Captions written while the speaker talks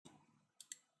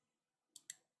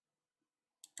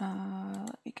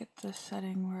Let me get this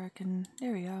setting where I can.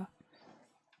 There we go.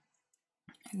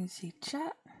 I can see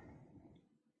chat.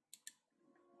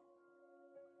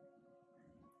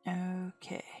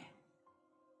 Okay.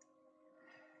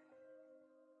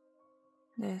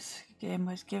 This game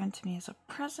was given to me as a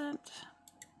present.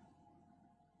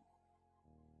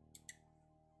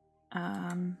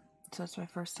 So it's my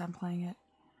first time playing it.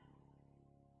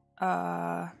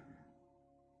 Let's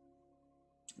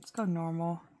go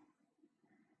normal.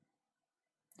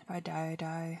 If I die, I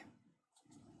die.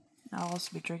 I'll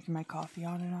also be drinking my coffee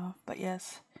on and off. But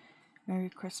yes, Merry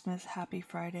Christmas, Happy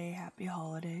Friday, Happy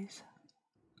Holidays.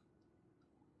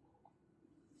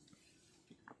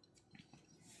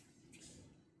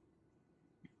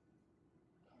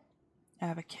 I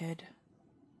have a kid.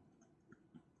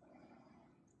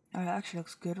 Oh, it actually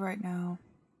looks good right now.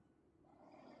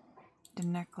 The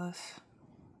necklace.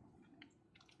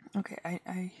 Okay,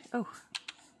 oh.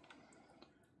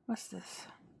 What's this?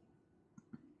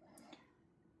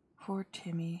 For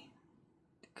Timmy.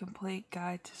 The complete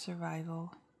guide to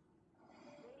survival.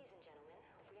 Ladies and gentlemen,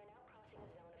 we are now crossing a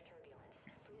zone of turbulence.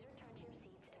 Please return to your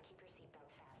seats and keep your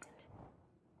seatbelts fastened.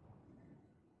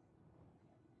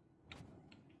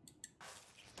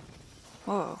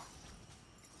 Whoa.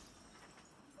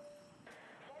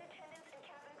 Flight attendants and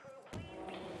cabin crew,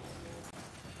 please.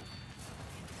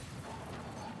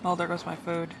 Oh, there goes my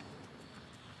food.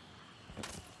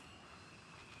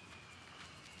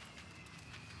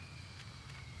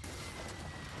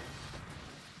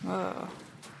 Whoa.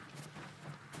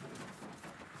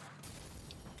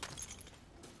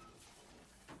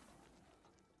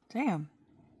 Damn.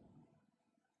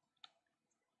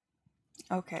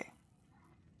 Okay.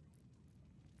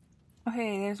 Oh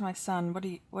hey, there's my son. What are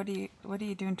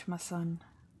you doing to my son?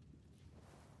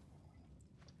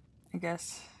 I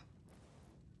guess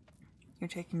you're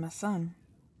taking my son.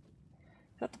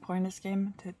 Is that the point of this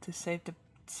game? To save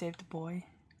the boy?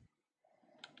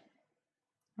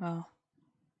 Well.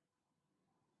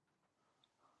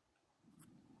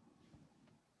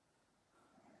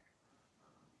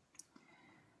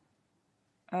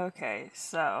 Okay,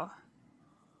 so.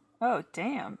 Oh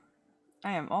damn.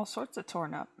 I am all sorts of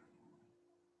torn up.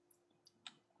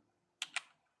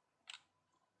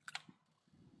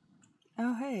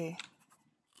 Oh hey.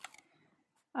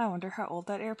 I wonder how old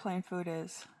that airplane food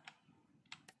is.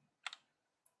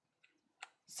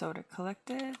 Soda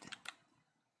collected.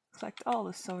 Collect all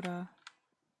the soda.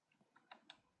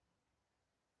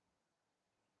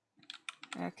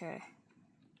 Okay.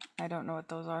 I don't know what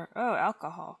those are. Oh,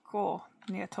 alcohol. Cool.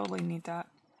 Yeah, totally need that.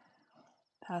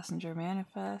 Passenger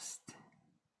manifest.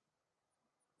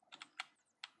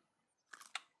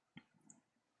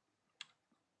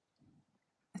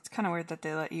 It's kind of weird that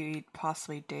they let you eat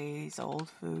possibly days old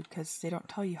food because they don't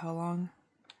tell you how long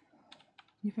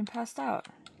you've been passed out.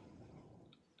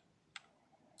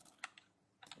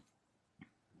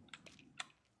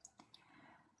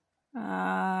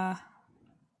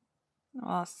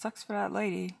 Well, it sucks for that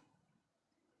lady.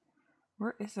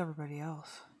 Where is everybody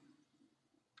else?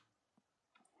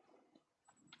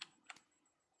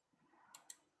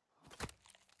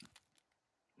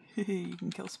 You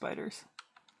can kill spiders.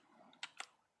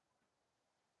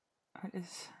 What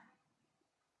is...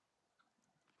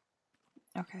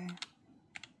 Okay.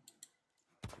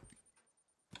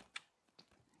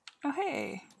 Oh,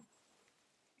 hey!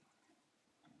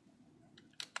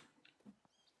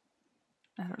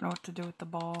 I don't know what to do with the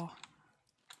ball.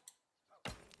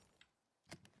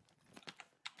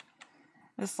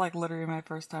 It's like literally my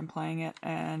first time playing it,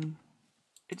 and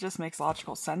it just makes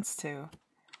logical sense to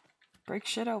break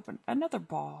shit open. Another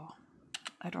ball.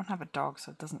 I don't have a dog,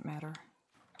 so it doesn't matter.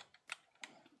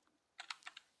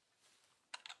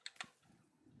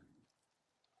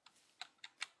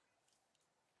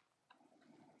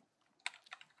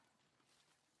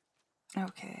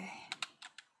 Okay.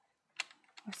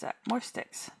 What's that? More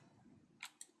sticks.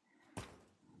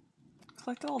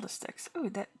 Collect all the sticks.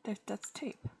 Ooh, that's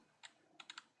tape.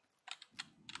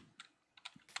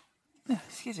 Oh,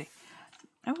 excuse me.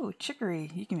 Oh, chicory.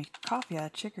 You can make coffee out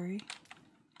of chicory.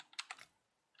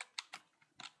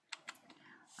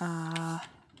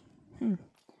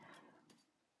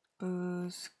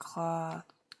 Booze, cloth,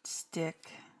 stick,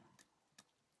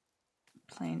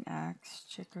 plain axe,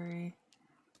 chicory,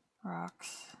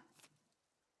 rocks.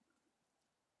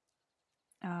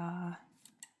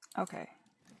 Okay.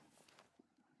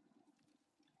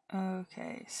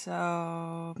 Okay,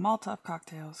 so Molotov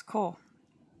cocktails. Cool.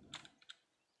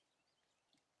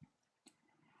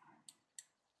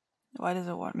 Why does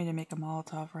it want me to make a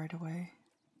Molotov right away?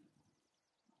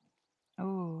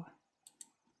 Oh.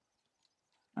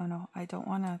 Oh no, I don't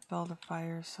want to build a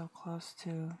fire so close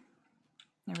to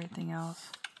everything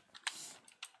else.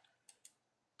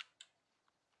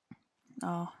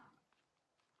 Oh.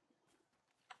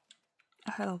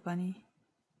 Hello, bunny.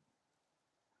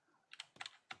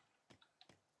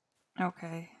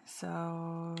 Okay,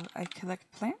 so I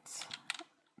collect plants.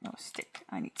 No, stick.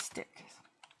 I need stick.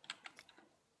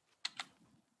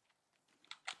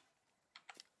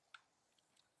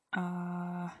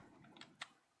 Oh.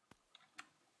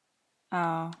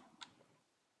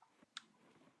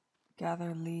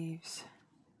 Gather leaves.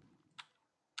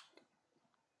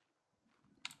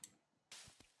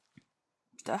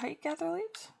 Is that how you gather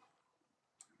leaves?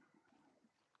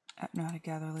 I don't know how to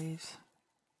gather leaves.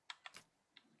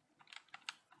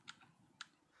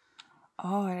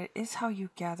 Oh, it is how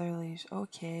you gather leaves.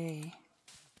 Okay.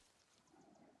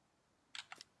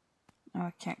 Oh,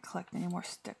 I can't collect any more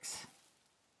sticks.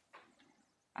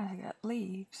 I got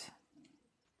leaves.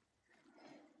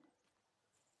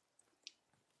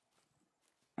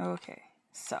 Okay,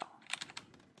 so.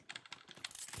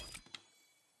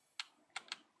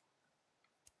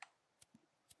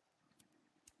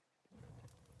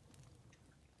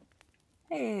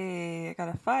 Hey, I got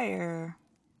a fire.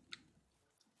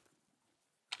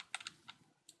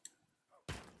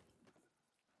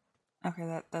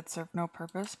 Okay, that served no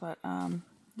purpose, but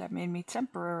that made me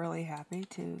temporarily happy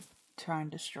to try and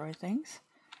destroy things.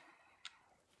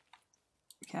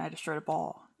 Can I destroy the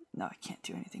ball? No, I can't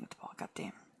do anything with the ball. God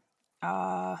damn.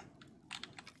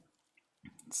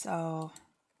 So.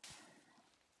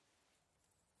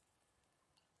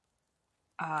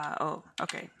 Oh,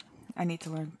 okay. I need to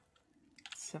learn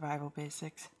survival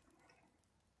basics.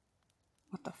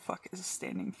 What the fuck is a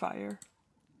standing fire?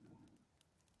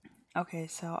 Okay,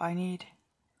 so I need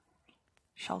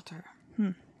shelter.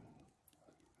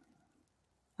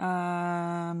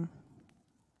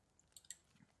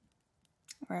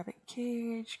 Rabbit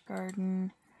cage,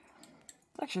 garden.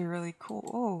 It's actually really cool.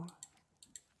 Oh,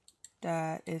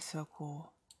 that is so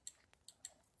cool.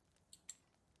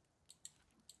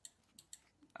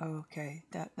 Okay,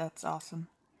 that's awesome.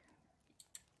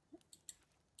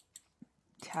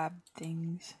 Tab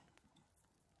things.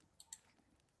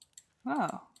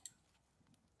 Oh.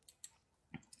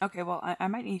 Okay, well, I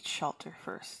might need shelter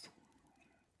first.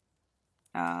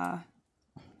 I'm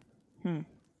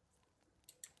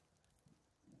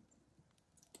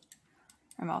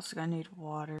also gonna need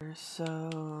water,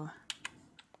 so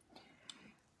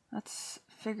let's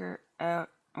figure out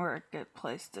where a good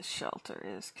place to shelter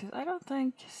is, because I don't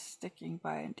think sticking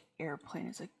by an airplane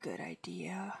is a good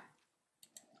idea.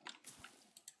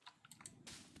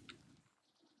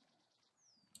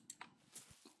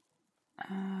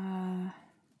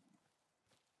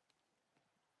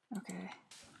 Okay.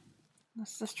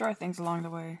 Let's destroy things along the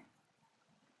way.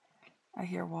 I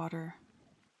hear water.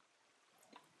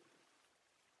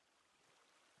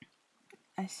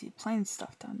 I see plane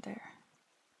stuff down there.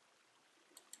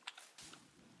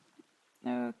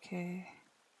 Okay.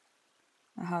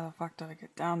 Now how the fuck do I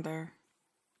get down there?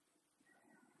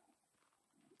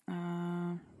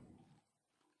 Can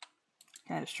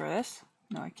I destroy this?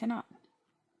 No, I cannot.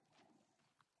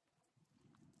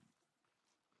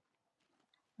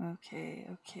 Okay.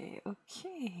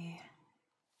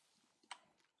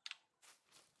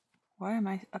 Why am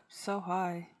I up so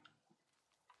high?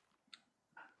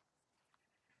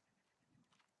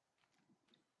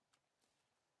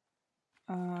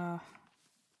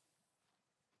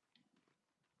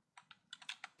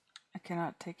 I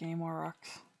cannot take any more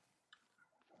rocks.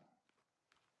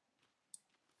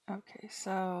 Okay,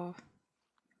 so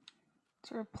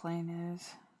that's where a plane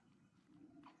is.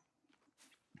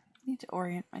 Need to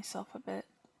orient myself a bit.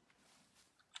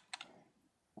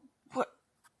 What?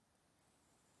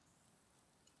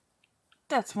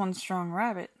 That's one strong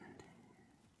rabbit.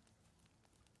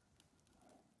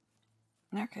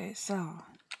 Okay, so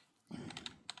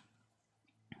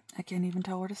I can't even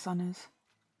tell where the sun is.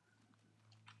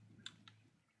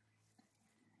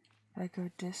 I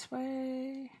go this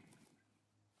way.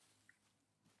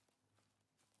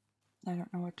 I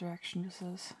don't know what direction this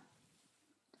is.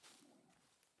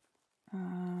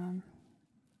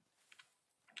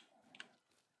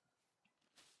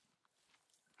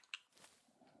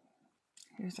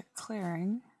 Here's a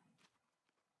clearing.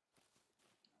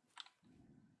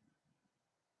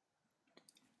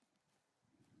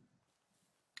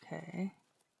 Okay.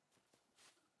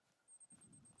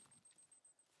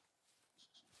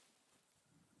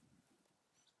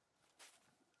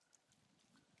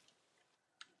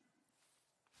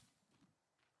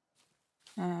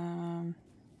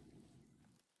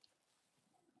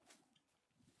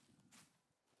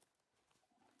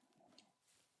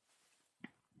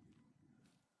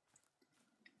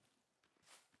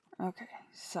 Okay,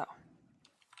 so.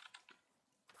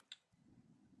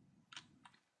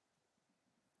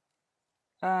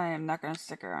 I am not going to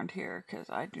stick around here because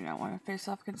I do not want to face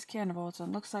off against cannibals. And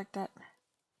it looks like that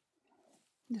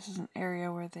this is an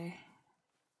area where they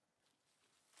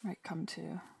might come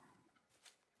to.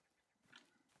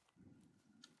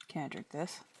 Can't drink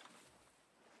this.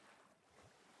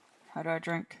 How do I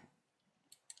drink?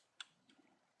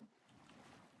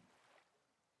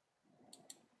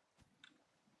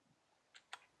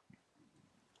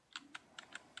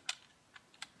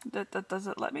 Does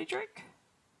it let me drink?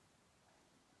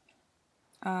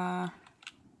 Let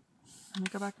me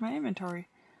go back to my inventory.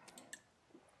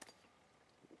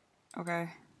 Okay.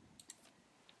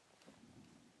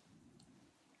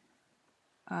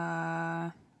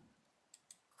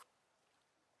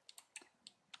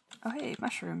 Oh hey,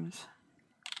 mushrooms.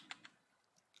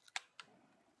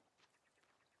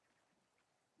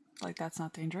 Like that's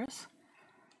not dangerous.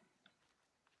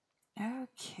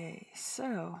 Okay,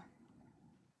 so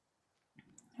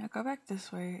I'll go back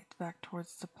this way, back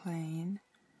towards the plane.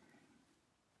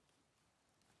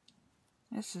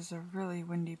 This is a really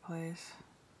windy place.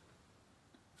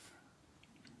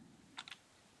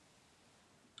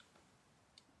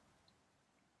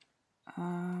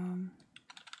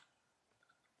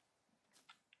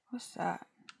 What's that?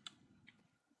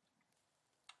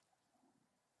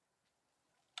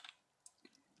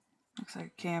 Looks like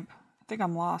a camp. I think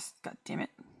I'm lost. God damn it.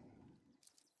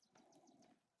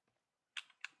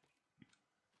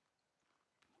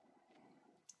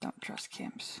 Don't trust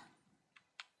camps.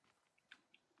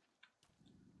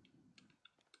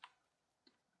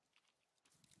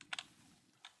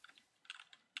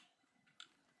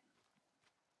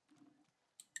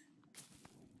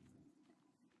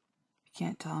 You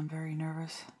can't tell I'm very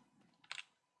nervous.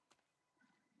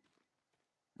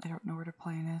 I don't know where the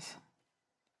plane is.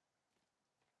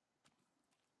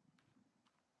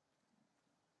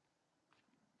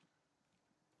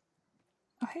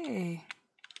 Oh hey!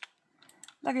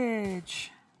 Luggage!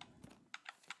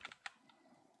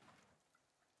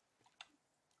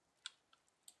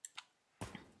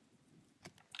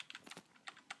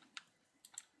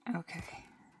 Okay.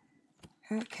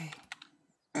 Okay.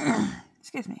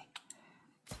 Excuse me.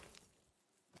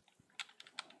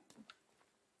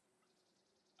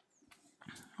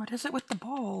 What is it with the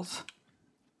balls?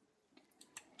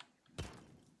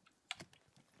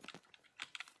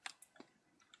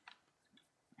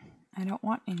 I don't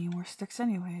want any more sticks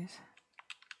anyways.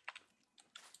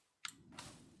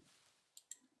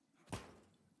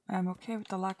 I'm okay with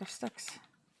the lack of sticks.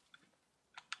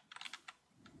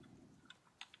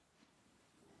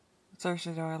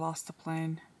 Seriously though, I lost the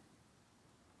plane.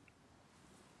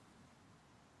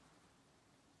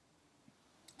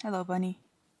 Hello, bunny.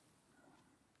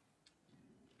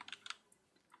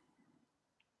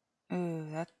 Ooh,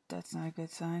 that's not a good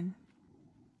sign.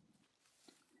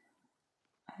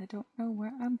 I don't know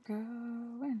where I'm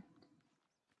going.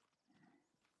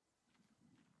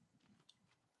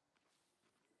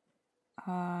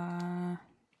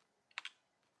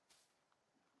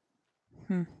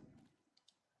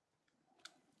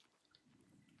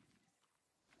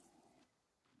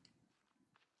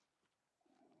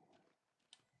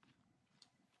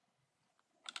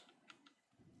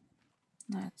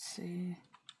 Let's see.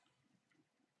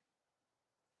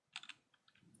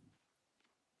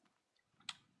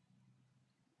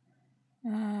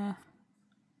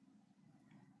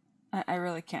 I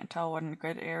really can't tell what a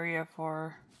good area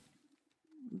for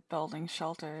building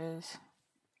shelter is.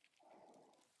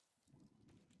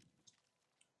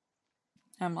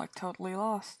 I'm like totally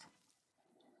lost.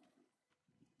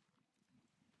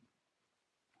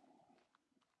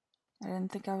 I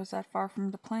didn't think I was that far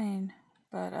from the plane,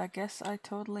 but I guess I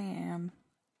totally am.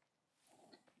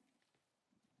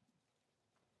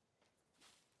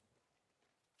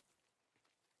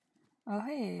 Oh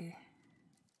hey.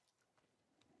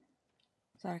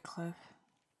 Is that a cliff?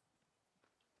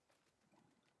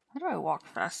 How do I walk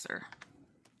faster?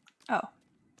 Oh.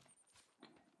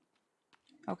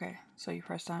 Okay, so you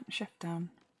press down, shift down.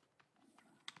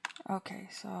 Okay,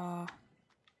 so...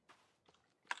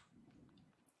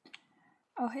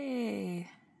 Oh hey!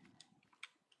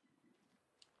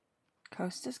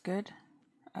 Coast is good.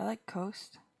 I like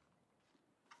coast.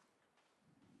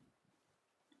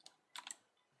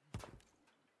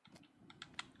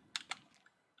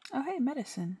 Oh hey,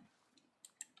 medicine.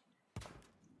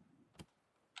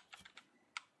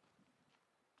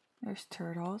 There's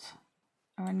turtles.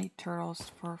 Oh, I need turtles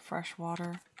for fresh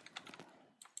water.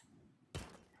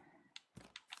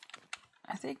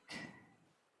 I think...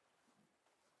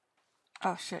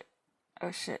 Oh shit.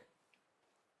 Oh shit.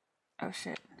 Oh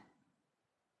shit.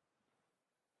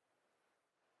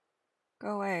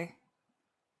 Go away.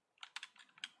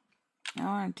 I don't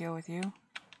want to deal with you. I'm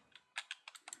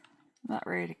not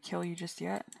ready to kill you just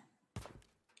yet.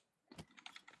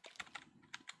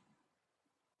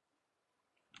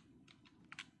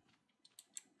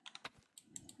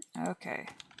 Okay.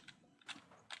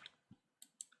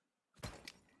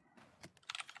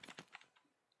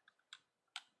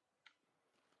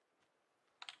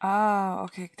 Oh,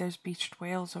 okay, there's beached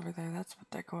whales over there. That's what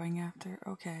they're going after.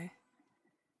 Okay.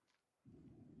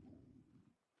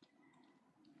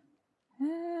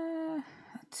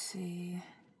 Let's see.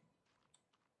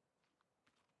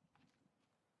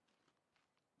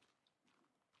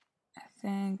 I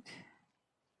think...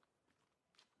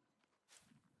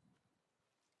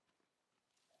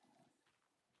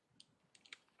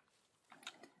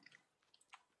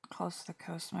 close to the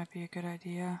coast might be a good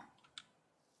idea.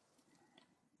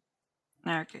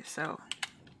 Okay, so...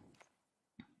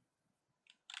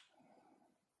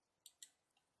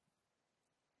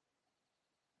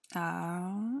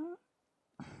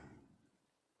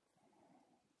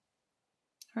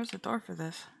 where's the door for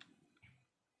this?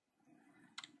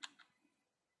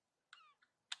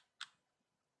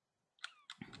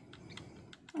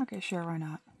 Okay, sure, why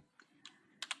not?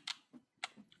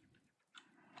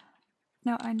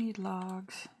 No, I need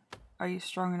logs. Are you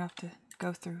strong enough to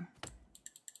go through?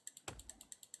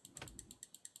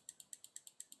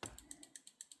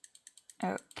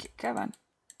 Okay, come on.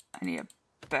 I need a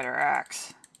better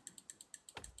axe.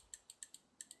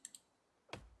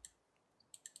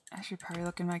 I should probably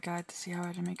look in my guide to see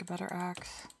how to make a better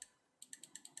axe.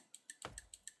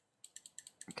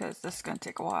 Because this is going to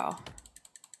take a while.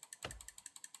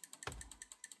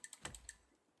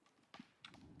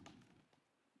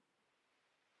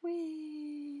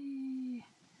 Whee!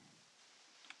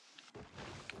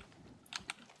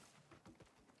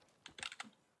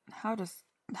 How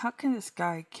can this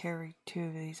guy carry two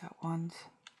of these at once?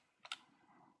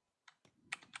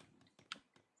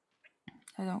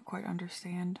 I don't quite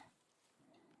understand.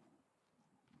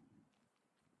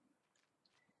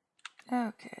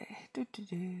 Okay. Is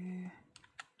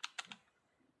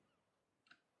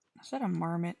that a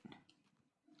marmot?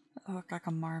 That looked like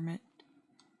a marmot.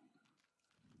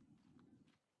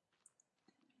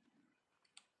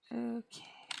 Okay.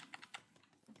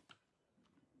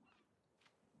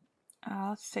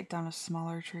 Let's take down a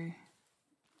smaller tree.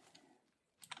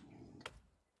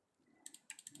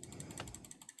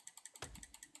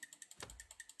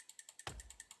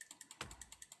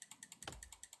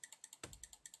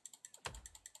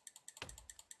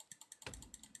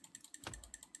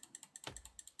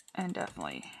 And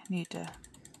definitely need to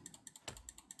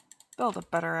build a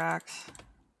better axe.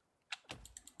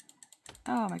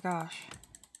 Oh my gosh.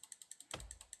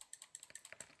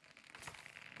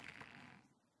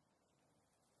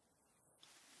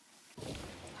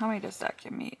 How many does that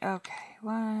give me? Okay,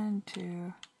 1,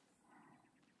 2.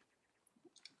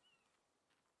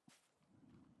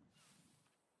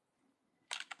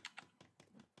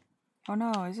 Oh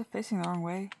no, is it facing the wrong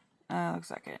way?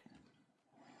 Looks like it.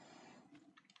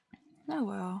 Oh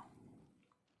well.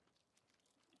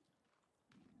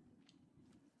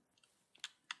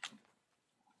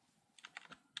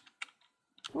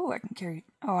 Ooh, I can carry...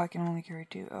 oh, I can only carry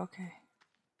 2. Okay.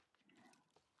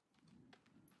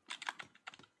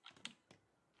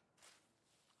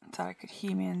 I thought I could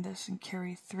He-Man this and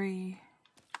carry 3.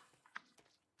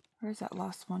 Where's that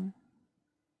last one?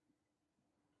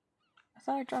 I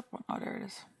thought I dropped one. Oh, there it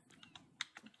is.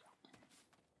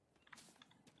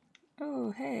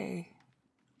 Oh, hey.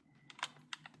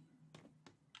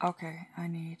 Okay, I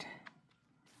need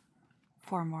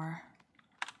 4 more.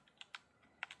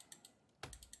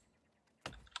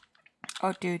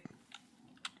 Oh, dude.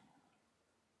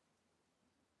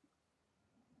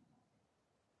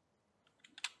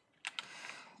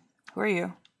 Who are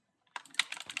you?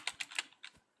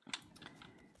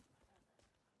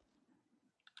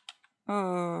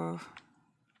 Oh,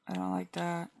 I don't like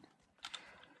that.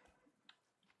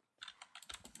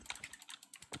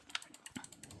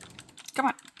 Come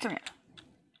on, come here.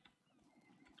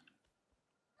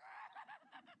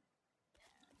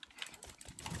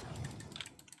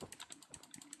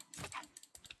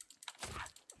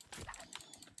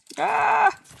 Ah!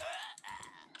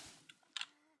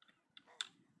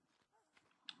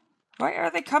 Why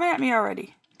are they coming at me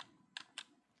already?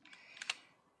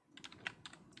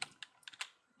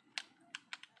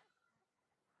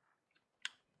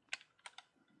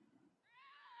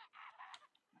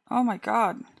 Oh my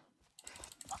god.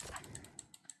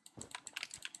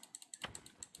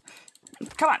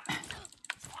 Come on.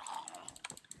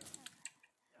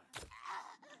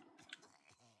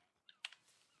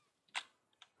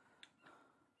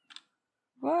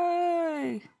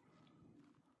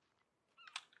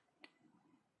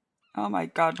 Oh my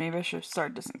god, maybe I should have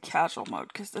started this in casual mode,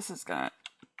 because this is gonna...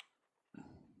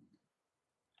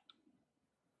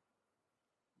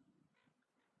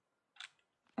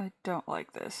 I don't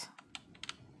like this.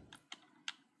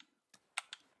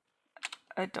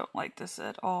 I don't like this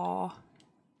at all.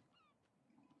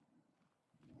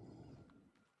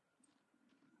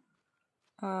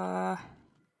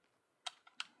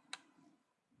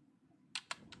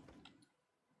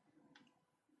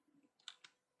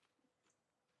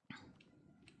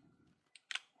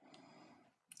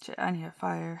 Shit, I need a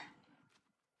fire.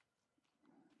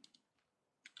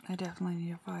 I definitely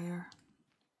need a fire.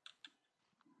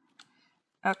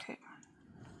 Okay.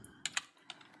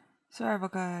 Survival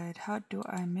guide. How do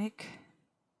I make...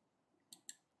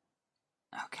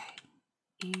 Okay.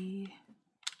 E...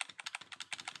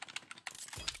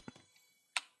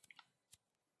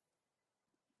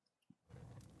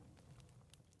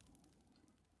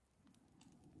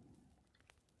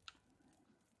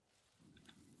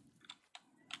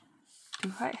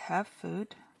 Do I have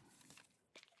food?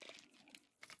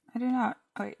 I do not.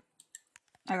 Oh, wait.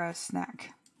 I got a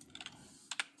snack.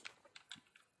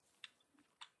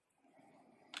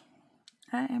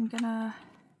 I am gonna...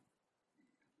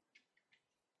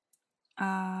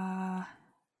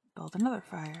 build another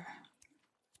fire.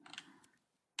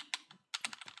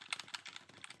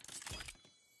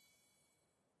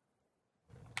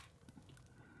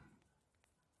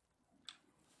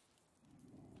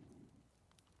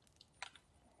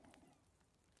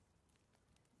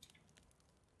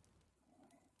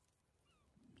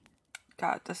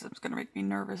 God, this is gonna make me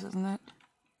nervous, isn't it?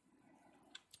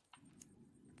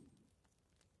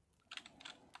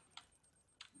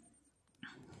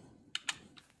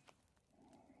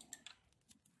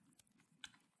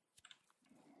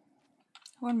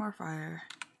 One more fire.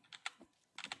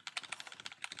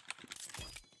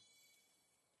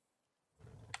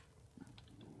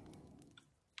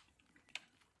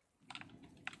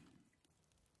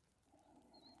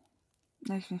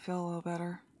 Makes me feel a little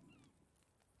better.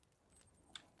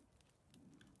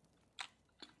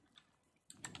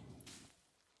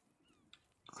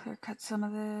 Clear cut some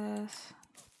of this.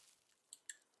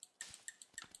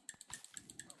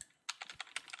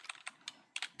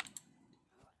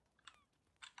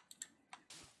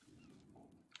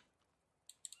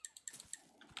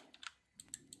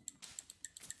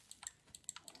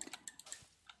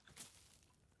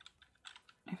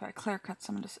 If I clear cut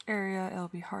some of this area, it'll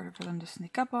be harder for them to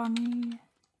sneak up on me.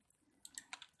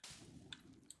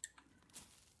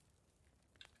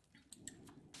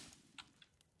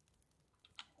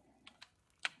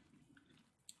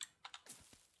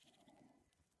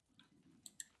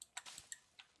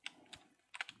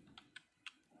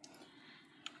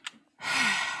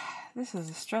 This is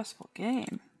a stressful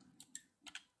game.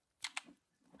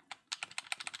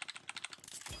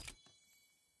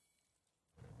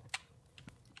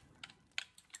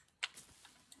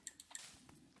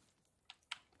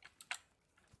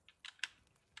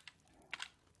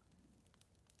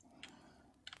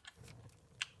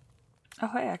 Oh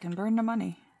hey, I can burn the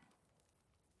money.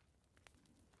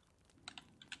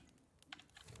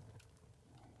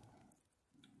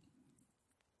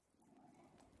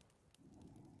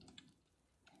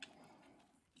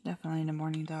 Definitely in the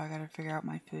morning though, I gotta figure out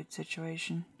my food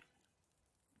situation.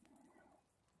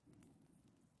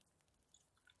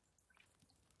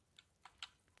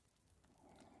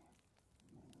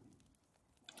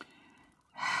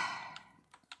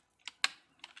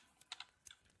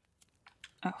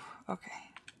 Oh, okay.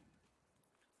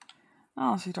 I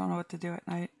honestly don't know what to do at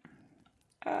night.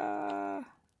 I'm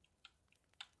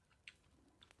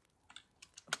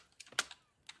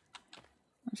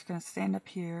just gonna stand up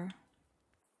here.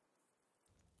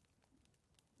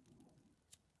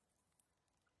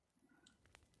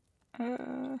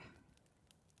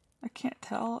 I can't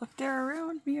tell if they're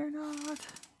around me or not.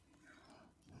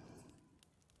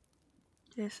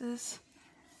 This is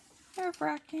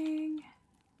nerve-wracking.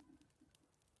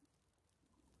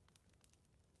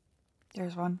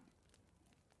 There's one.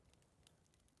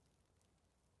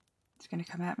 It's gonna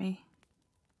come at me.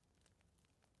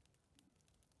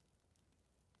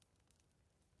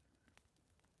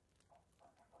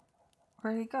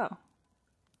 Where'd he go?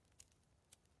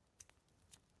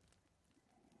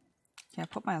 Can I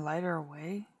put my lighter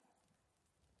away?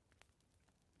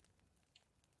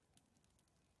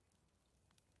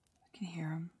 I can hear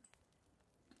him.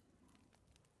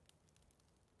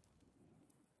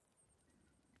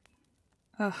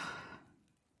 Ugh.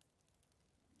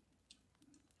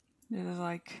 This is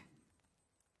like...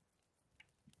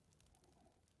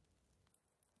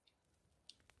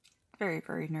 very,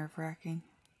 very nerve-wracking.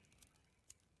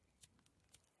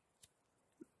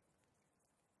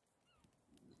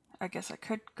 I guess I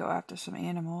could go after some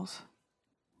animals.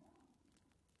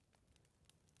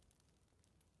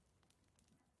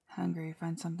 Hungry,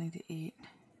 find something to eat.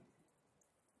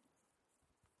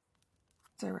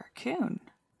 It's a raccoon.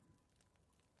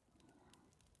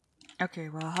 Okay,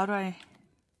 well, how do I...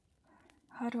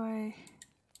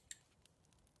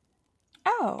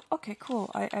 Oh, okay,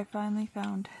 cool. I finally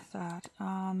found that.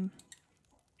 Find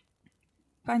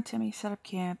Timmy, set up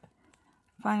camp,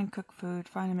 find and cook food,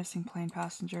 find the missing plane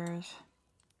passengers.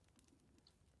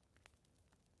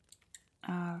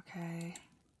 Okay.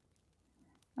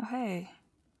 Oh, hey.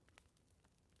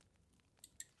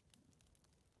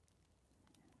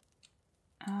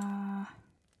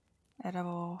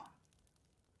 Edible.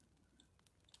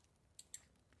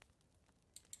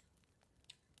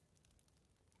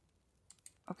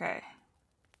 Okay.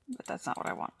 But that's not what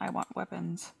I want. I want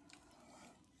weapons.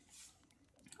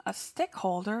 A stick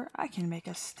holder? I can make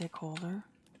a stick holder.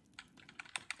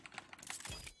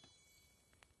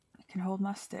 It can hold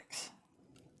my sticks.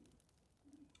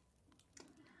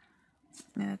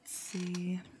 Let's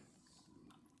see.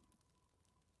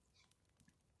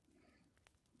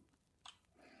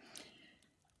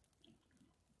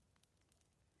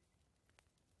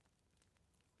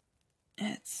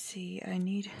 Let's see. I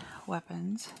need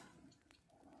weapons.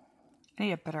 I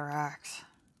need a better axe.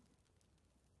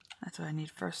 That's what I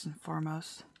need first and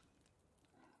foremost.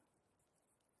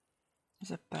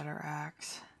 Is a better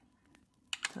axe.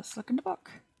 Let's look in the book.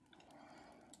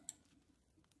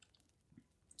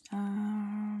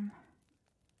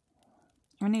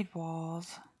 We need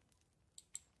walls.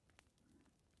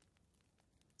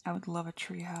 I would love a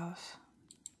tree house.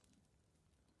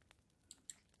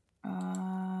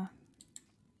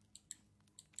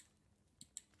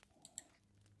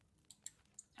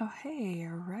 Oh hey,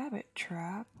 a rabbit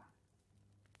trap.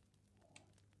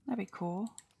 That'd be cool.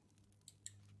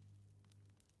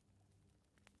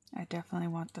 I definitely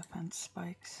want the fence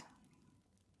spikes.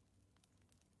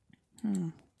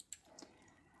 It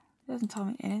doesn't tell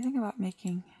me anything about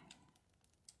making...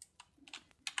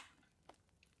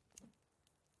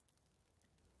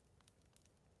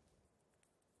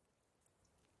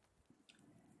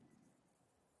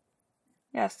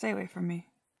 Yeah, stay away from me.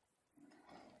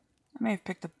 I may have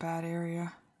picked a bad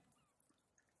area.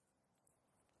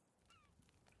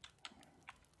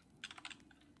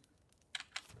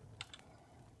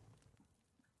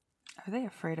 Are they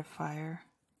afraid of fire?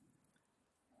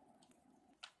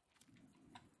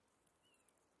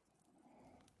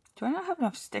 Do I not have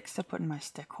enough sticks to put in my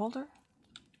stick holder?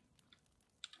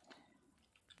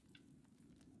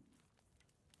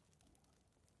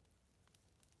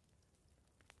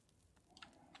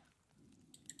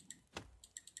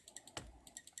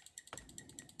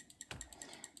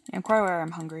 I'm quite aware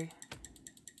I'm hungry.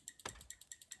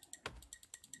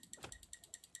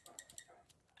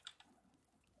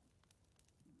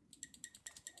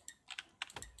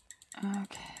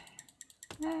 Okay.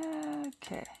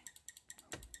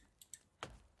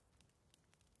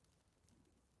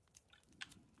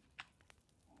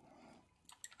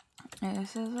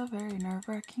 This is a very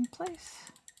nerve-wracking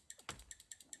place.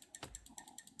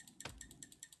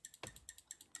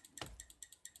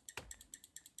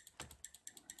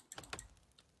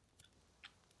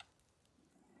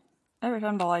 Every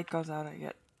time the light goes out, I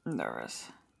get nervous.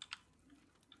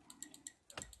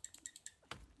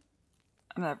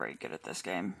 I'm not very good at this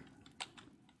game.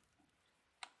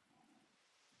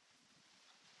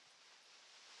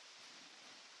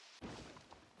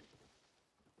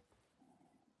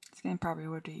 This game probably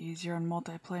would be easier in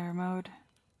multiplayer mode.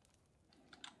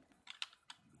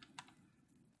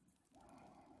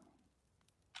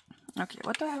 Okay,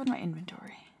 what do I have in my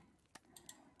inventory?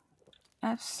 I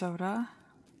have soda.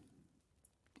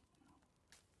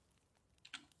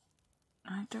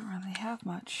 I don't really have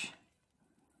much.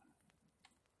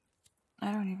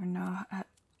 I don't even know how...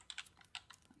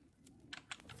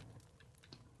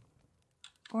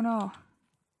 Oh no.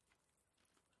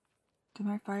 Did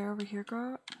my fire over here go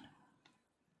out?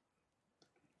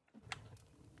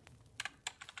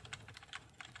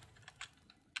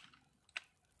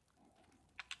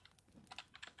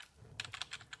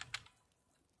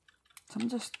 So I'm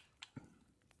just...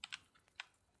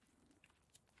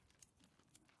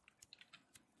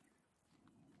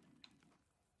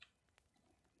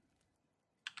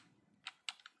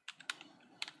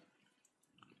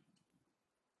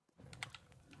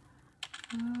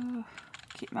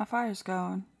 keep my fires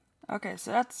going. Okay,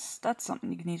 so that's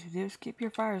something you need to do, is keep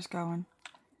your fires going.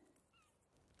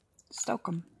 Stoke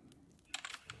them.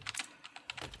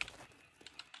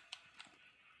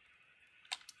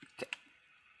 Okay.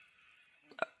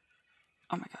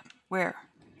 Oh my god, where?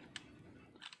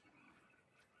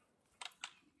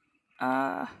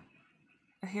 I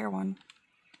hear one.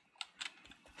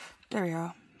 There we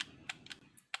go.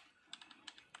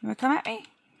 You wanna come at me?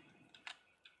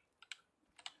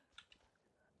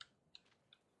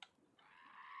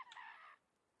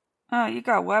 Oh, you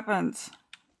got weapons.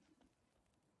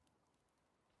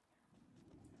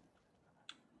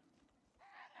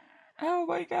 Oh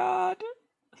my god.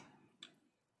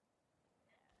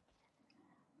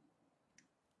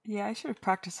 Yeah, I should have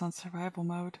practiced on survival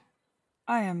mode.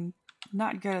 I am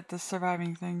not good at this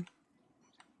surviving thing.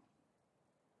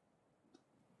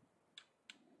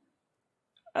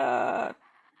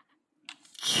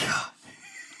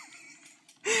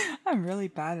 I'm really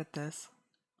bad at this.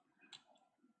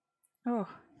 Oh.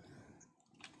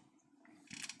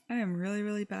 I am really,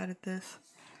 really bad at this.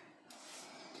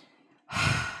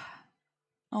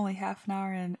 Only half an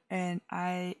hour in, and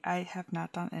I have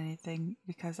not done anything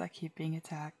because I keep being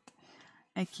attacked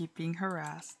and keep being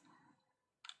harassed.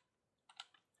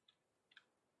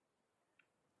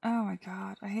 Oh my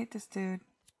god, I hate this dude.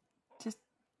 Just...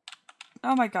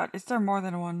 Oh my god, is there more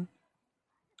than one?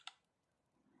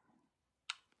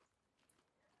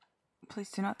 Please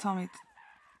do not tell me...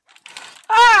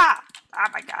 Ah! Oh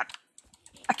my god.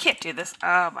 I can't do this.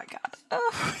 Oh my god.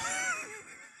 Oh.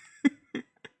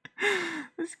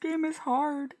 This game is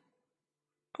hard.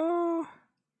 Oh.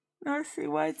 Now I see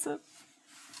why it's a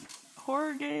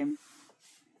horror game.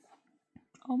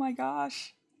 Oh my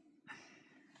gosh.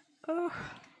 Oh.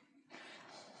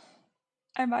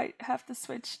 I might have to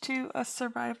switch to a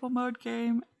survival mode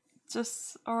game,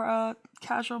 or a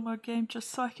casual mode game, just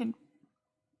so I can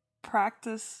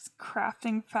practice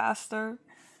crafting faster.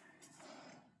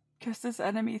 Because this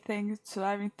enemy thing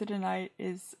surviving through the night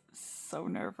is so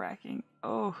nerve-wracking.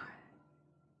 Oh.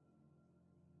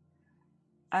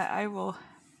 I will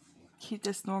keep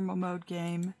this normal mode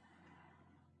game,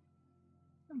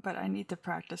 but I need to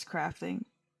practice crafting.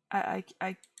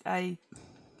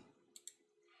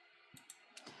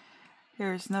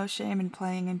 There is no shame in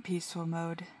playing in peaceful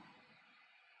mode.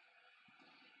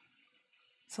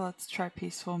 So let's try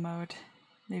peaceful mode.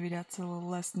 Maybe that's a little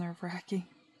less nerve-wracking.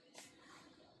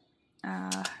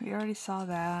 We already saw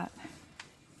that.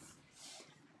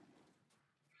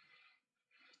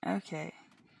 Okay.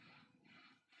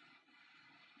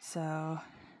 So...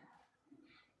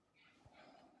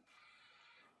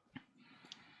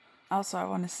 Also, I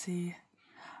want to see...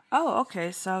 Oh,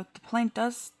 okay, so the plane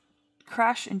does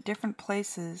crash in different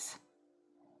places.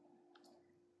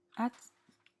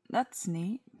 That's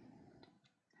neat.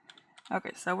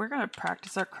 Okay, so we're gonna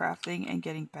practice our crafting and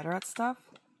getting better at stuff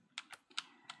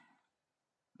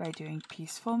by doing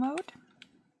peaceful mode.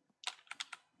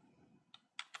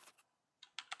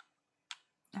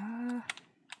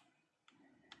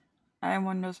 I'm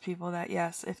one of those people that,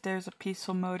 yes, if there's a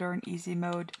peaceful mode or an easy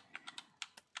mode,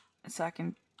 so I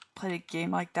can play a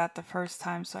game like that the first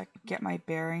time so I can get my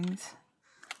bearings,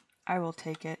 I will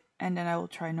take it. And then I will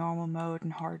try normal mode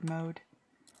and hard mode.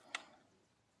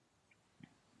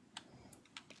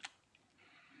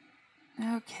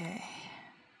 Okay.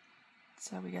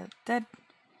 So we got dead.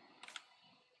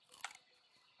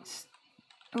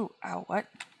 Ooh, ow, what?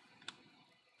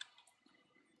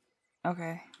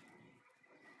 Okay.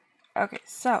 Okay,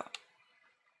 so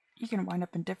you can wind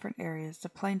up in different areas. The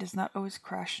plane does not always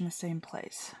crash in the same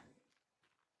place.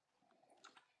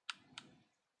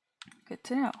 Good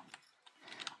to know.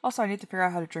 Also, I need to figure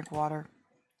out how to drink water.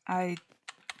 I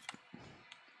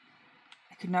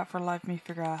could not for the life of me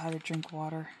figure out how to drink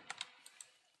water.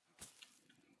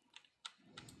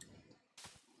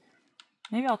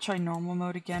 Maybe I'll try normal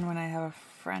mode again when I have a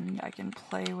friend I can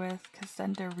play with, because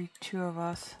then there'll be two of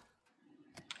us.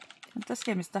 But this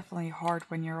game is definitely hard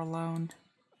when you're alone.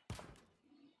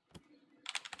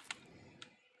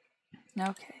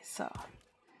 Okay, so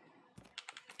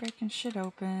breaking shit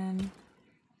open.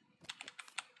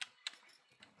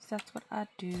 So that's what I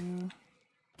do.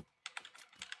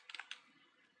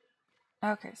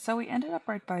 Okay, so we ended up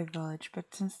right by village,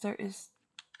 but since this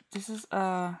is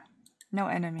no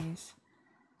enemies,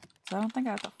 so I don't think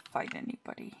I have to fight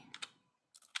anybody.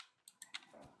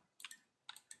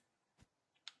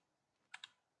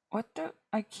 What the?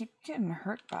 I keep getting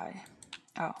hurt by.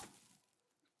 Oh.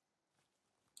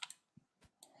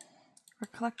 We're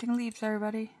collecting leaves,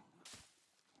 everybody.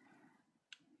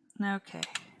 Okay.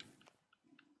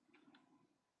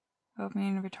 Open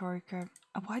inventory card.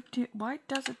 Why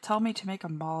does it tell me to make a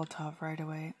Molotov right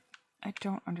away? I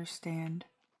don't understand.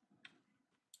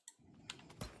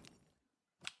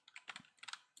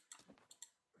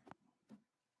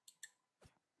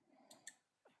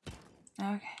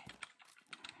 Okay.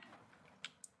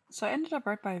 So I ended up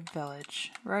right by a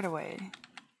village right away.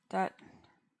 That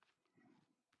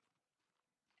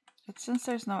But since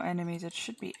there's no enemies, it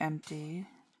should be empty.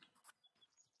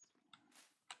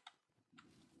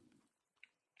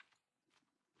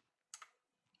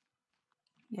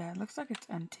 Yeah, it looks like it's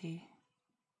empty.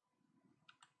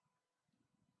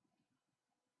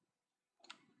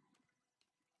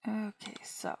 Okay,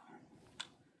 so.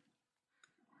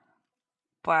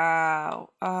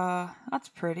 Wow. That's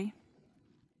pretty.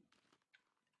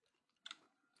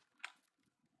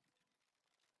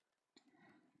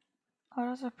 Oh,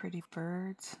 those are pretty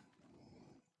birds.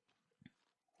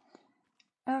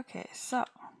 Okay, so.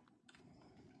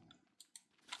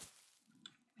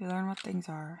 We learn what things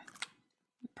are.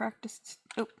 We practiced.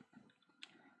 Oh.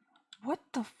 What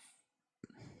the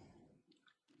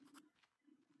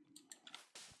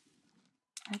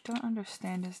I don't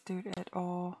understand this dude at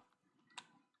all.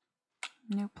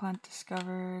 New plant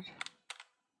discovered.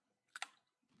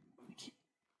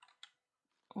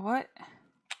 What?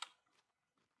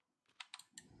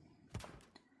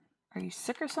 Are you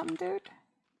sick or something, dude?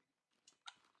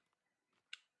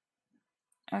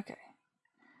 Okay.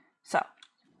 So,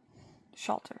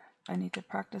 shelter. I need to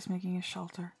practice making a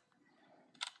shelter.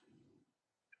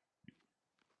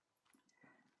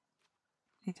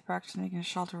 Need to practice making a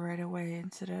shelter right away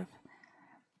instead of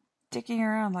dicking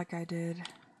around like I did.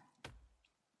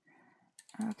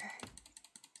 Okay.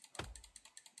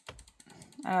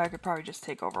 I could probably just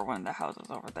take over one of the houses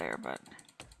over there, but...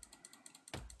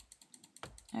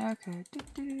 Okay.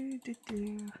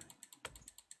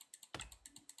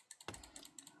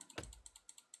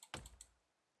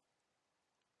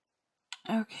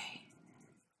 Okay.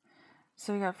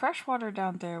 So we got fresh water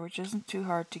down there, which isn't too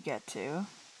hard to get to.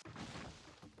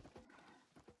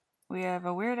 We have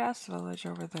a weird ass village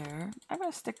over there. I'm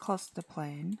gonna stick close to the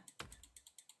plane.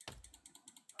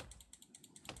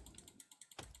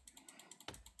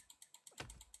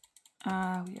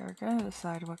 We are gonna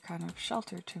decide what kind of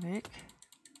shelter to make.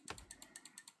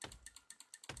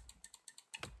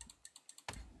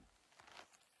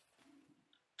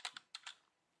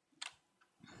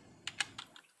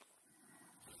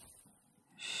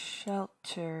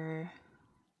 Shelter.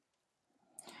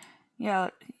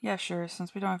 Yeah, sure.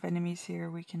 Since we don't have enemies here,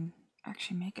 we can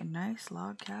actually make a nice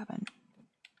log cabin.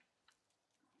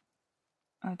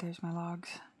 Oh, there's my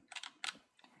logs.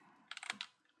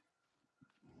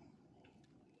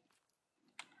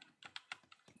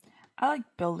 I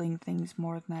like building things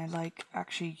more than I like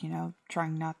actually,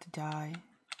 trying not to die.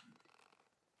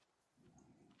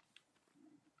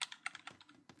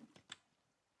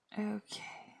 Okay.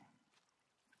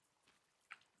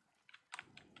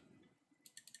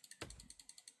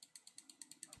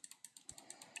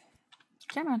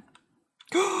 Come on.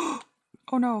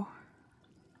 Oh no.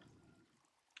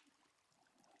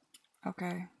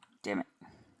 Okay. Damn it.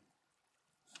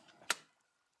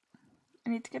 I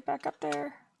need to get back up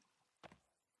there.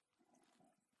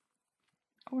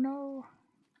 Oh no.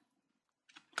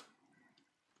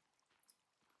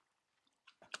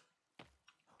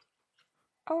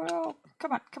 Oh no.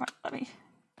 Come on, let me.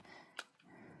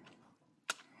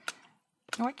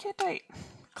 Why can't I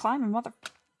climb a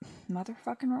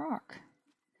motherfucking rock?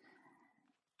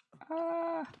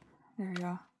 There we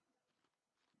go.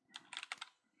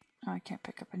 Oh, I can't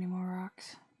pick up any more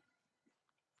rocks.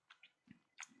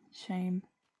 Shame.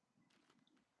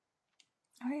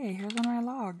 Oh hey, here's one of my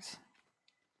logs.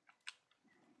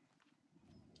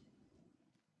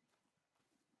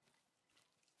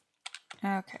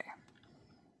 Okay.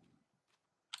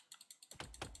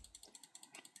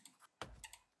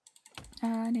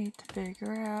 I need to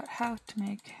figure out how to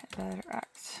make a better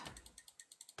axe.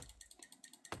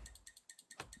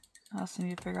 I also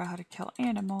need to figure out how to kill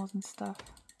animals and stuff.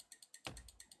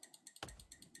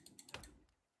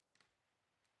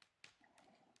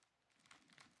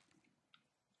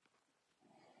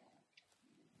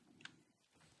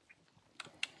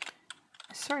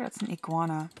 I swear that's an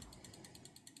iguana.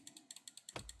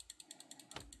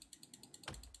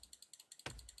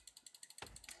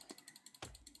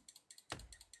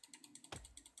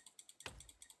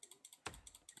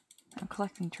 I'm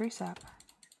collecting tree sap.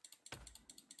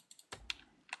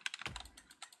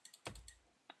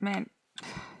 Man,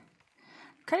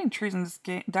 cutting trees in this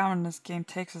game down in this game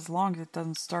takes as long as it does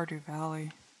in Stardew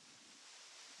Valley.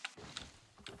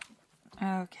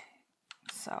 Okay,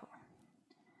 so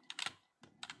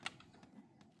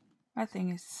my thing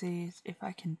is to see if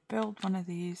I can build one of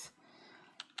these.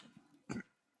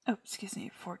 Oh, excuse me,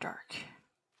 before dark.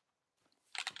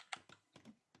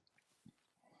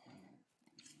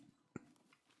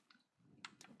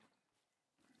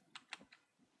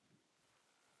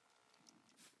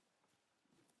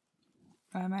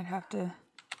 I might have to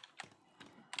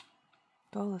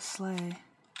build a sleigh.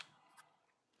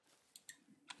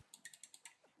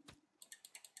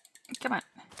 Come on.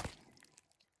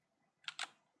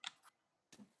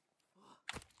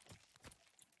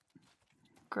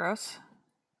 Gross.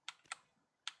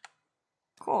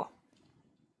 Cool.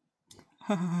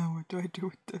 What do I do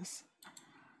with this?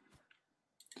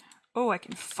 Oh, I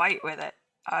can fight with it.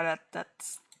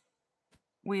 That's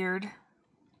weird.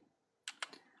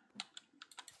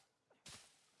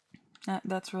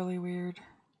 That's really weird.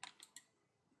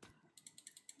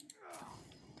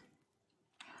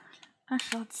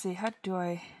 Actually, let's see. How do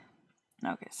I...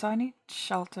 Okay, so I need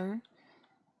shelter.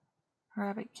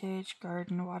 Rabbit cage,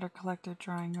 garden, water collector,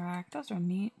 drying rack. Those are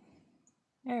neat.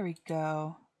 There we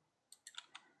go.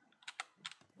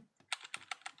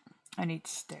 I need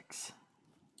sticks.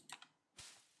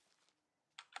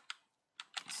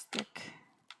 Stick.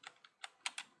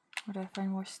 Where do I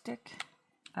find more stick?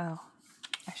 Oh,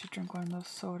 I should drink one of those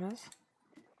sodas.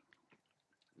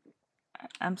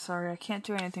 I'm sorry, I can't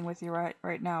do anything with you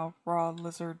right now. Raw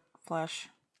lizard flesh.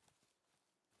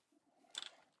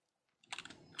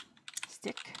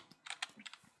 Stick.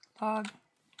 Log.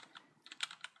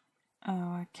 Oh,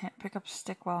 I can't pick up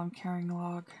stick while I'm carrying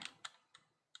log.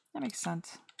 That makes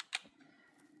sense.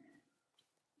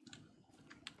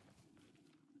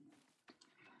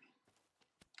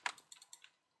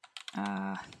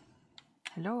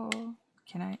 Hello?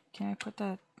 Can I put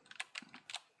the...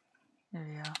 There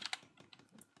we go.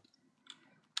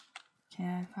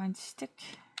 Can I find stick?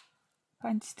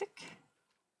 Find stick?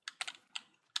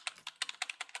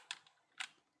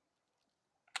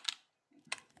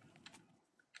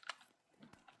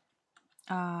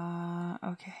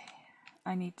 Okay.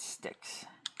 I need sticks.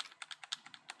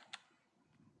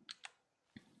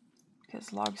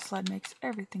 Because log sled makes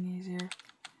everything easier.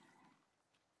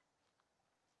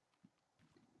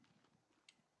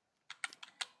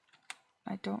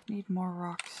 I don't need more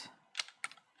rocks.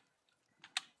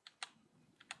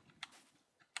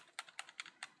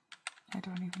 I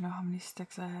don't even know how many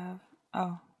sticks I have.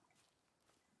 Oh.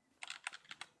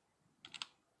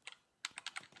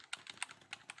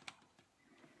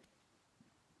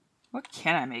 What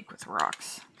can I make with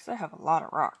rocks? Because I have a lot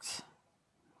of rocks.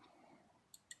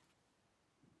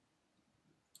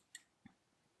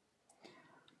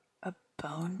 A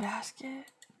bone basket?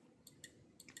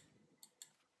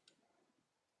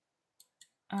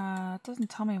 It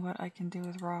doesn't tell me what I can do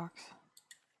with rocks.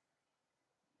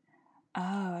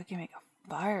 Oh, I can make a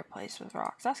fireplace with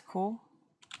rocks. That's cool.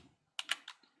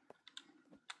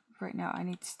 Right now I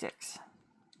need sticks.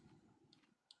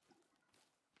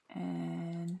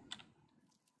 And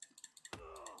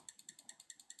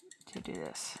to do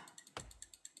this.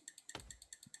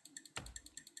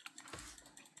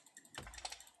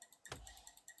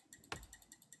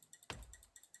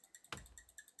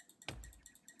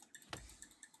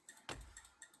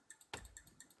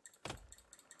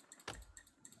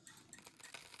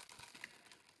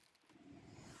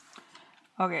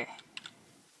 Okay.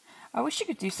 I wish you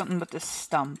could do something with this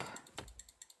stump.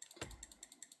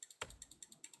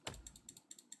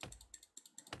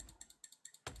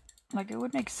 Like, it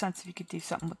would make sense if you could do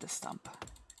something with this stump.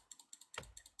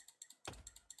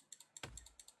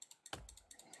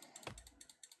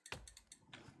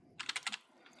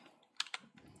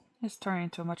 It's turning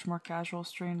into a much more casual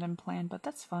stream than planned, but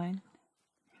that's fine.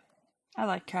 I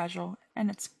like casual,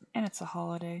 and it's a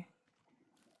holiday.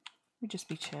 We just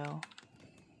be chill.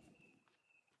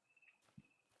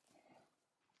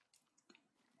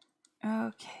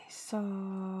 Okay,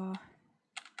 so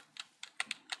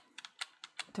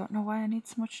don't know why I need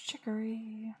so much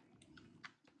chicory.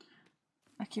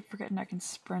 I keep forgetting I can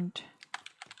sprint.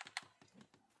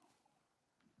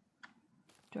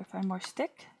 Do I find more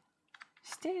stick?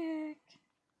 Stick.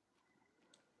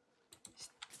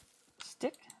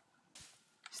 Stick.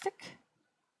 Stick.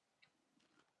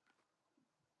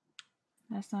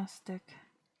 That's not a stick.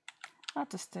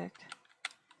 Not a stick.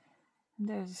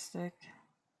 There's a stick.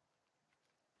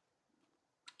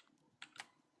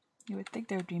 You would think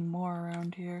there would be more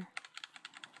around here.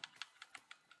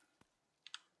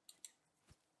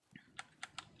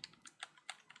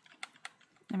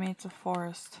 I mean, it's a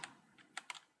forest.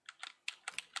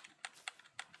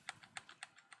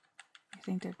 I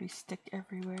think there'd be stick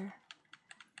everywhere.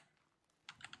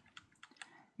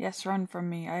 Yes, run from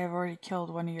me. I have already killed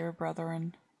one of your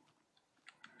brethren.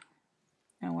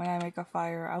 And when I make a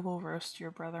fire, I will roast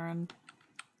your brethren.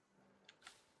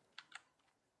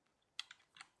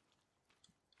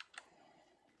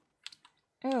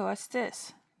 Ooh, what's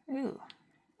this? Ooh.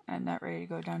 I'm not ready to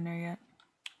go down there yet.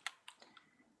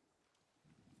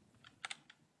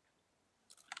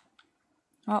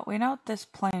 Well, we know this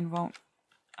plane won't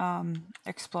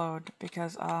explode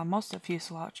because most of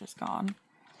fuselage is gone.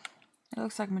 It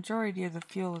looks like majority of the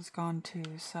fuel is gone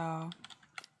too, so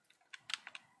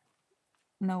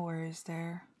no worries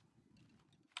there.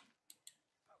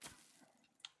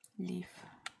 Leaf.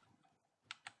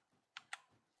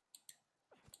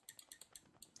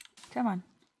 Come on.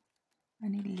 I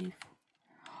need a leaf.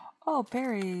 Oh,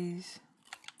 berries.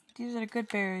 These are the good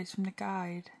berries from the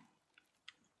guide.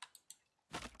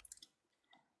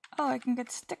 Oh, I can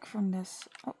get stick from this.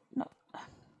 Oh, no.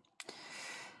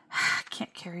 I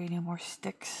can't carry any more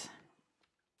sticks.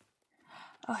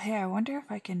 Oh, hey, I wonder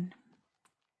if I can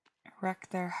wreck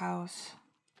their house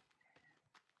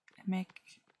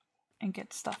and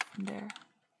get stuff from there.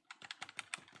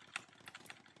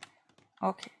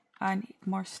 Okay, I need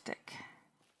more stick.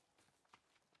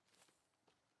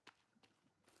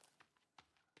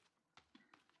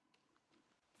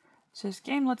 So this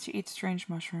game lets you eat strange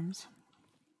mushrooms.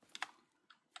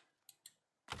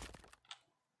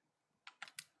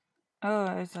 Oh,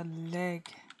 there's a leg.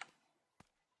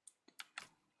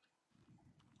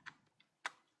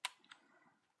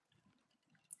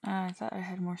 I thought I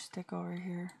had more stick over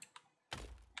here.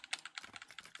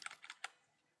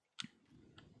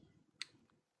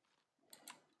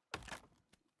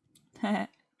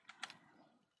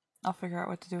 I'll figure out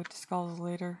what to do with the skulls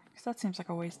later, because that seems like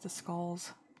a waste of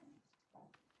skulls.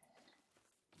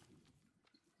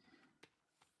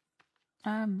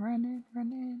 I'm running.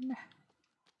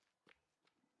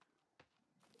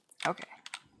 Okay.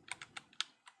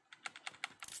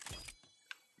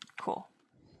 Cool.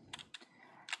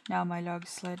 Now my log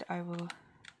sled, I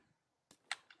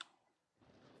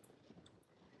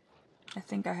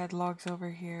think I had logs over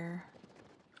here.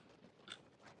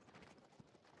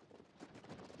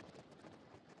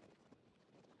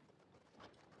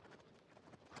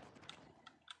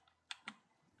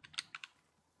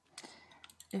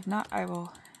 If not, I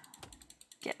will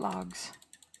get logs.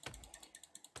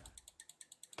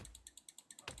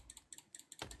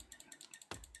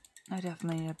 I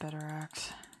definitely need a better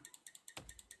axe.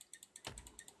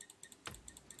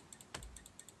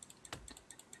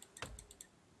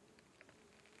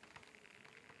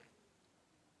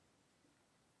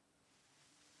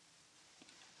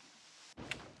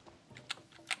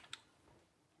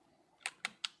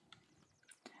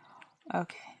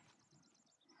 Okay.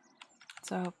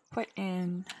 So put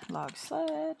in log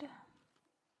sled.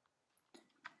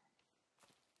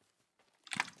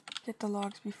 Get the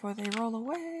logs before they roll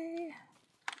away.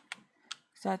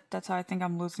 That's how I think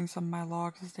I'm losing some of my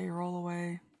logs as they roll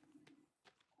away.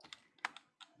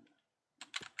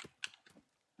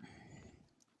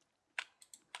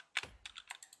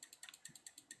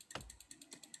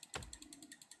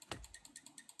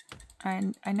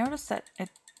 I noticed that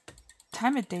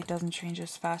time of day doesn't change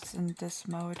as fast in this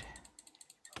mode.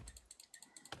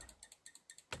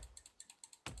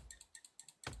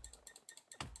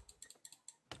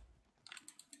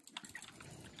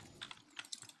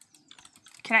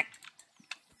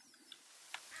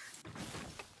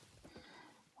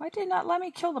 Why did it not let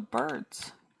me kill the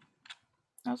birds?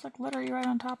 I was like literally right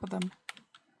on top of them.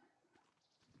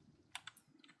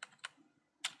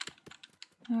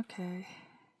 Okay.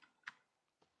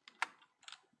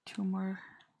 2 more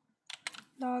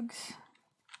logs.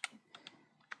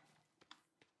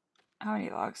 How many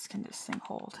logs can this thing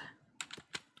hold?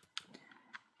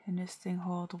 Can this thing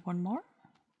hold 1 more?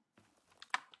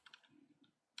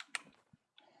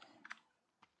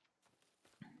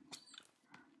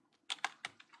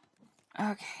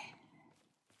 Okay.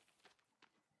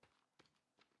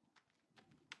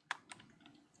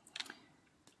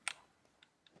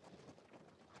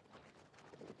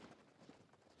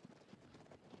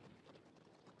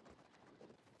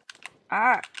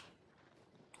 Ah!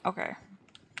 Okay.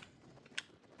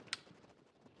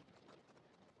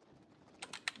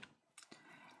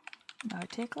 Now I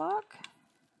take log.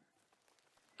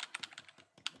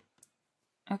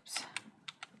 Oops.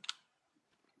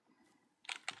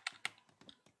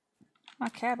 My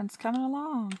cabin's coming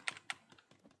along.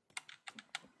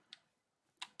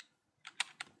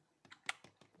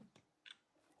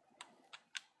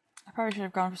 I probably should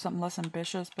have gone for something less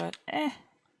ambitious, but eh.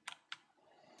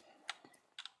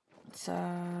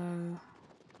 So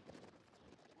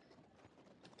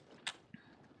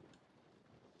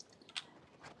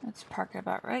let's park it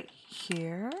about right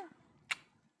here.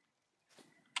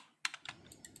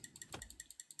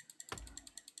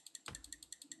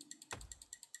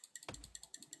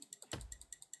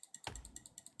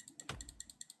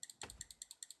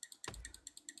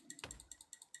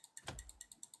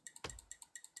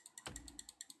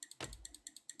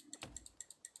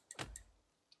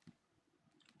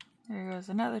 There goes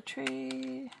another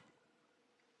tree.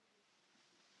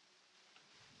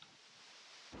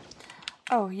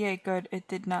 Oh, yay, good. It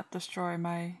did not destroy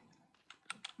my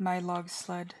log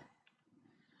sled.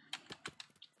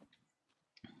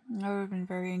 That would have been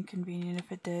very inconvenient if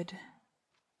it did.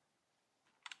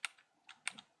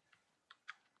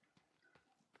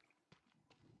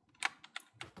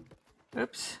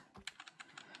 Oops.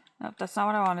 Nope, that's not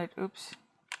what I wanted. Oops.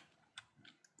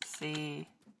 Let's see.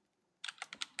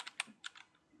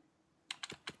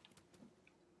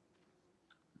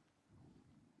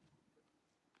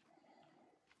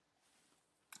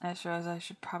 I just realized I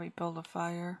should probably build a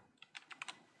fire.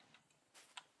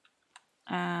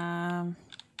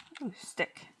 Ooh,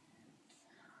 stick.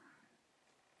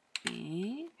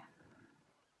 B.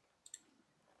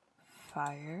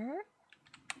 Fire.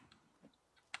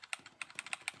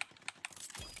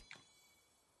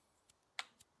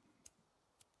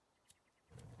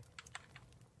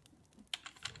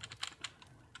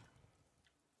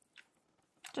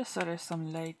 Just so there's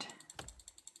some light.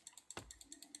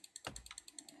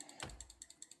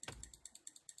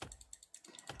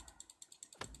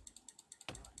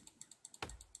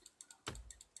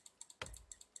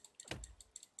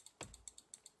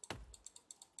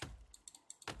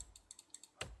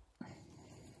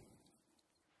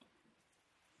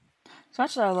 As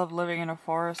much as I love living in a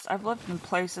forest, I've lived in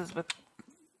places with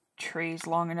trees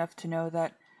long enough to know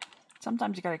that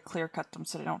sometimes you gotta clear cut them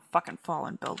so they don't fucking fall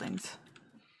in buildings.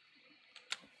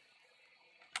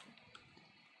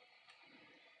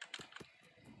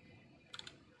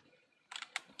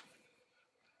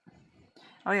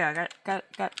 Oh yeah, I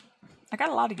got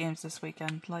a lot of games this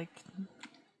weekend. Like,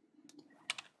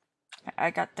 I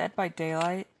got Dead by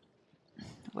Daylight,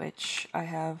 which I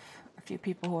have a few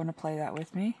people who want to play that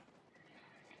with me.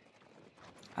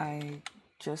 I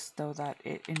just know that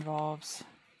it involves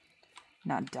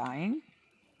not dying,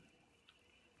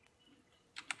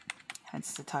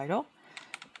 hence the title.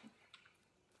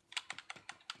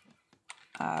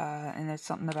 And there's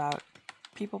something about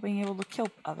people being able to kill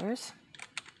others.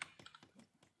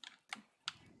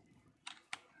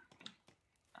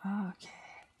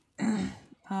 Okay.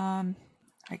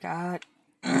 I got,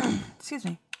 excuse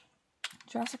me,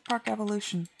 Jurassic Park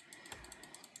Evolution,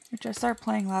 which I started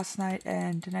playing last night,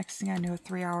 and the next thing I knew,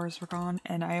 3 hours were gone,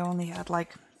 and I only had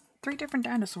like 3 different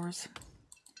dinosaurs.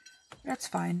 That's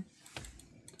fine.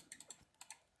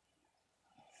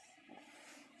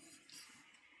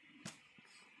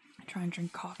 I try and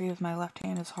drink coffee with my left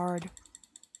hand is hard,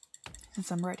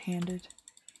 since I'm right-handed.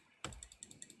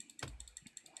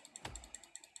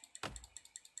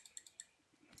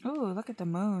 Ooh, look at the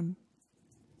moon.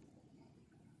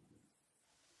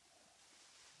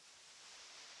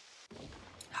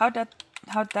 How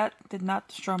that did not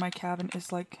destroy my cabin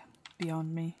is like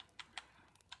beyond me.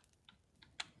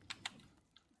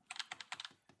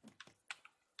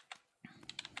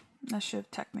 I should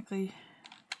have technically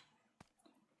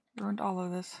ruined all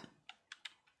of this.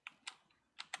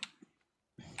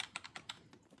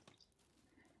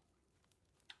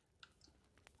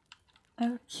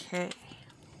 Okay.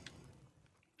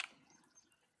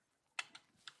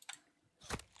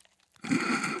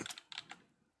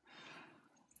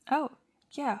 Oh,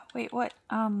 yeah, wait, what?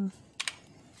 Can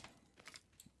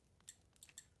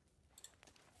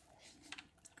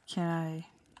I...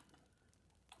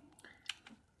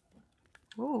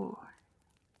 Ooh.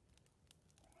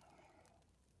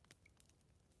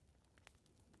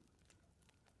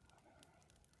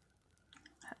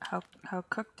 How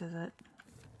cooked is it?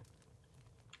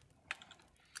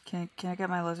 Can I get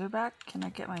my lizard back? Can I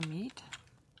get my meat?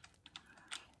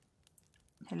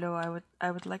 Hello,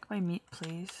 I would like my meat,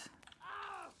 please.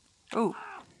 Ooh.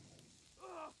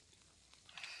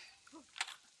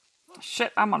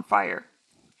 Shit, I'm on fire.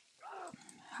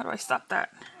 How do I stop that?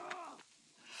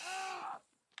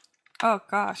 Oh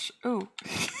gosh. Ooh.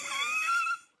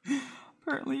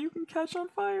 Apparently you can catch on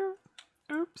fire.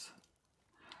 Oops.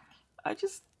 I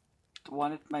just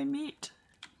wanted my meat.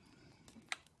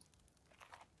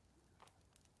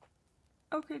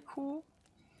 Okay, cool.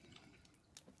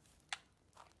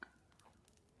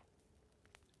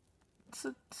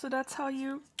 So that's how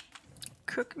you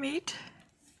cook meat.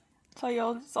 That's how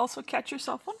you also catch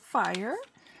yourself on fire.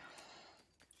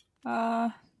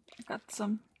 I got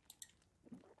some.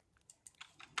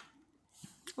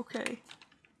 Okay.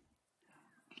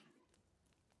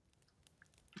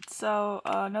 So,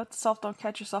 note to self, don't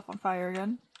catch yourself on fire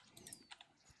again.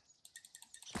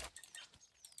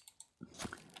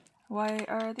 Why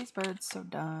are these birds so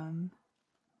dumb?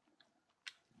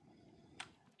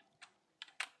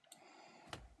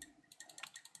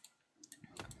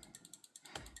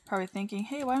 Probably thinking,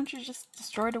 hey, why don't you just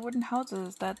destroy the wooden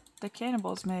houses that the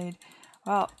cannibals made?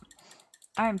 Well,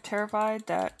 I am terrified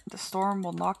that the storm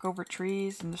will knock over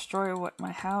trees and destroy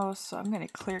my house, so I'm going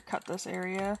to clear cut this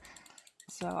area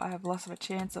so I have less of a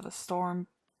chance of a storm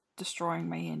destroying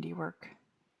my handiwork.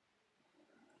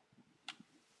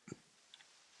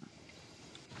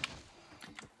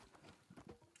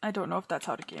 I don't know if that's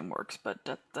how the game works, but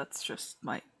that's just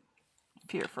my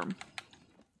fear from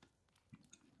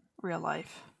real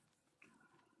life.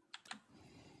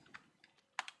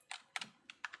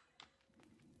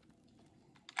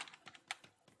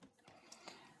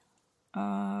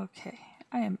 Okay,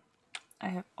 I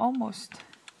have almost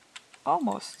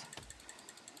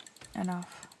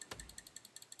enough.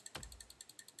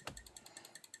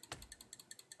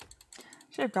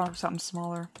 Should have gone for something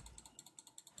smaller.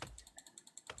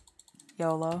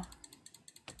 YOLO.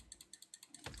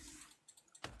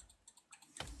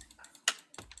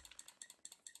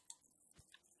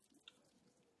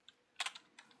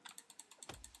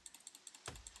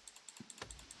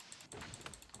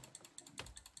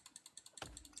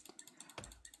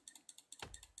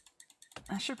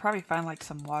 I should probably find like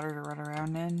some water to run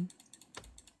around in.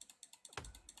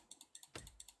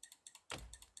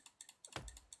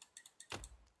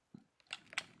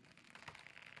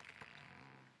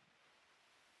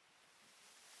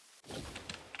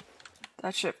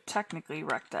 That ship technically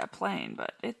wrecked that plane,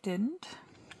 but it didn't.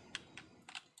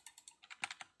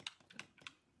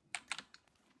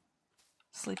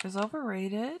 Sleep is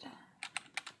overrated.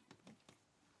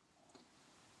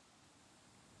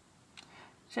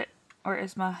 Shit, where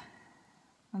is my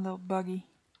little buggy?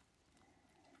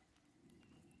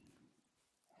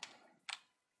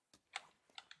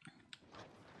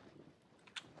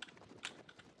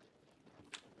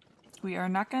 We are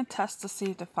not going to test to see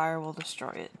if the fire will destroy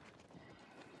it,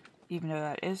 even though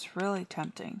that is really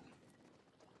tempting.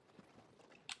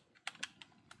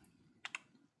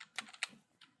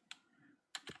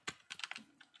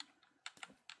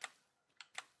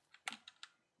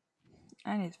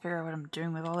 I need to figure out what I'm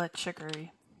doing with all that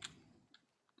chicory.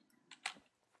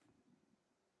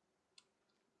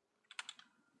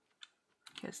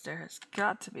 Because there has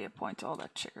got to be a point to all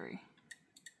that chicory.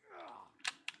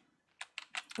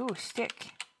 Ooh, stick.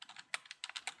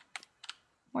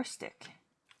 More stick.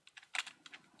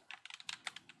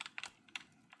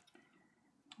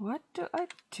 What do I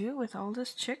do with all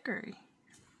this chicory?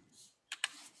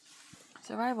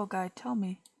 Survival guide, tell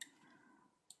me.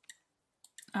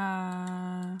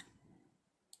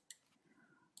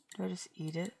 Do I just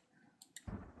eat it?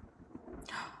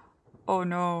 Oh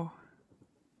no.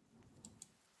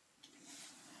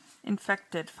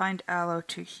 Infected. Find aloe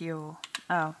to heal.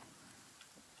 Oh.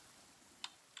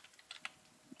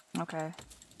 Okay.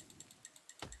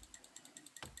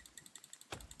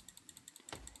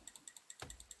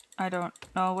 I don't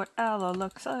know what aloe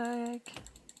looks like.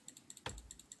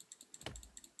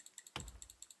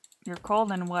 You're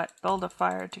cold and wet. Build a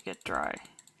fire to get dry.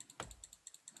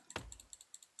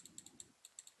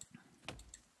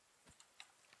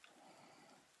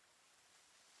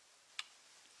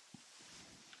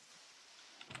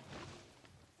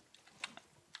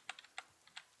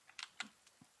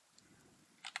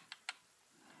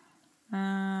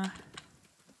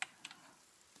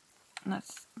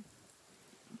 Let's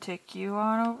take you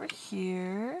on over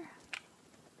here.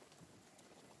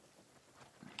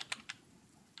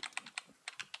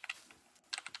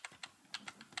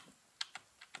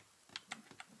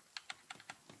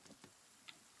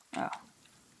 Oh.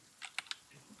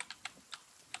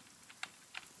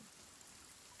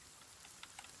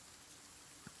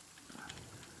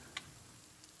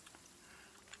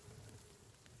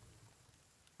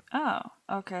 Oh,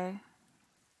 okay.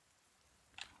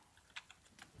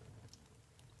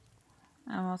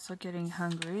 I'm also getting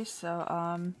hungry,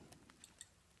 so,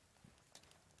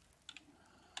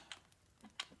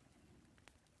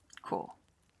 cool.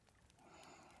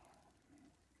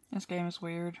 This game is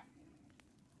weird.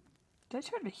 Did I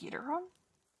turn the heater on?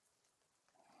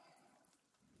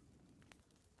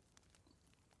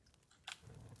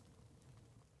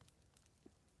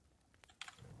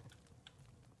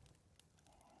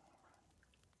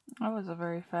 That was a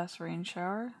very fast rain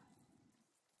shower.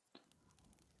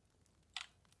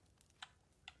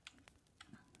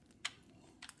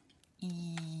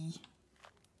 E.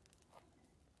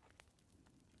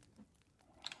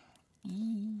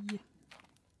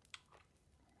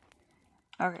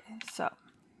 Okay, so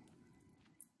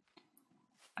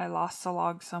I lost a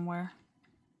log somewhere.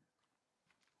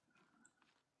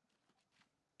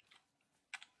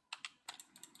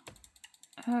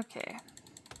 Okay.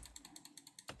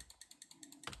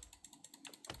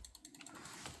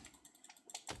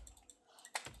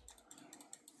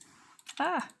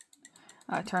 Ah!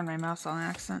 I turned my mouse on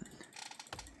accident.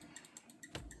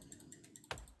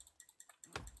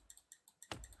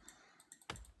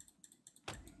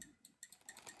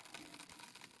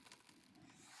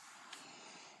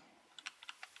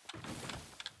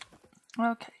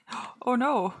 Okay. Oh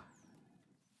no!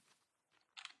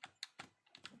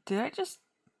 Did I just...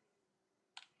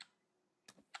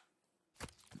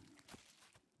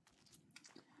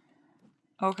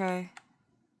 Okay.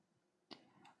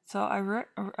 So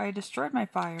I destroyed my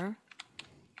fire.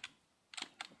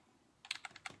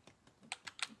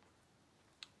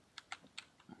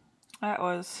 That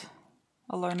was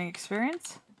a learning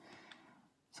experience.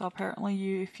 So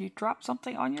apparently if you drop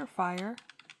something on your fire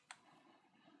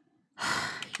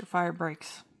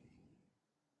breaks.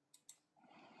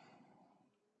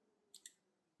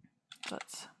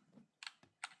 Let's...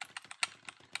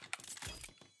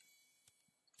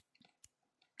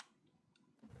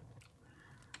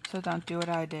 So don't do what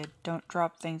I did. Don't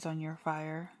drop things on your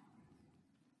fire.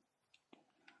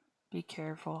 Be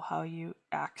careful how you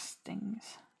axe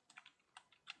things.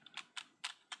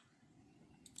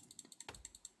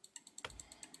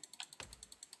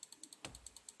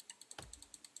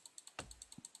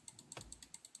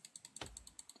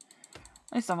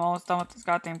 At least I'm almost done with this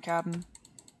goddamn cabin.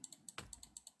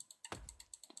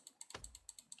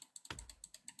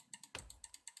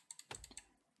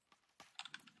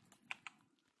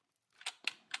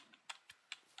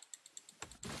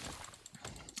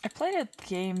 I played a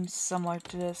game similar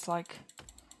to this, like,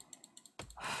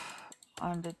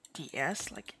 on the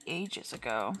DS, like, ages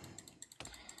ago.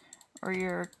 Where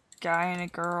you're a guy and a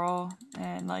girl,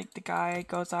 and, like, the guy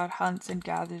goes out, hunts and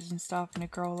gathers and stuff, and the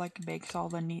girl, like, makes all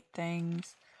the neat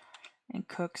things and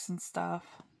cooks and stuff.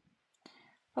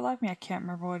 For the life of me, I can't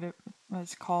remember what it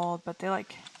was called, but they,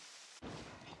 like,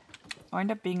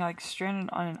 wind up being, like, stranded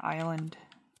on an island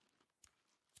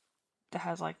that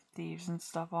has, like, thieves and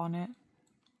stuff on it.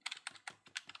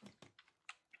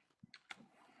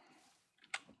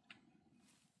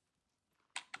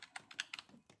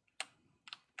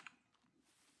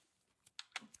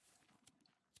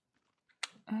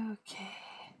 Okay.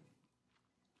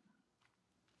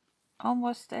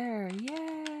 Almost there.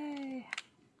 Yay!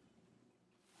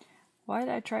 Why did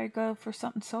I try to go for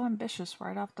something so ambitious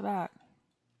right off the bat?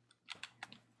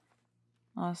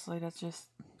 Honestly, that's just...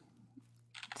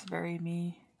 it's very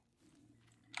me.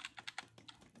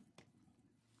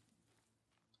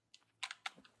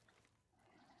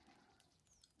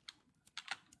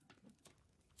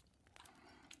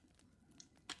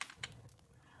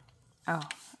 Oh,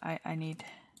 I need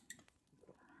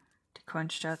to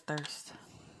quench that thirst.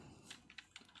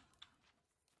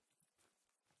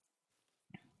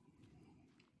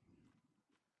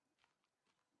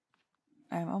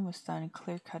 I'm almost done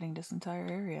clear cutting this entire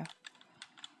area.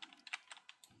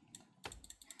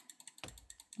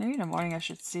 Maybe in the morning I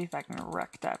should see if I can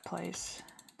wreck that place,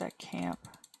 that camp.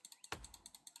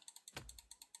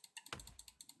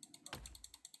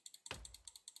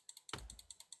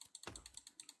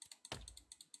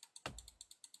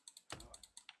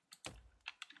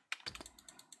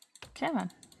 Come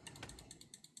on.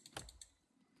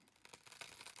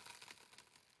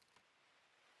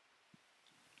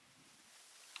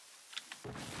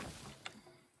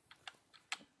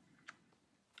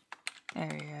 There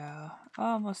we go.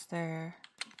 Almost there.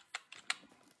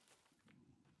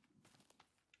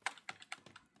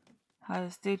 How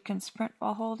this dude can sprint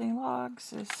while holding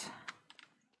logs is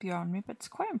beyond me, but it's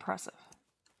quite impressive.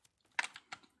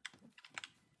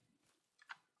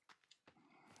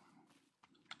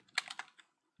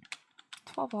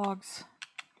 "12 logs.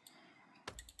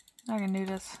 I can do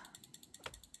this."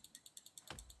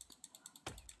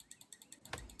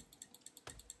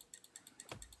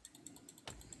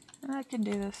 I can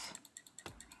do this.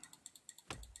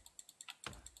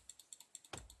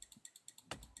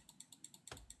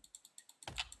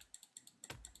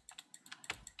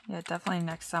 Yeah, definitely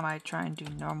next time I try and do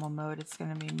normal mode, it's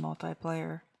gonna be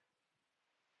multiplayer.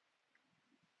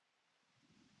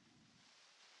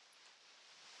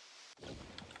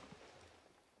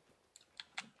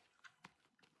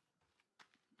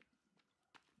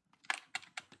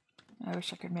 I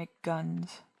wish I could make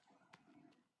guns.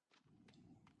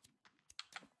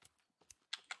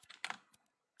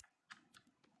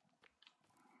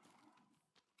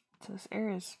 So this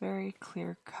area is very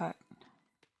clear cut.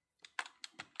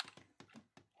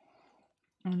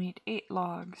 I need 8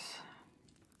 logs.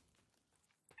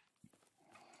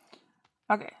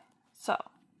 Okay, so.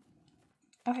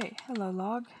 Okay, hello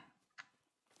log.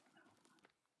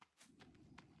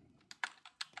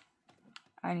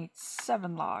 I need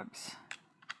 7 logs.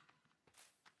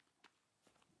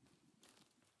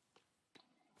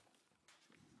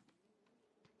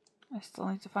 still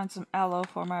need to find some aloe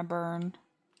for my burn,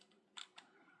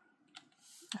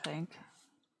 I think.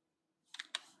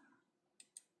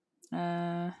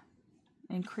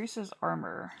 Increases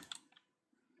armor.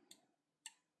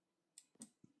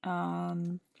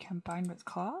 Combined with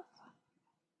cloth?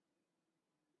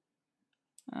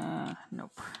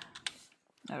 Nope.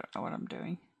 I don't know what I'm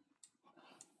doing.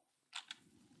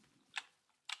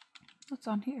 What's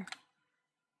on here?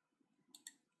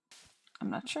 I'm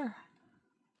not sure.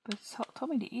 But it's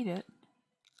told me to eat it.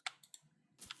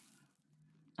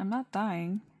 I'm not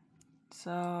dying.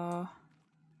 So...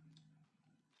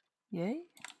 yay.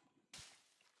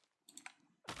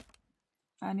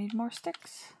 I need more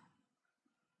sticks.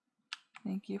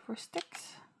 Thank you for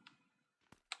sticks.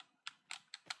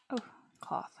 Oh,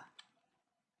 cloth.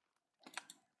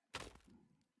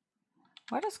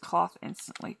 Why does cloth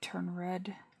instantly turn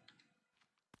red?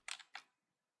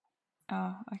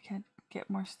 Oh, I can't get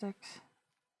more sticks.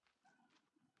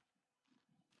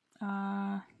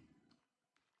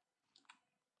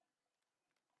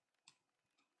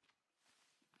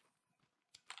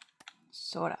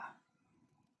 Soda.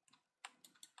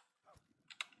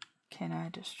 Can I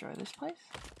destroy this place?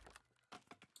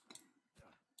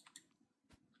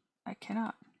 I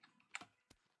cannot.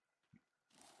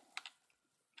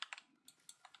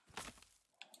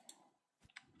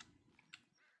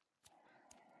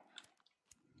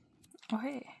 Oh,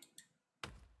 hey.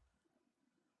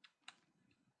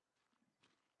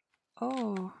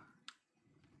 Oh.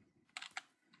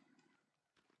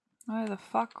 Why the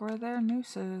fuck were there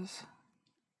nooses?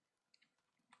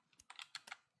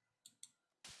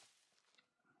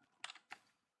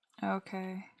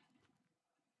 Okay.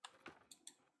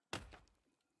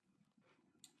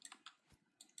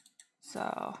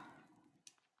 So...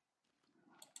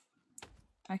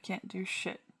 I can't do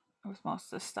shit with most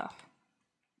of this stuff.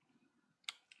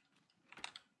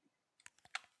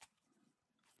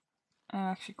 I'm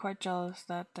actually quite jealous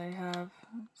that they have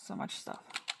so much stuff.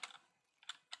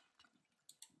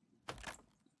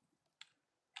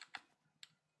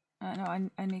 No,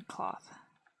 I need cloth.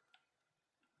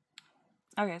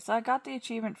 Okay, so I got the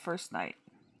achievement first night.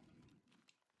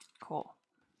 Cool.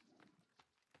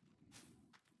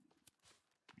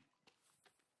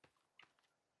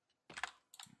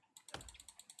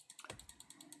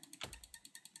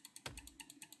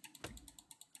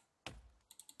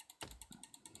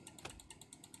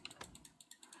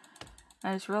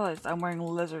 I just realized I'm wearing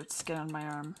lizard skin on my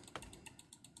arm.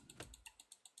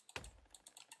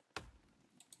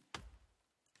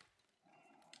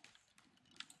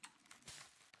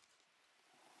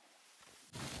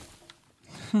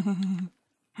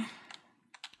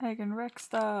 I can wreck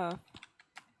stuff.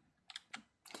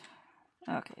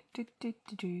 Okay.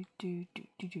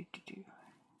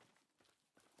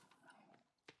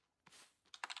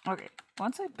 Okay,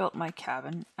 once I built my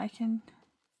cabin, I can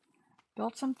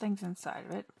build some things inside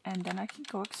of it, and then I can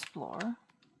go explore.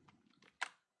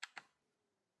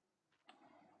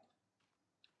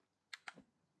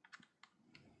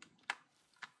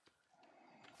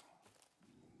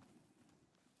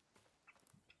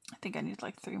 I think I need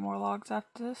like 3 more logs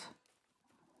after this.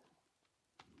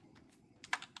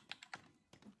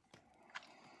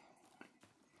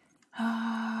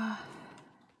 I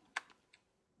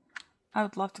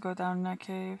would love to go down in that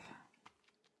cave.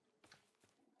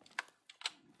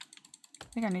 I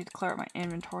think I need to clear out my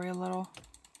inventory a little.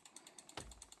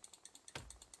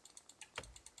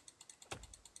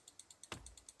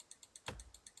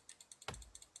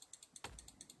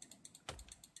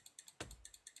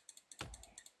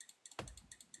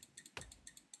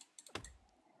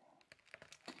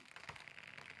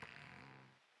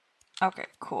 Okay,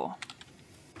 cool.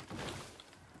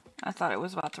 I thought it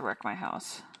was about to wreck my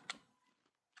house.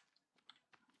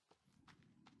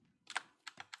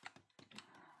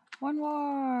 One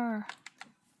more!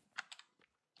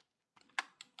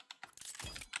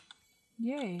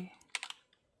 Yay.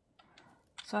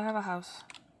 So I have a house.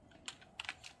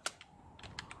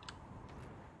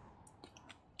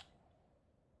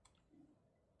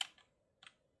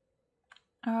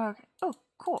 Okay. Oh,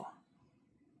 cool.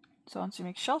 So once you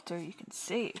make shelter, you can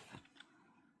save.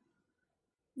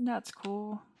 That's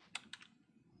cool.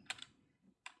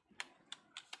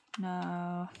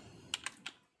 No.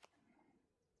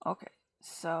 Okay,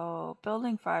 so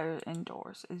building fire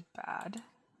indoors is bad.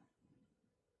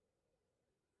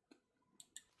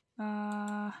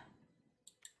 Oh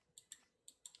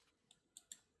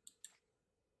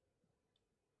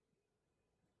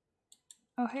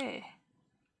hey.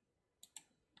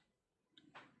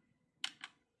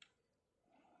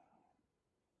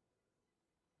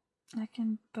 I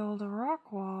can build a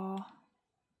rock wall.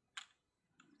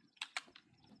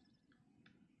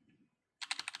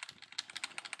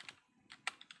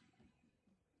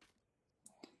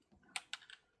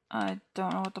 I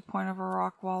don't know what the point of a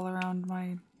rock wall around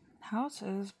my house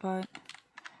is, but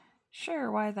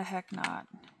sure, why the heck not?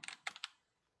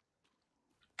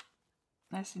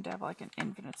 I seem to have like an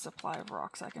infinite supply of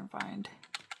rocks I can find.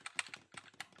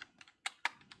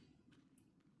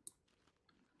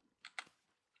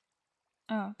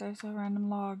 Oh, there's a random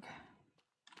log.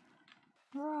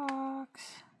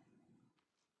 Rocks.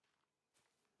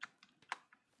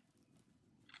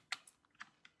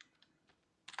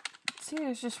 See,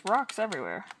 there's just rocks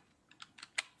everywhere.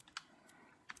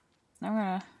 I'm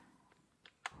gonna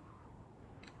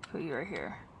put you right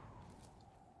here.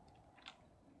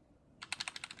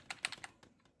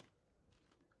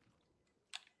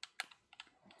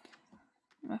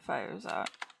 My fire's out.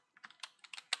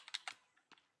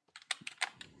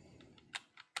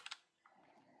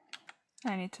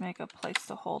 I need to make a place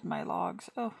to hold my logs.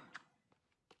 Oh.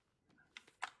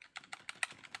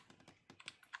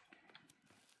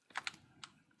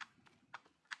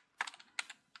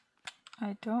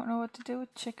 I don't know what to do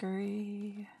with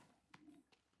chicory.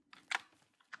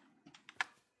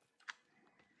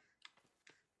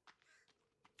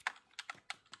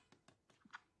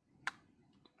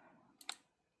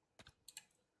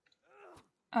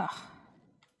 Ugh.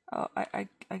 Oh,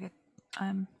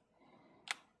 I'm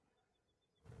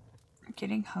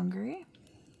getting hungry.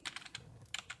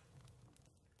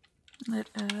 Let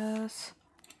us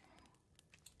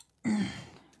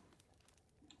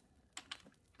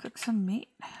cook some meat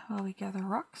while we gather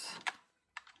rocks.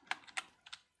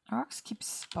 Rocks keep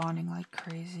spawning like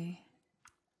crazy.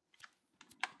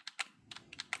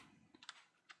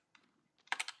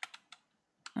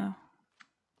 Oh.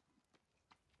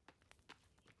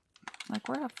 Like,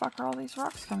 where the fuck are all these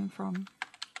rocks coming from?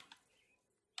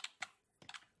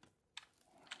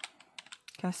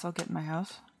 Can I still get in my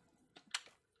house?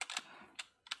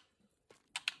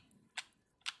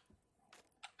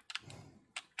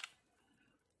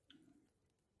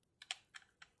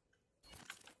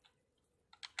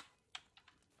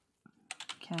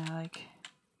 Can I, like...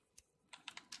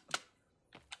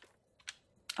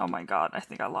 Oh my god, I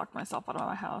think I locked myself out of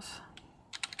my house.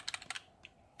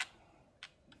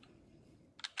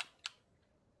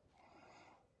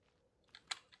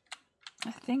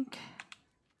 I think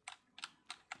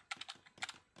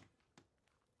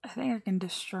I can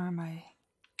destroy my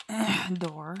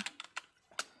door.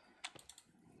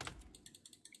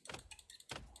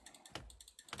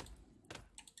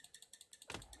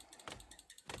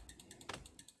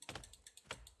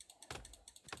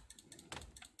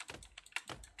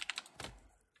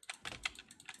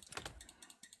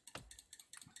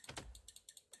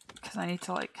 Because I need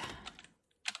to like...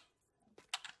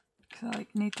 Because I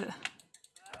need to...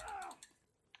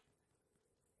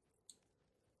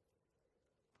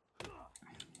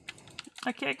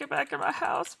 I can't get back in my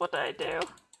house. What did I do?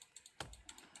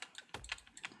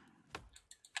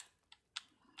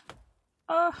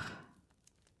 Ugh.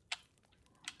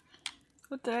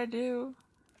 What did I do?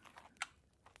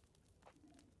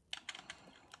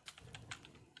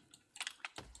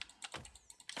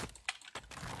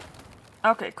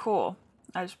 Okay, cool.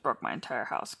 I just broke my entire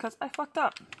house because I fucked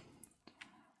up.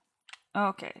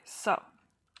 Okay, so.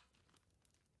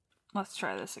 Let's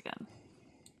try this again.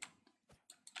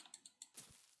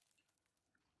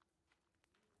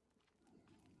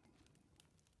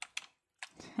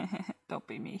 Don't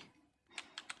be me.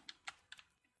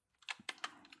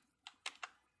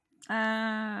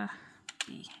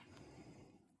 B.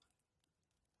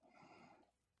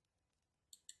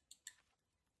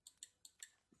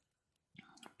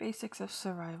 Basics of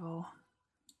survival.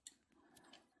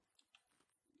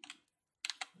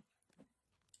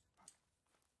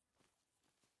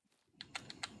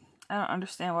 I don't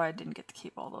understand why I didn't get to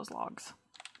keep all those logs.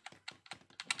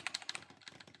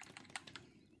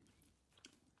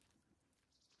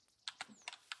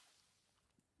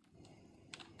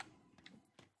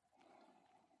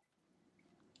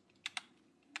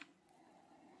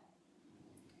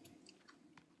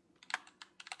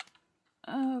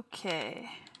 Okay.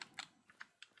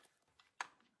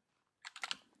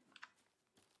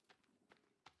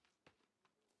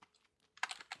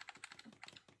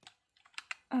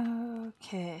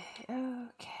 Okay,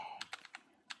 okay.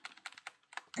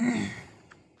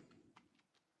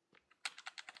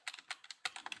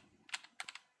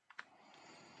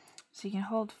 So you can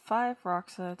hold 5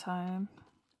 rocks at a time.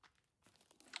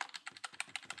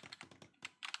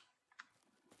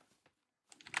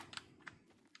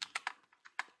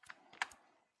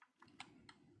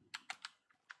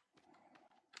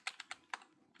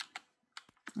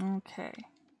 Okay.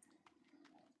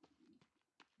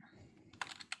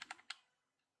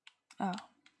 Oh.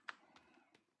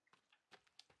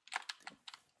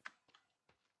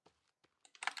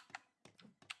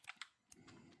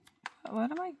 What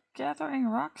am I gathering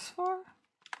rocks for?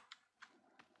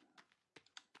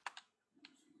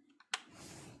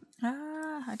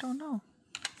 I don't know.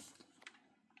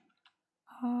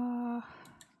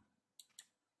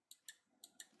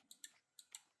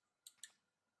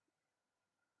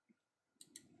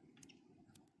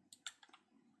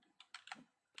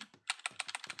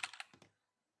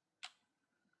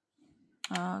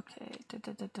 Okay.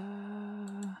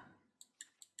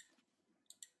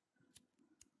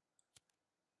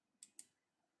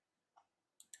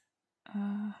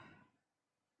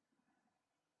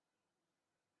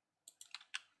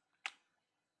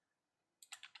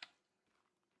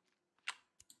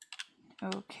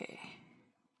 Okay.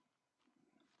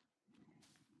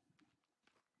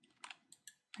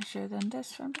 I should have done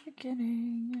this from the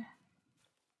beginning.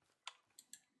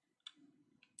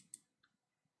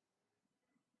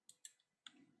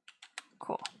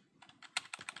 Cool.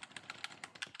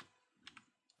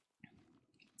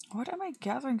 What am I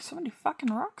gathering so many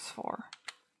fucking rocks for?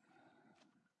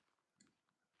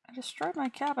 I destroyed my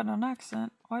cabin on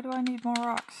accident. Why do I need more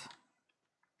rocks?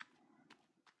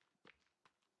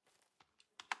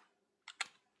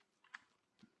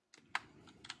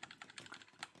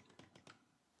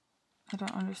 I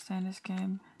don't understand this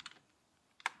game.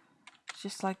 It's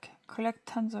just like, collect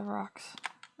tons of rocks.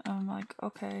 I'm like,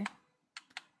 okay.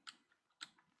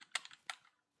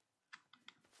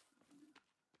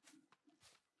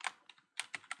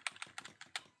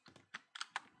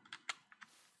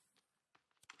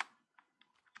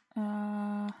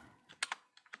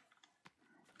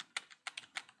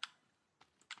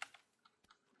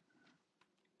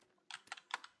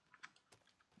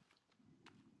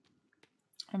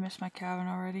 I missed my cabin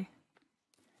already.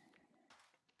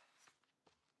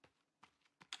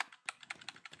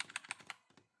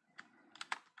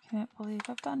 Can't believe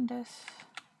I've done this.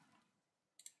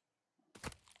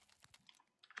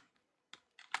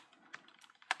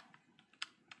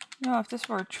 You know, if this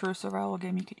were a true survival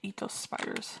game, you could eat those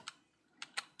spiders.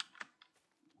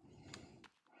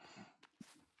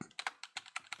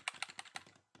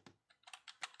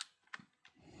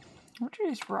 Where do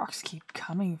these rocks keep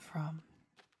coming from?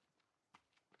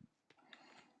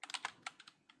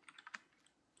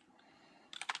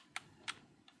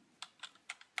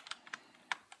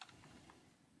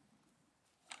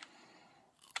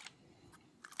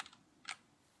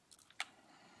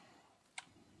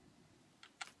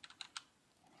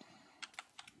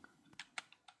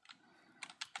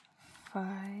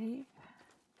 Five.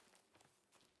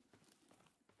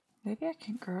 Maybe I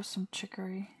can grow some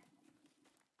chicory.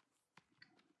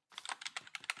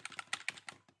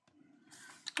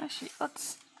 Actually,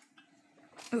 let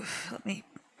me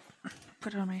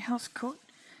put on my house coat.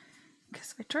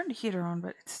 Because I turned the heater on,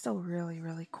 but it's still really,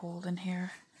 really cold in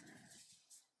here.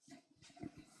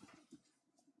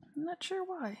 I'm not sure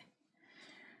why.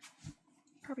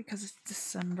 Probably because it's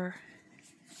December.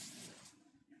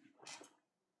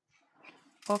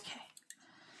 Okay.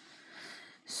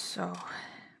 So.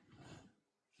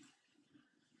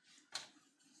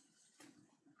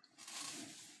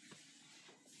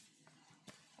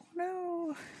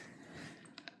 No.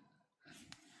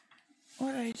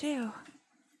 What did I do?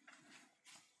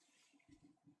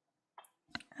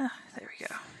 Ah, there we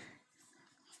go.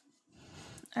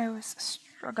 I was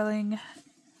struggling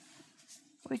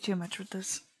way too much with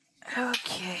this.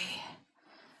 Okay.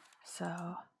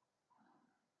 So,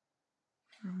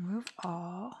 remove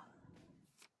all.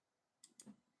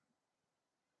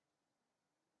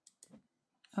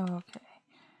 Okay.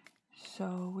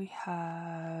 So we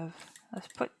have, let's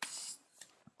put,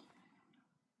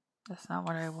 that's not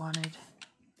what I wanted.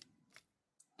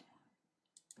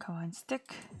 Combine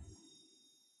stick.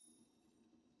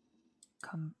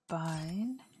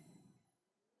 Combine.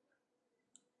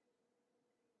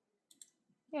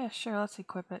 Yeah, sure, let's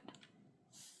equip it.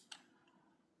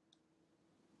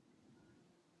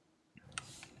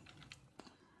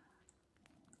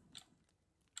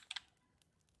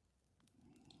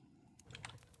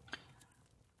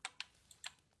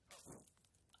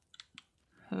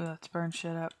 Ooh, let's burn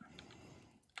shit up.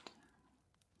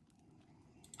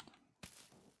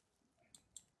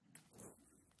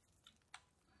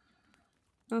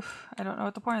 Oof, I don't know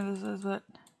what the point of this is, but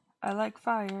I like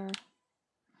fire.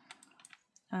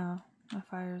 Oh, my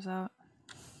fire's out.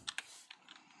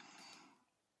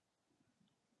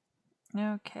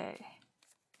 Okay.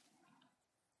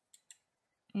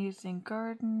 Using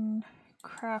garden,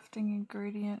 crafting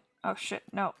ingredient. Oh shit,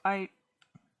 no, okay,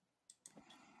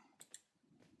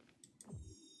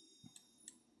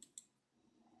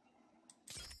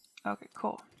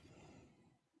 cool.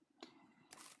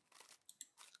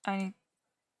 I need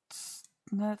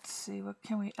Let's see, what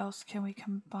else can we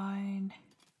combine?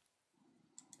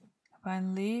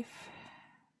 Combine leaf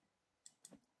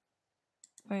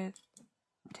with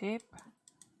tape.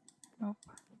 Nope.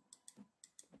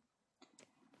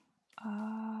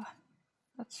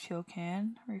 That's fuel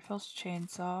can. Refills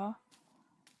chainsaw.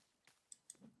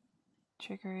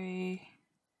 Chicory.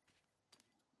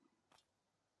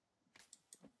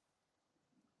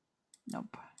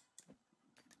 Nope.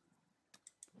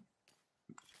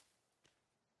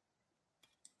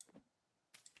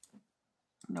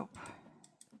 Nope.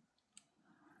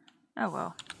 Oh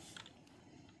well.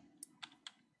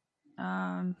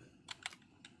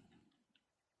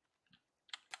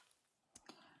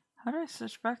 How do I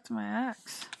switch back to my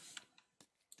axe?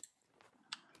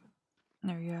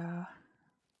 There we go.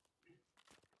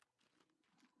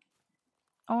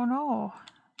 Oh no,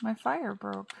 my fire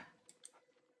broke.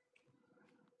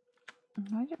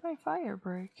 Why did my fire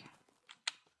break?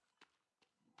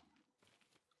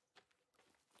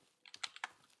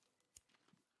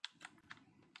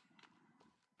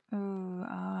 Ooh,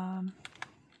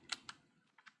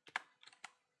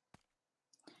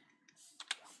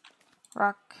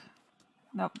 rock.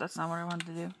 Nope, that's not what I wanted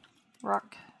to do.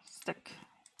 Rock, stick,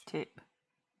 tape.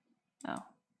 No.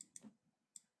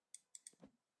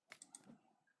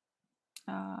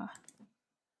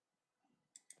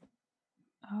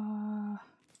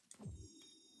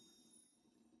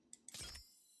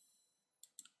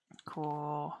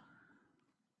 Cool.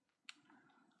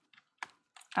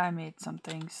 I made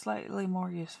something slightly more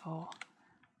useful.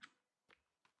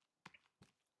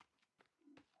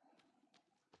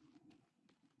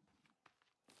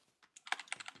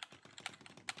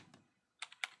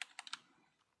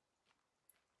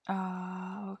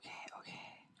 Okay.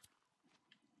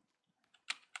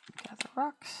 Gather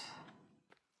rocks.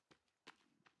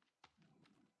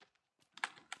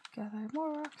 Gather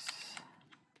more rocks.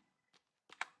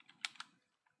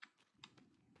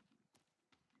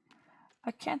 I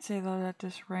can't say though that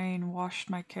this rain washed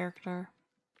my character.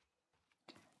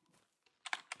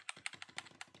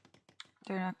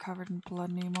 They're not covered in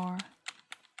blood anymore.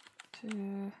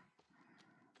 2,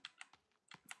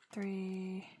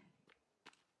 3,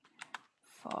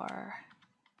 4,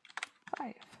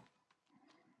 5.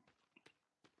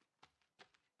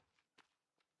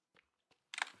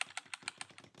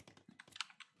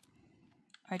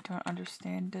 I don't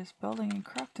understand this building and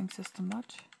crafting system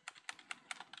much.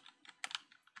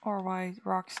 Or why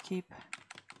rocks keep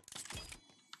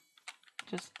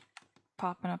just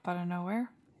popping up out of nowhere.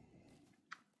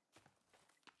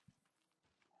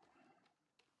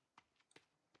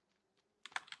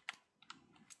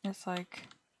 It's like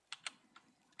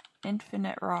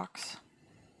infinite rocks.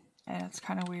 And it's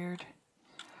kind of weird.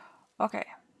 Okay.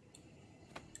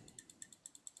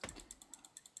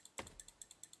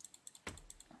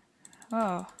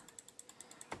 Oh.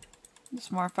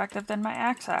 It's more effective than my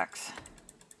axe.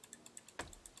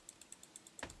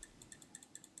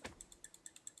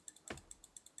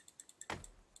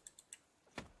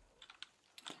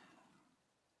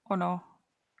 Oh no.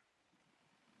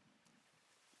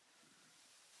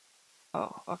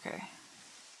 Oh, okay.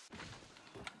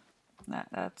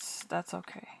 That's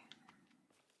okay.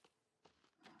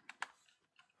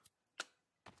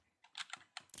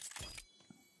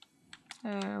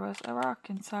 There was a rock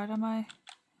inside of my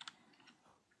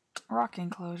rock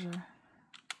enclosure.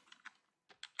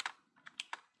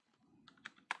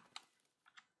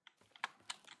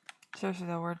 Seriously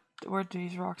though, where do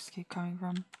these rocks keep coming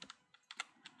from?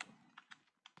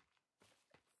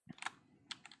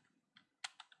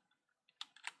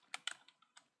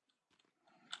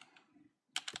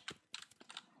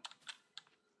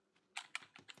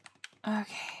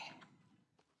 Okay.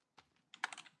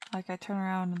 Like I turn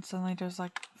around and suddenly there's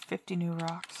like 50 new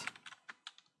rocks.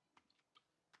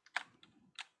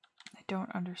 I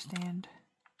don't understand.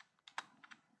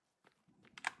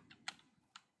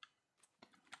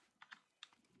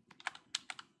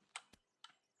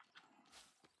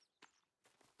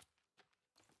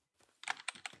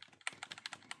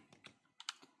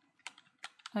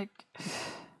 Like,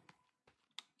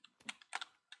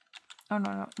 oh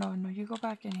no, you go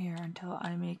back in here until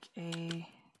I make a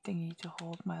thingy to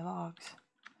hold my logs.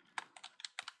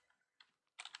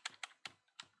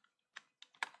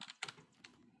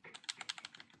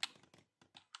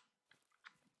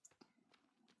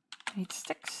 I need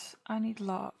sticks, I need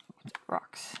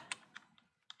rocks.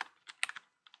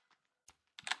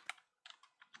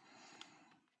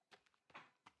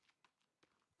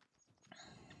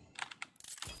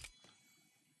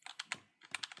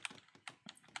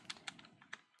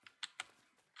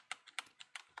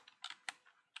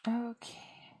 Okay.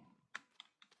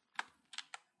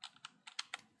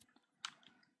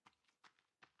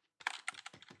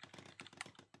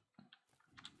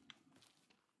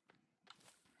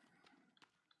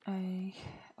 we...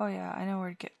 Oh yeah, I know where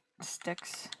to get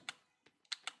sticks.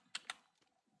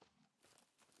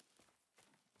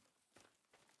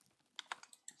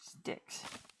 Sticks.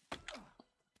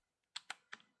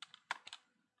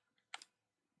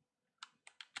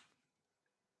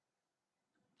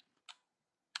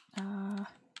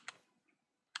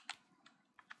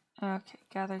 Okay,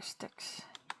 gather sticks.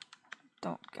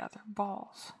 Don't gather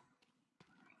balls.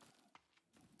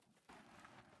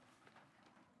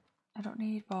 I don't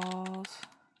need balls.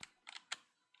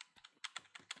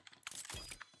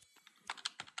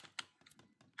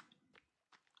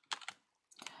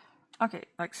 Okay,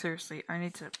 like seriously, I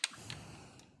need to...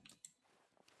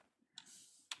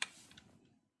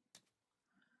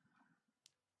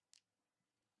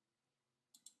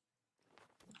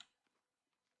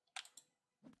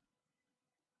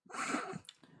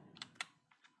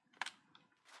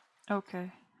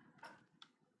 Okay.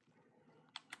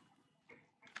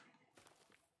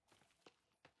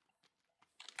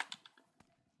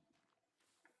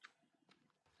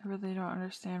 I really don't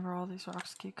understand where all these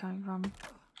rocks keep coming from.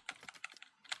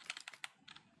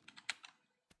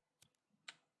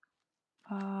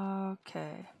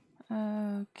 Okay.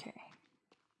 Okay.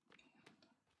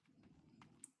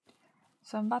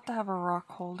 So I'm about to have a rock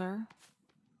holder.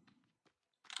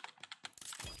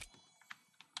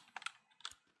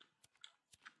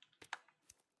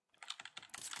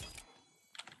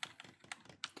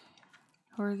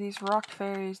 Who are these rock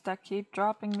fairies that keep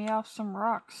dropping me off some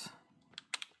rocks?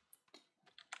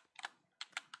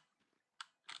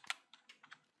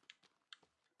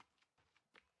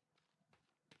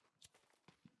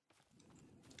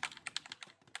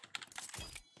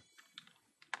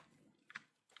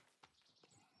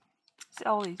 See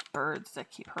all these birds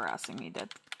that keep harassing me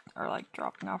that are like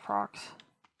dropping off rocks.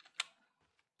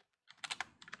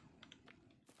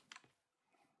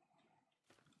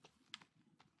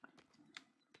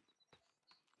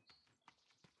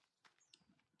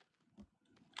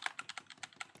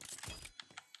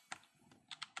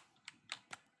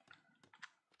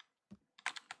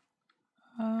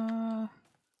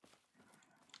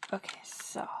 Okay,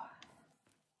 so.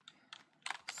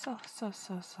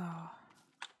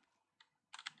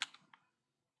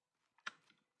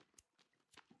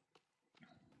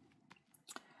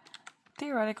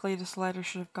 Theoretically, this lighter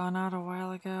should have gone out a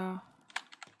while ago.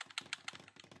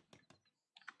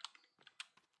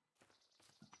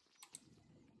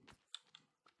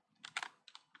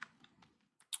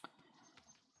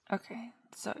 Okay,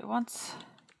 so it wants...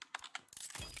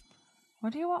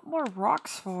 What do you want more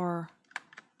rocks for?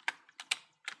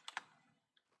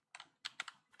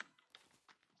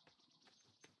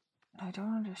 I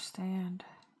don't understand.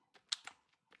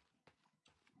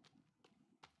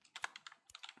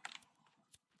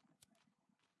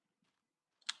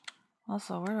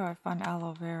 Also, where do I find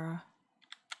aloe vera?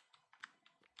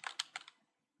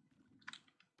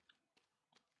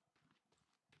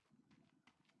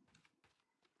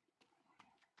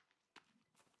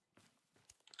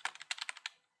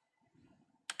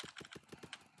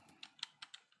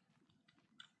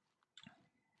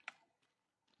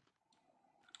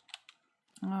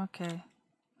 Okay.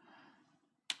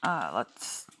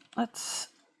 Let's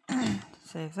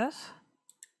save this.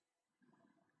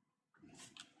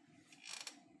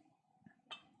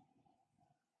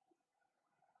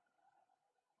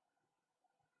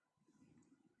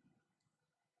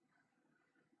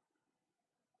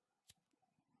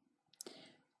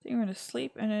 I think we're gonna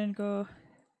sleep and then go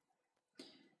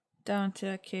down to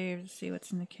that cave to see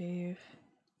what's in the cave.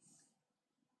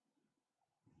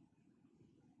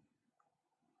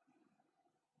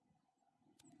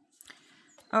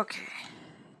 Okay.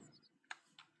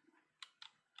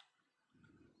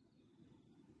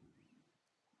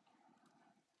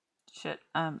 Shit,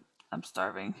 I'm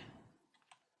starving.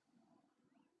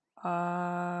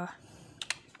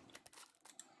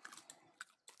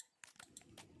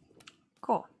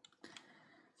 Cool.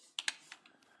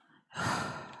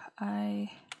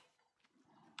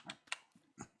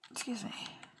 Excuse me.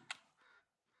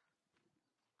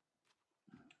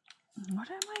 What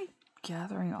am I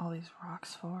gathering all these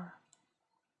rocks for?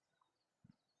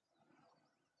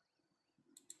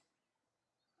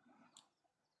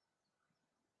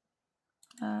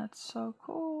 That's so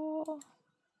cool.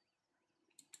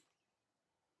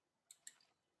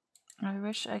 I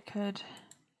wish I could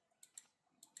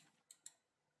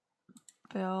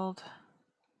build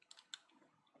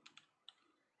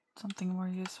something more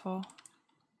useful.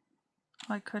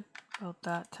 I could build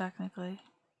that technically.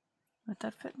 Would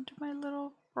that fit into my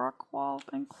little rock wall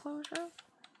enclosure?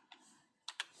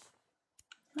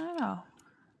 I don't know.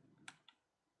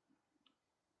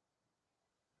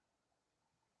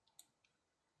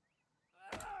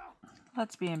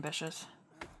 Let's be ambitious.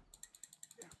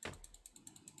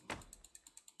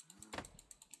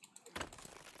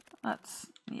 Let's,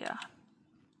 yeah.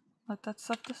 Let that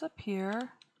stuff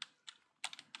disappear.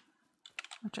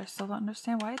 Which I still don't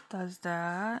understand why it does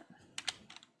that.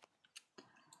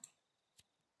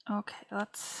 Okay,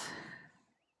 let's...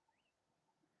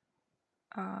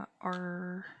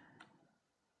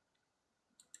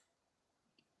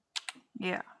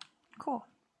 Yeah, cool.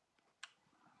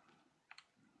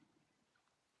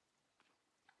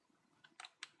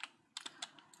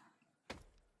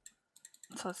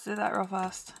 So let's do that real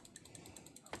fast.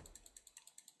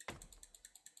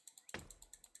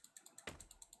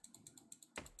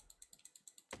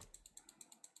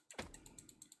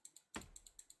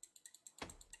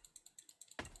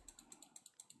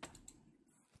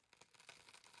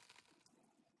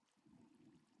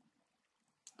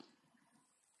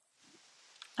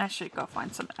 I should go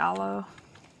find some aloe.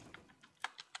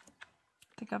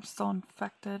 I think I'm still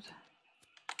infected.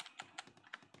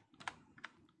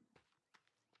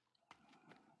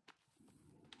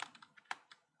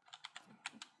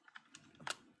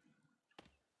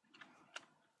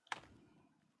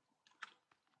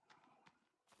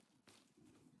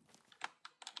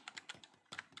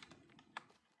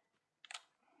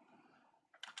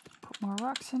 Put more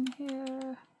rocks in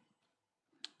here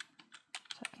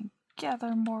so I can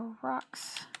gather more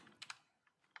rocks.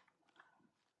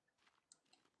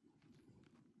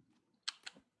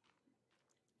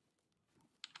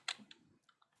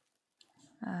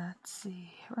 Let's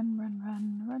see. Run, run,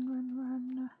 run, run, run,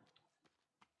 run.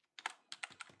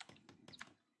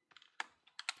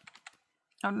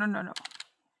 Oh, no, no, no.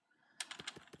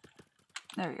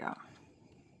 There we go.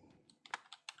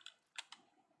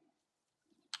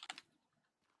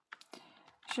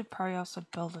 Should probably also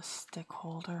build a stick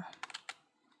holder.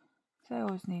 'Cause I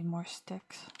always need more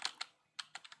sticks.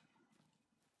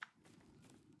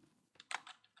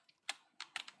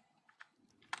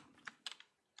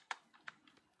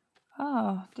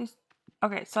 Oh, these...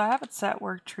 Okay, so I have it set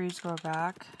where trees grow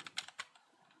back.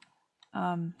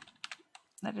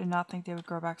 I did not think they would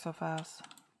grow back so fast.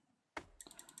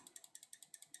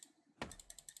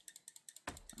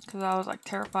 Because I was like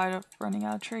terrified of running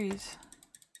out of trees.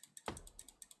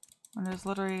 When there's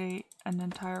literally an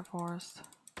entire forest.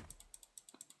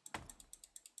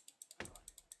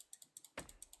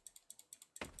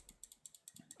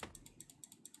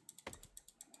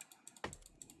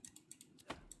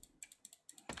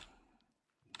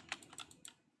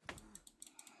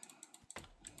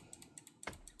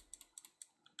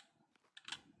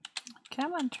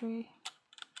 Come on, tree.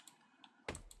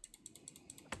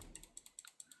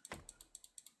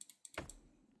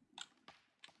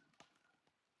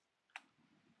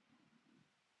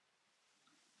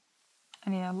 I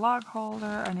need a log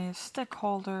holder, I need a stick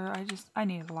holder, I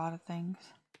need a lot of things.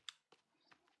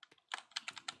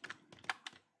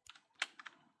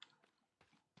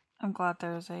 I'm glad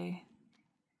there's a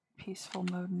peaceful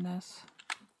mode in this.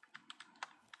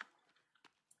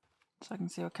 So I can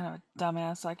see what kind of a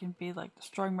dumbass I can be, like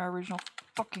destroying my original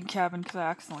fucking cabin because I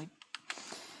accidentally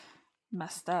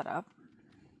messed that up.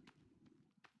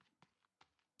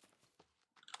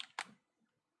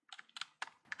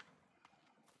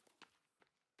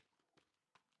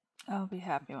 I'll be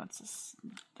happy once this,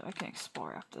 I can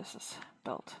explore after this is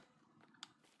built.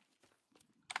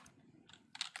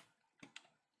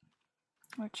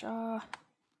 Which,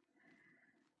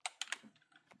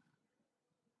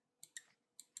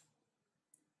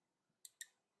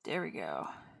 there we go.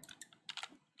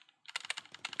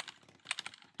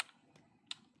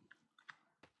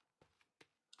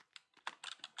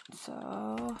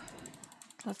 So,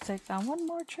 let's take down one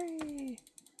more tree.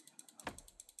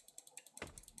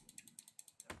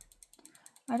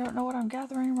 I don't know what I'm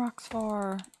gathering rocks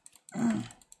for.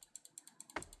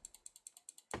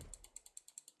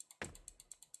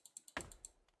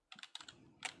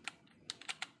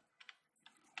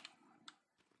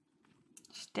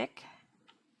 Stick.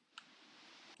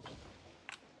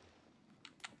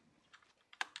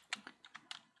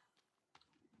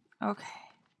 Okay.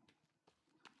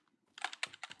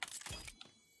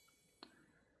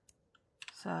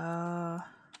 So, oh,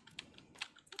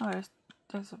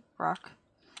 there's a rock.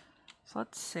 So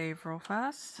let's save real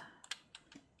fast.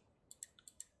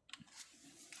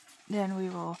 Then we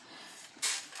will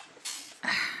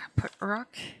put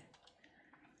rock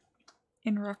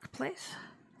in rock place.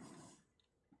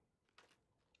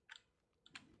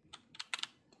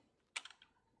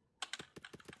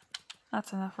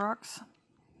 That's enough rocks.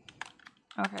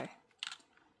 Okay.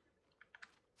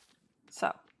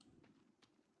 So.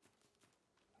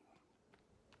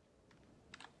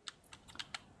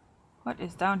 What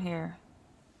is down here?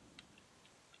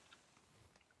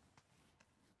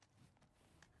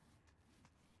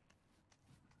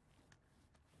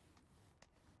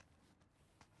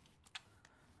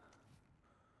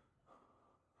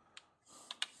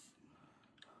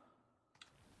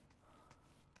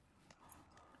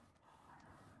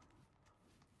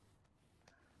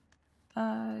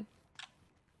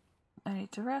 I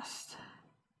need to rest.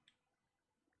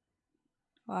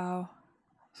 Wow.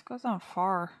 This goes on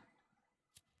far.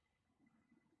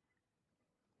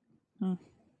 This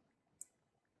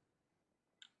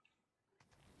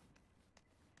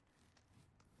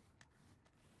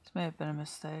may have been a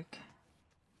mistake.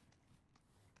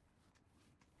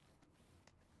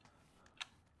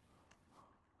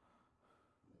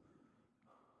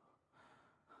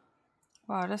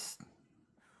 Wow, this...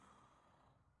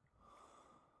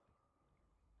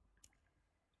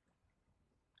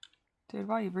 Dude,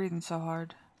 why are you breathing so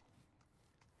hard?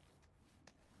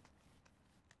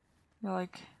 You're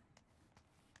like...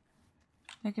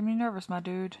 making me nervous, my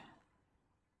dude.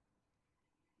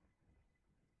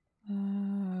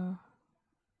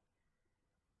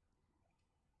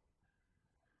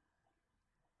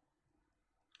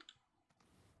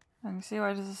 I can see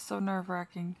why this is so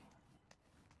nerve-wracking.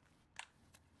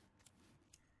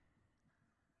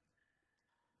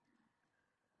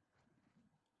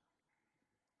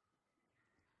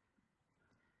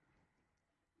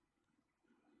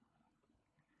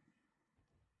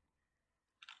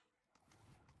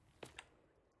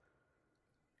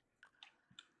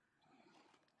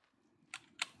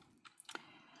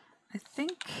 I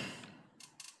think...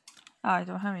 Oh, I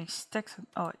don't have any sticks.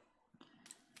 Oh, wait.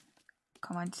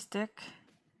 Come on, stick.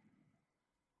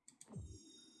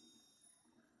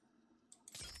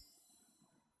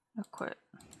 I'll quit.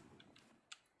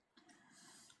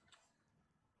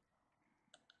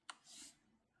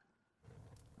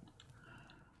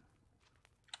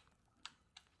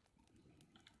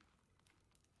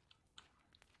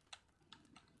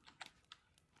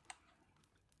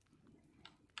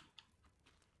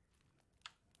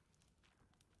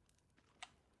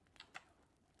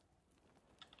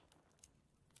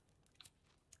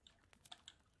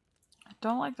 I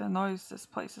don't like the noise this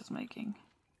place is making.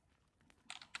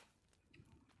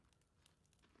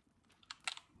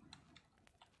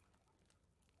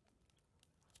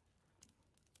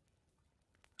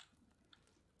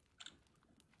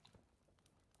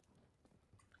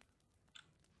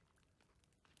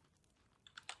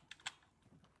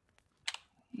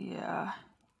 Yeah.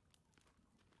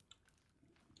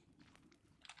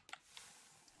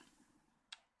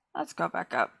 Let's go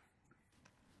back up.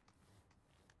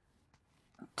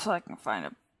 So I can find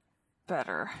a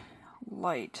better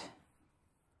light.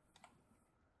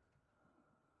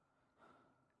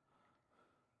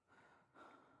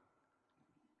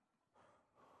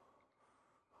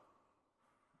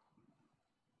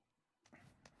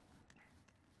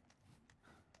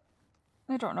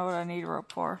 I don't know what I need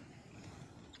rope for.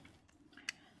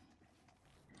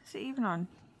 See, even on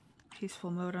peaceful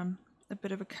mode, I'm a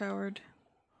bit of a coward.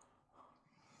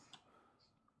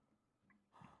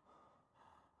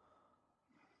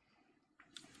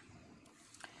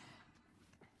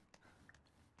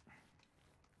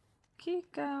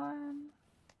 Keep going.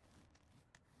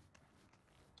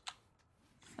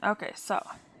 Okay, so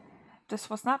if this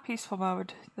was not peaceful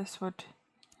mode, this would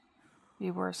be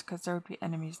worse because there would be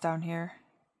enemies down here.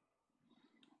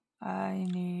 I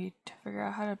need to figure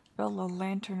out how to build a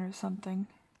lantern or something.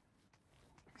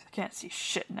 'Cause I can't see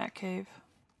shit in that cave.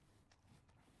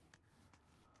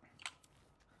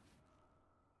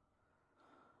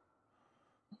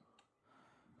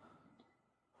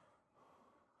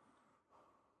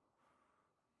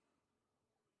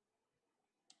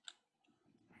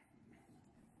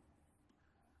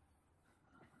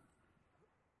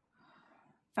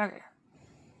 Okay.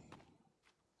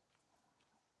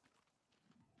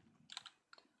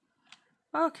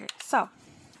 Okay, so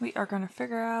we are going to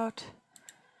figure out.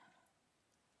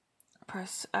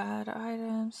 Press add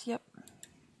items. Yep.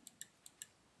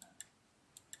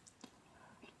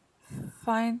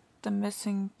 Find the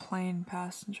missing plane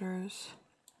passengers.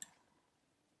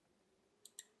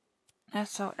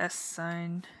 SOS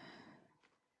sign.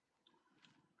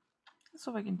 That's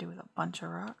what I can do with a bunch of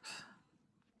rocks.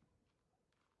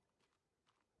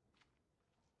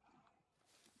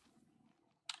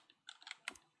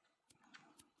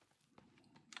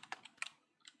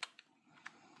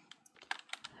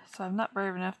 So I'm not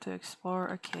brave enough to explore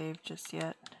a cave just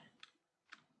yet.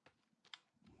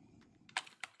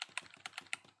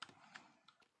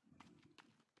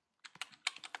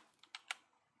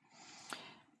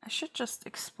 I should just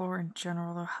explore in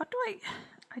general though. How do I...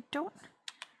 I don't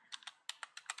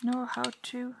know how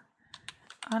to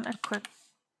unequip.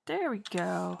 There we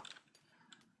go.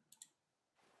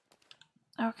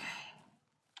 Okay.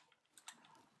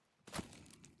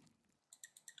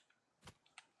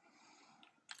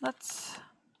 Let's...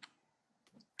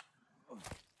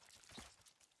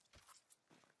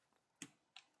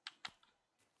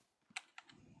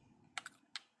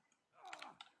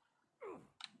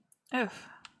 Oof.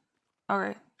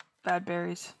 Okay. Bad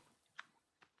berries.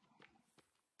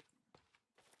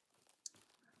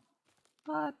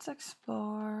 Let's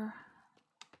explore.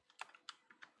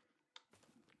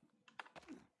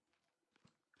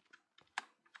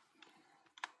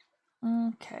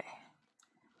 Okay.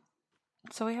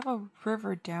 So we have a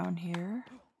river down here.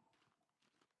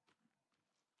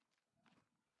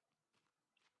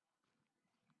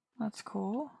 That's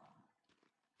cool.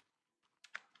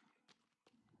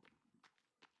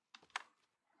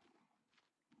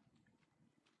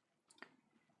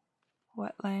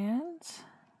 Wetlands.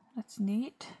 That's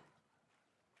neat.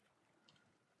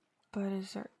 But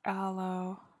is there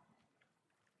aloe?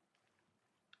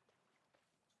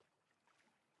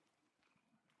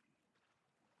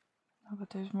 Oh, but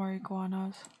there's more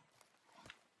iguanas.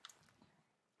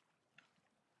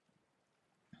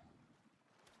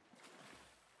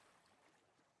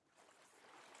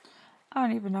 I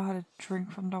don't even know how to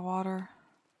drink from the water.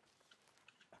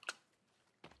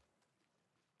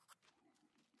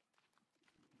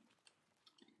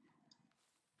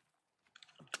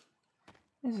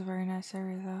 This is a very nice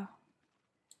area though.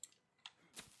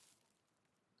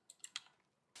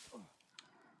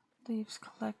 Leaves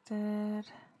collected.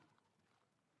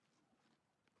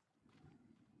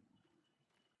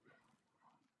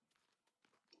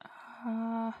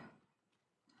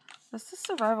 Does the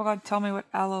survival guide tell me what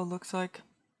aloe looks like?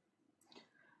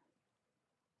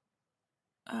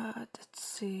 Let's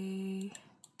see.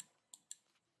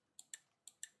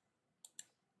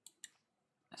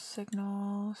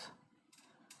 Signals.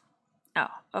 Oh,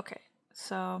 okay.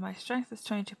 So my strength is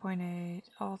 22.8,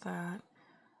 all that.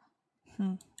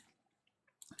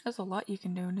 There's a lot you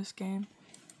can do in this game.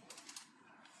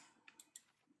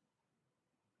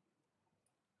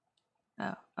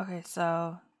 Oh, okay,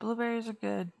 so blueberries are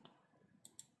good.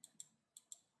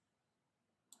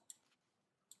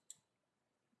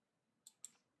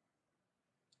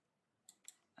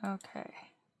 Okay.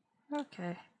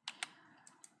 Okay.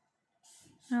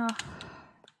 No.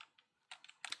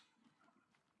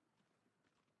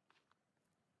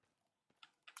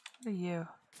 What are you?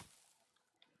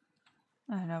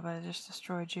 I don't know, but I just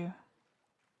destroyed you.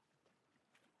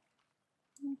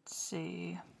 Let's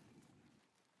see.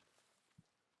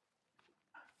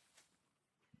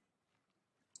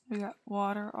 We got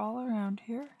water all around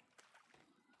here.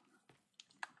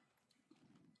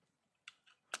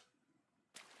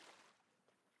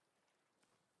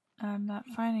 I'm not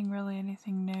finding really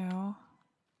anything new.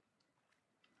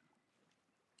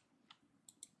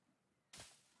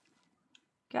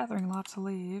 Gathering lots of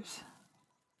leaves.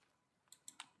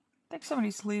 I think some of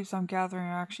these leaves I'm gathering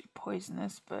are actually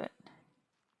poisonous, but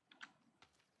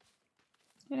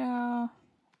you know,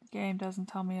 the game doesn't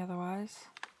tell me otherwise.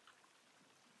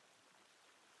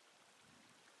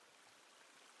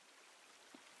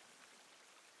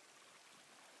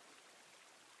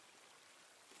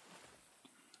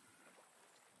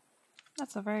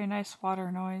 That's a very nice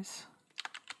water noise.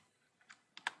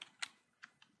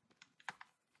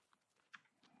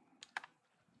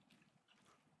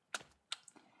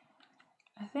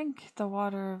 I think the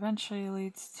water eventually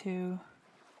leads to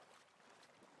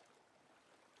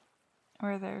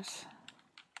where there's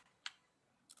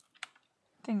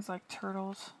things like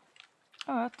turtles.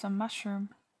 Oh, that's a mushroom.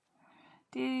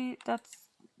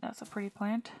 That's a pretty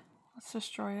plant. Let's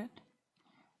destroy it.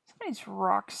 Some of these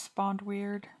rocks spawned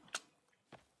weird.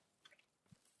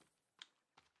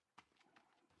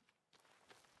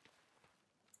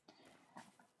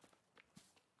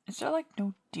 Is there like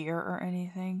no deer or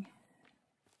anything?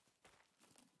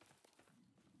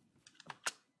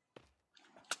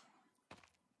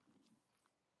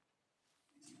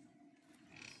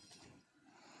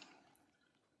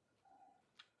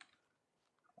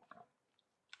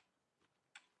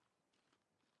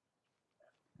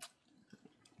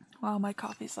 Wow, my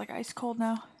coffee's like ice cold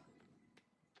now.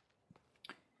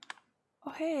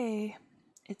 Oh hey,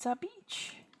 it's a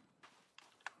beach.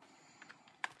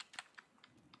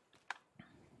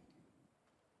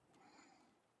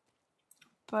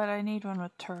 But I need one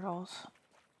with turtles.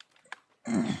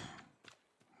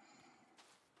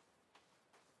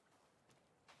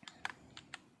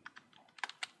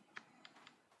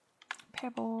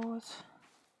 Pebbles.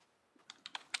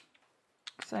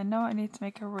 Because Because I know I need to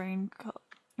make a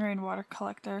rainwater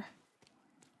collector.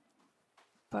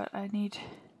 But I need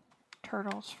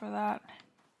turtles for that.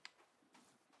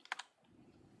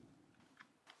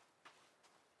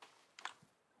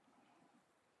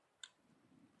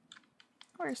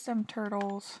 Where's some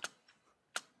turtles?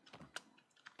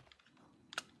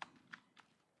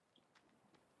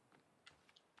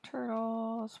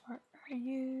 Turtles, where are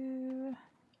you?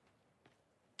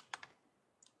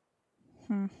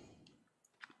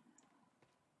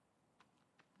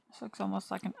 This looks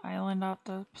almost like an island out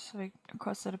the Pacific,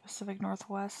 coast of the Pacific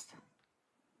Northwest.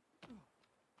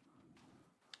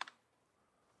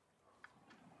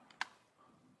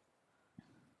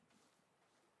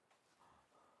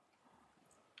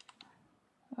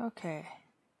 Okay.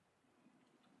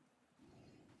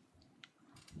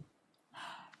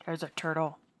 There's a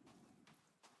turtle.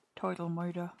 Turtle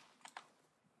moida.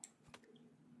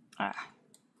 Ah.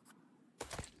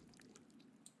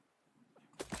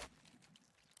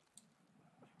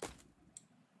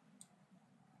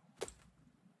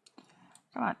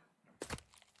 Come on.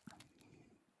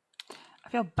 I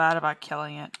feel bad about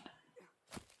killing it.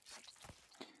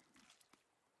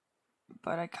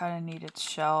 But I kind of need its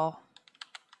shell.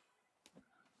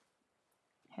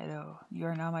 Hello, you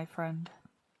are now my friend.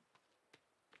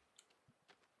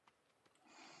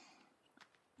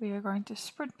 We are going to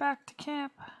sprint back to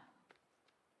camp.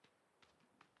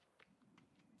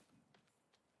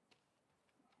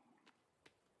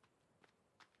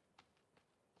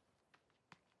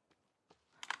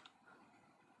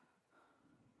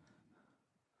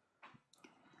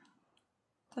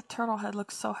 The turtle head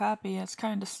looks so happy, it's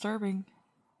kind of disturbing.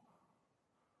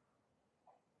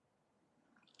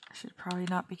 I should probably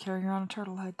not be carrying around a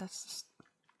turtle head, that's just...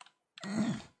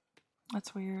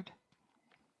 That's weird.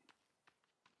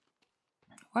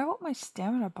 Why won't my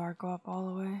stamina bar go up all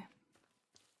the way?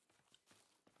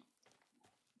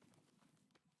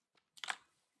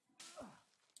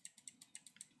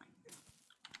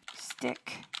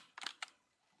 Stick.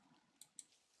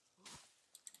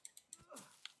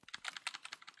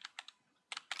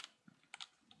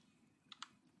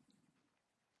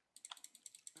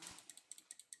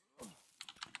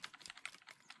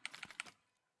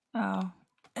 Oh.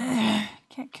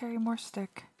 Can't carry more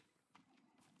stick.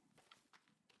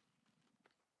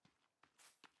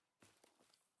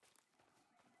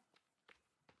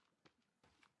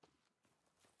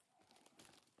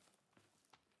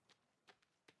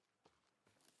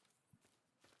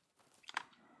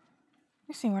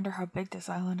 Makes me wonder how big this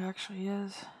island actually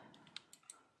is.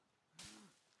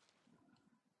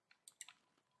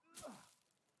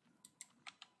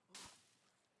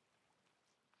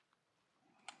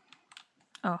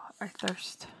 Oh, I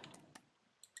thirst.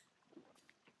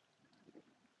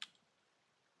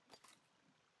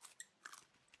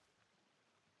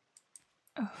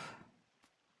 Oof.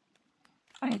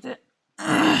 I need to...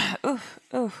 oof,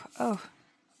 oof, oof.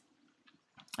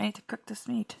 I need to cook this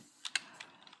meat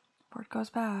before it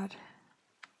goes bad.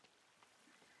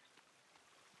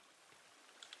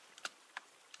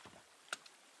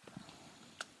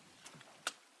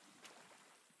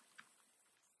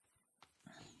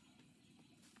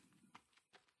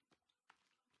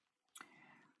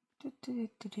 I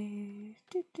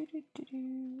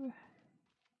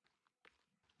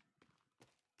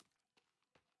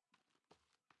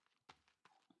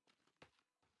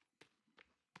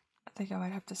think I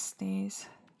might have to sneeze.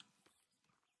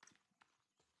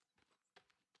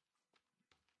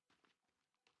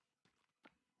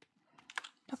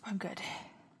 Nope, I'm good.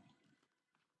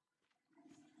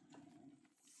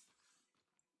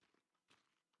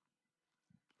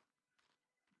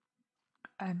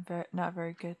 I'm not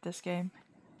very good at this game.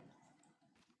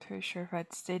 Pretty sure if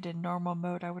I'd stayed in normal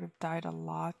mode, I would have died a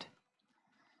lot.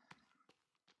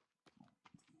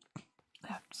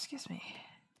 Excuse me.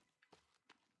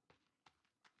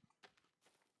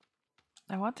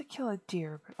 I want to kill a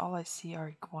deer, but all I see are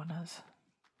iguanas.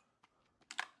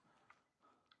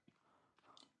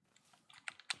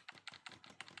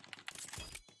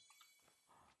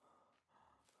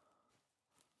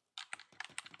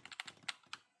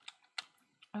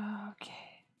 Okay.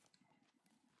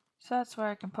 So that's where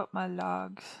I can put my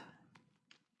logs.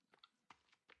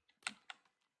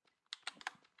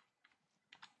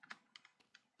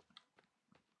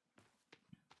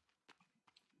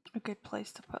 A good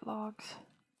place to put logs.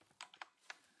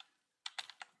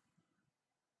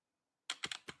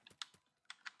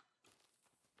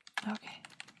 Okay.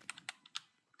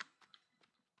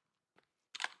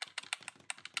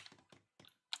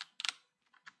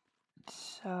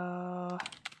 So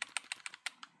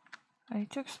I need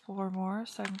to explore more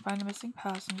so I can find the missing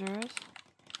passengers.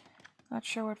 Not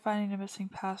sure what finding the missing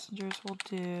passengers will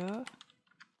do.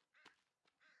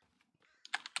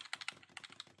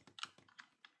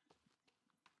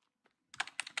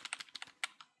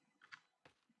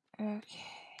 Okay.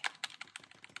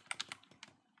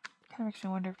 Kind of makes me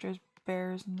wonder if there's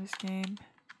bears in this game.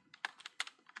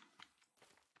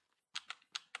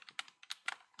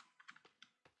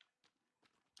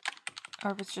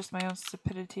 Or if it's just my own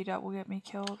stupidity that will get me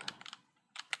killed.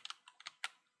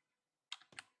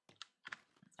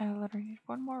 I literally need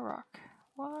one more rock.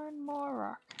 One more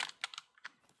rock.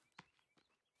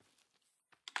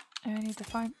 And I need to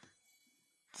find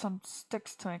some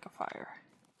sticks to make a fire.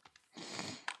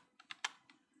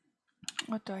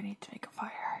 What do I need to make a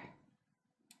fire?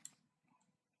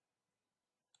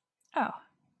 Oh.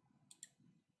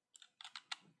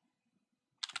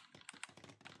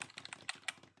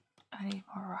 I need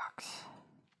more rocks.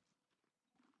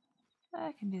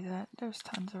 I can do that. There's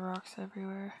tons of rocks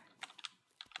everywhere.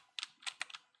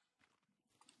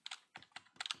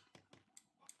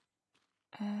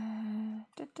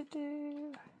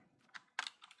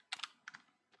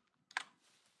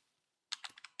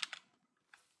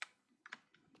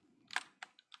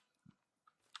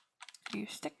 You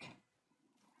stick.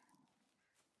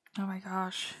 Oh my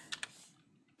gosh.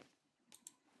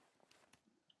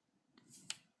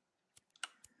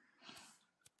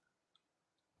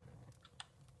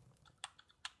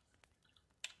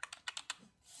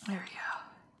 There we go.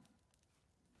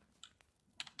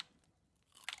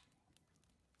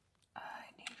 I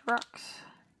need rocks.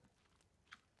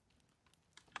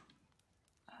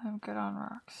 I'm good on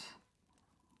rocks.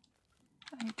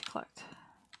 I need to collect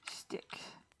sticks.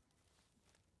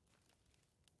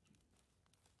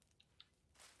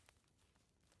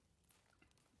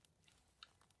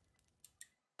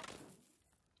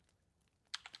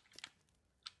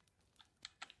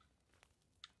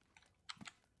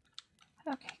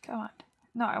 Okay, come on.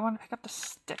 No, I want to pick up the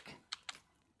stick.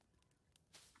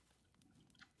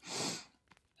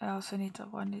 I also need to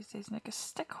one of these days make a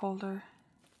stick holder.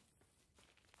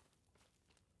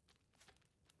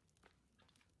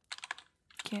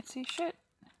 Can't see shit.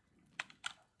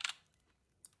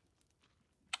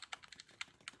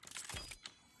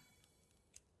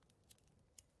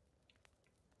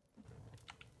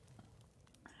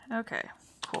 Okay,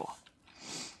 cool.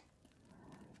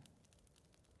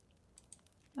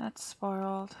 That's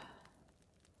spoiled.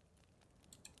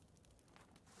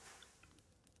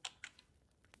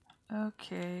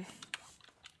 Okay.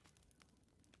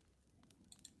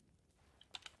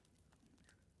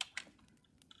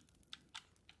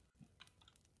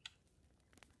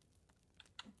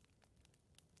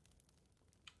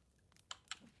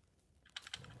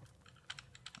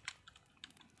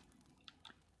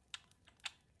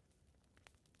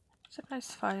 It's a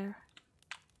nice fire.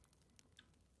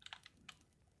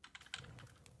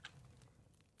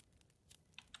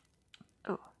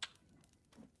 Oh.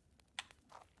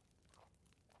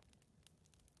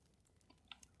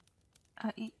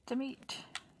 I eat the meat.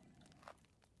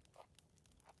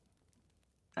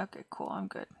 Okay, cool, I'm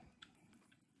good.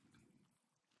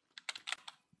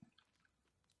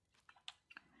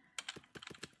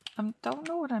 Don't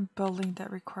know what I'm building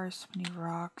that requires so many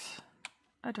rocks.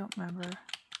 I don't remember.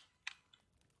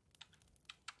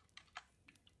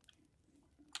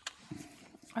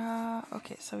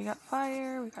 Okay, so we got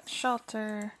fire, we got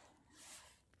shelter.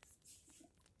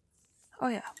 Oh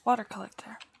yeah, water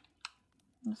collector.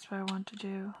 That's what I want to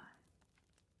do.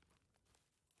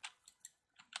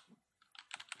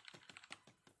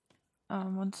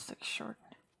 One stick short.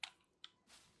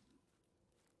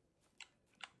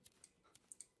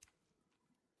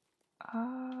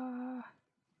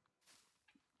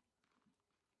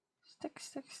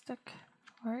 Stick.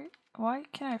 Why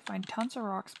can I find tons of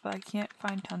rocks, but I can't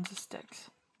find tons of sticks?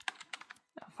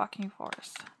 A fucking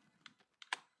forest.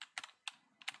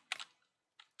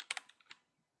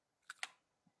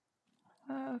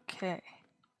 Okay.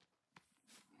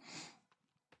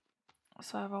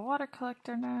 So I have a water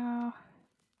collector now.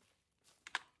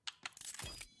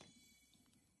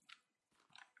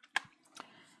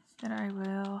 Then I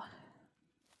will...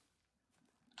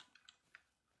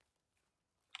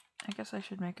 I guess I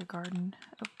should make a garden.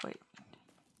 Oh, wait.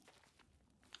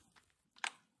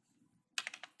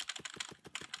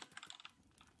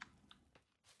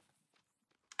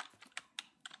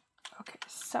 Okay,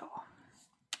 so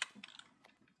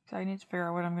I need to figure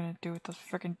out what I'm gonna do with those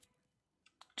freaking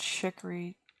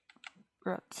chicory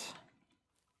roots.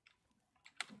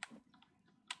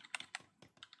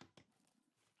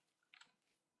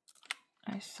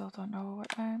 I still don't know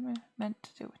what I'm meant to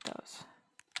do with those.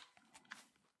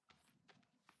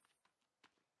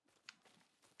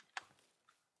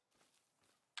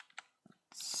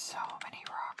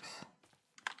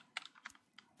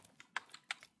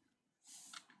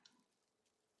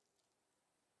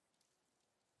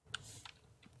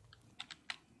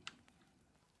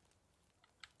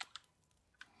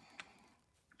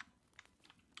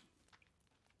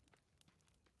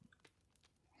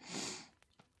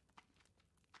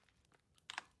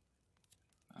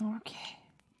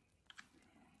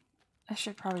 I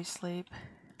should probably sleep.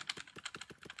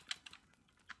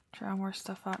 Try more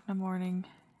stuff out in the morning.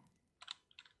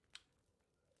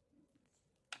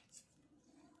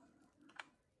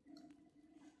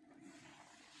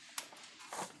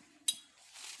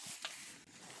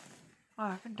 Oh,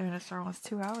 I've been doing this for almost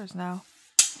 2 hours now.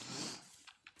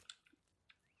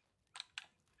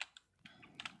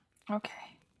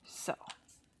 Okay, so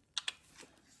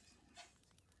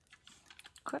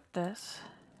equip this.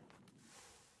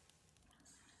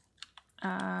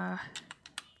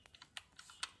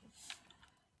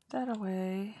 That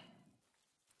away.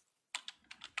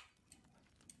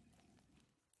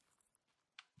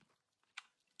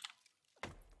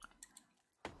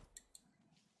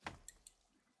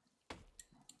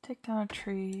 Take down a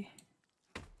tree.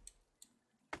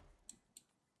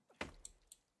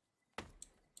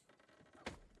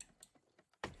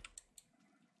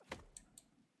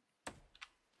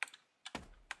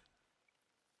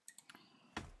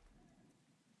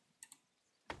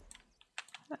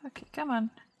 Okay, come on.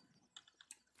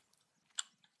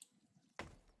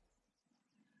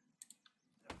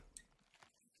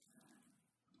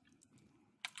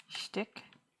 Stick.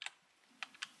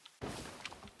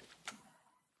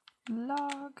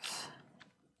 Logs.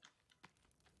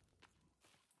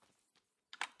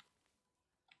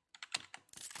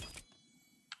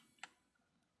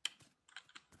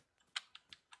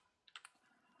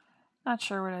 Not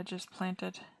sure what I just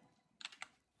planted.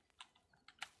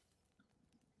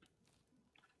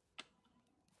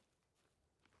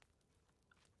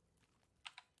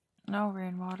 No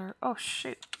rainwater. Oh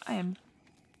shoot, I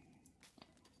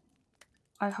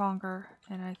hunger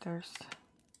and I thirst.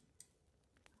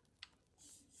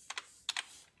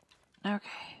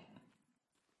 Okay.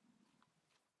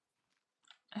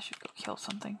 I should go kill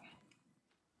something.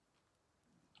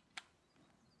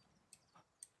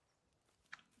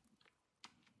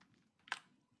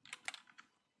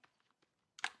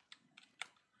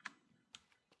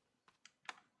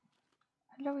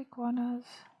 Hello iguanas.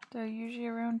 They're usually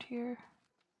around here.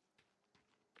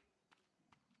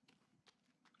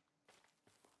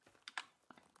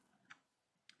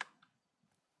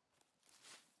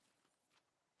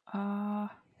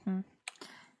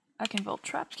 I can build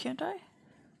traps, can't I?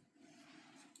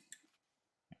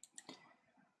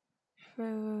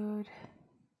 Food.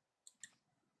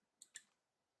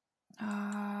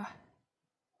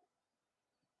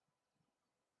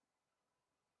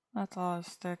 That's all it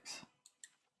sticks.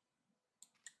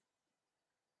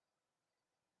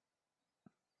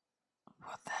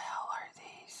 What the hell are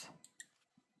these?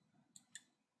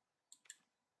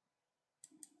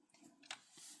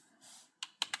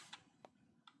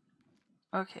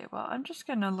 Okay, well, I'm just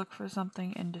gonna look for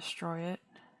something and destroy it.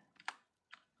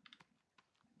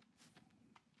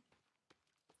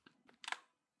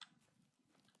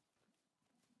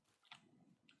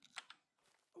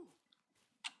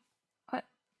 What?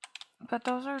 But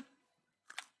those are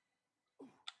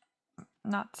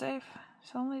not safe?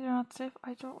 Suddenly they're not safe?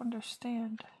 I don't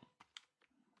understand.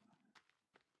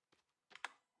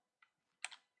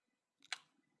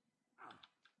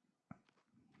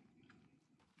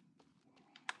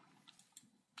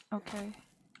 Okay.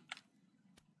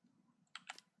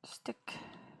 Stick.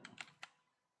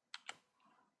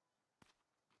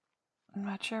 I'm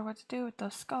not sure what to do with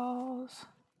those skulls.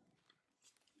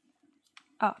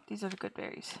 Oh, these are the good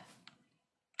berries.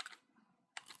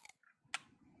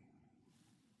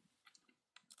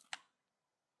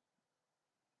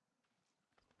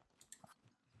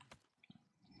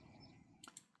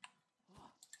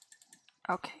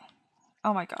 Okay.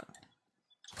 Oh my god.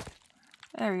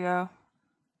 There we go.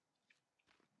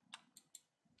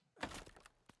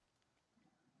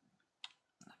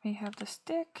 Let me have the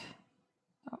stick.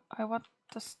 Oh, I want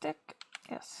the stick.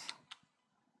 Yes.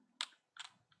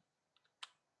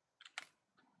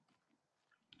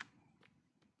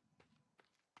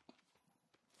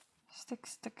 Stick,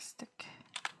 stick, stick.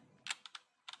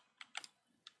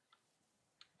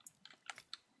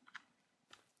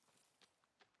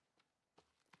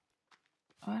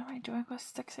 What am I doing with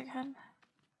sticks again?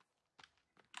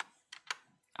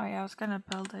 Oh yeah, I was gonna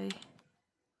build a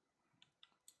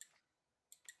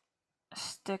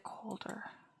stick holder.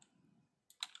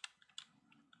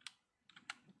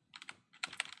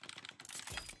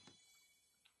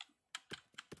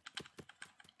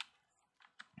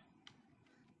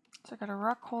 So I got a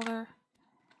rock holder,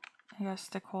 I got a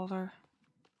stick holder,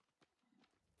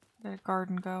 got a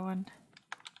garden going.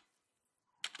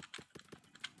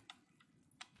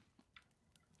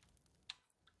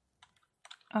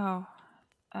 Oh,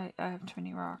 I have too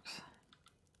many rocks.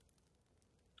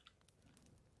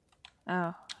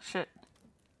 Oh, shit.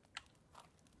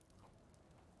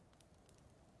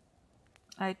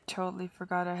 I totally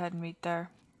forgot I had meat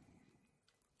there.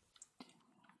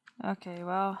 Okay,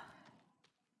 well.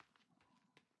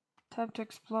 Time to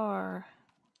explore.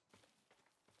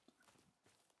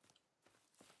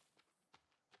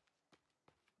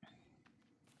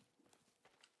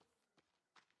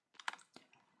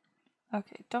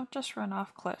 Okay, don't just run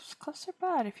off cliffs. Cliffs are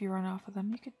bad if you run off of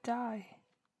them. You could die.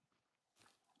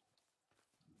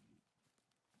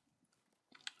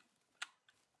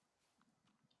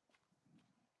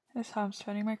 This is how I'm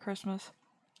spending my Christmas.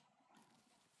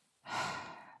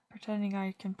 Pretending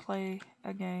I can play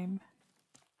a game.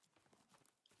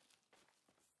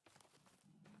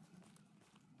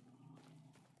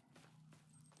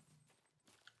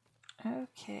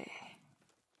 Okay.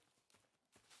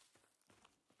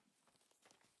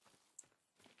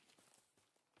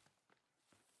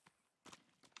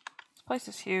 This place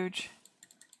is huge.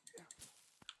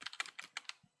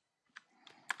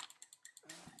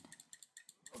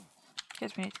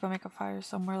 Guess we need to go make a fire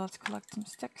somewhere. Let's collect some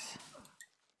sticks.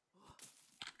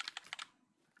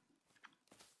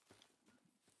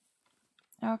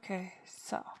 Okay,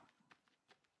 so.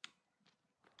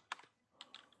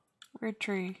 Weird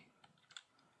tree.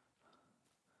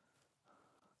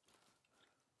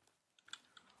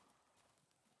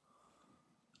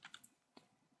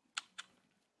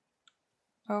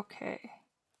 Okay.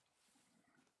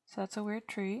 So that's a weird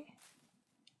tree.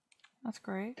 That's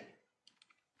great.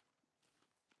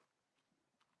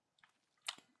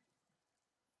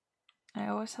 I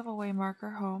always have a way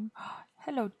marker home.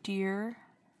 Hello, deer.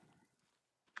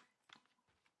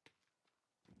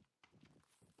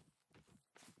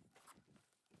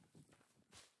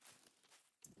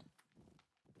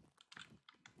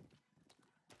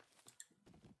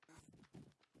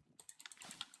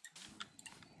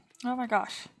 Oh my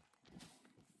gosh.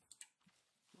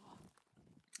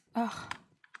 Ugh.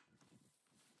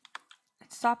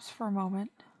 It stops for a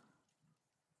moment.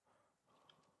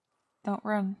 Don't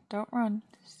run. Don't run.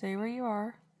 Stay where you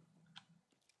are.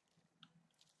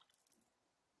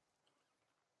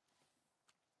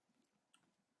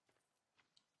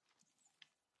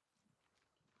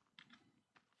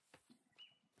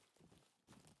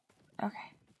 Okay.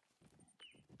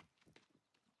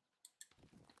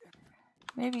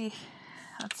 Maybe,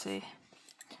 let's see.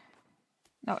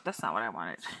 No, that's not what I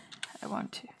wanted. I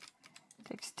want to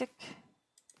take stick,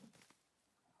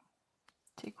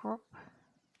 take rope,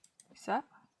 zap.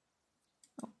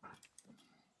 Nope.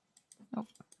 Nope.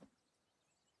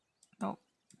 Nope.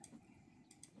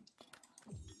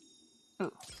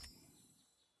 Ooh.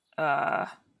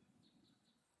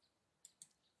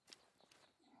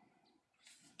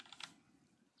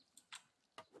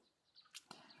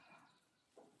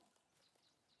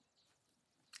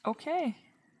 Okay.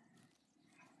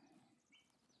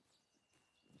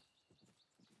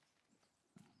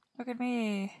 Look at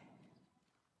me.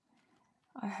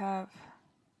 I have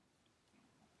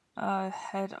a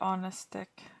head on a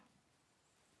stick.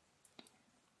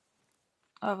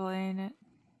 Lovely, ain't it?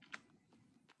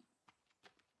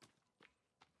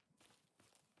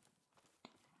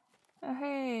 Oh,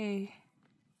 hey.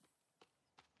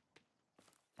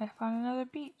 I found another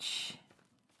beach.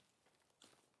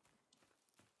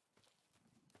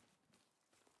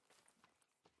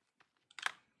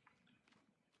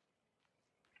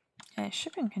 And a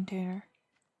shipping container.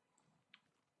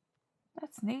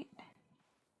 That's neat.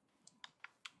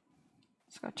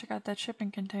 Let's go check out that shipping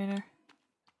container.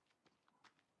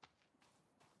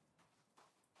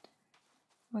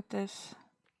 With this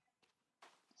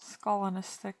skull on a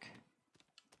stick.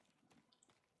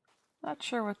 Not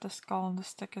sure what the skull on the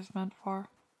stick is meant for.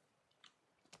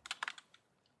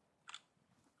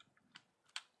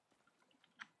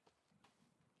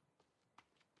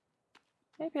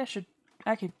 Maybe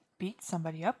I could beat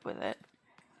somebody up with it.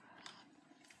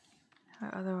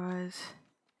 Otherwise,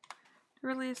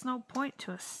 there really is no point to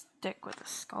a stick with a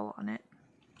skull on it.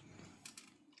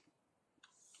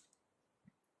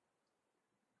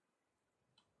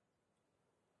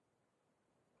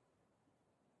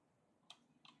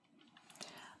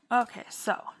 Okay,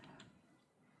 so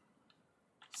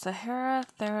Sahara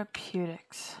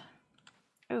Therapeutics.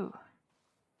 Ooh.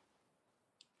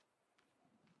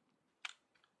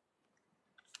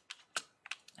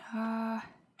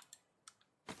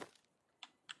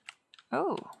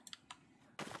 Oh.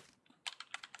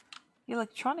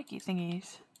 Electronic-y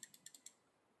thingies.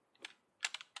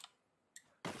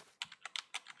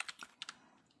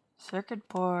 Circuit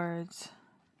boards.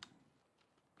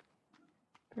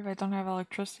 But if I don't have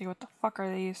electricity, what the fuck are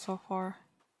they useful for?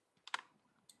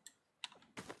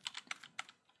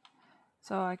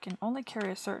 So I can only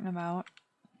carry a certain amount.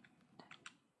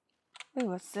 Ooh,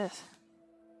 what's this?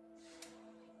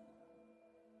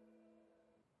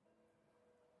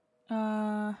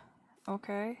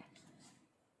 Okay.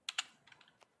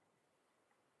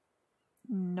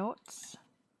 Notes.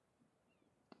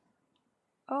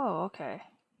 Oh, okay.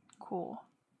 Cool.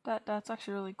 That's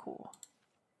actually really cool.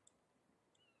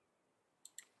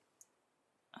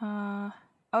 Oh,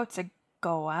 it's a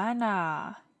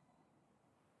goanna.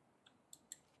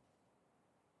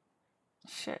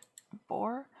 Shit.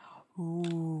 Boar?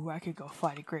 Ooh, I could go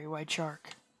fight a great white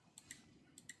shark.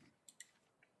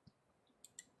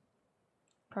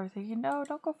 Probably thinking, no,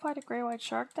 don't go fight a great white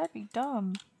shark. That'd be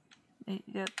dumb.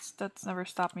 That's never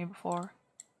stopped me before.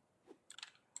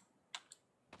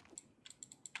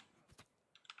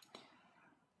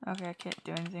 Okay, I can't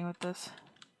do anything with this.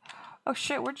 Oh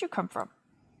shit, where'd you come from?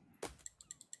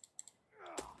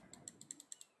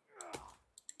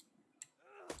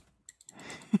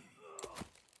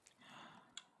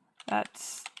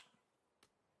 That's...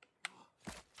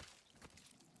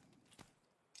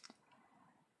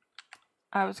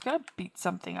 I was gonna beat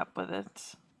something up with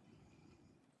it.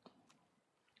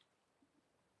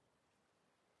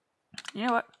 You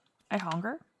know what? I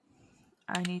hunger.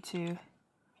 I need to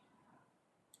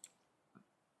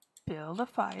build a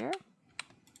fire.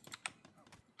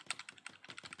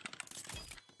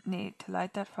 Need to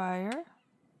light that fire.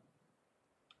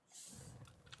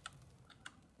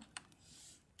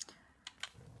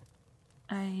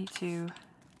 I need to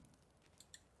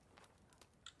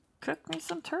cook me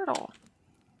some turtle.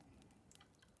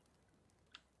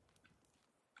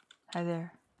 Hi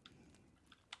there.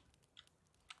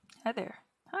 Hi there.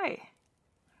 Hi.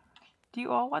 Do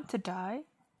you all want to die?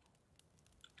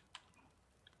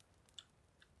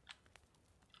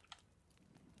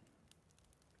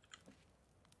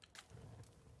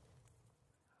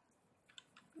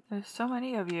 There's so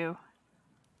many of you.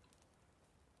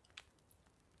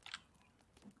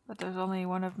 But there's only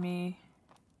one of me.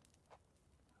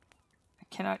 I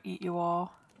cannot eat you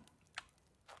all.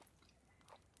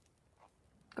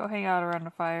 Go hang out around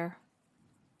the fire.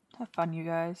 Have fun, you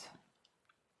guys.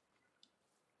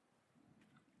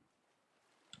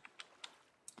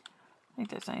 I think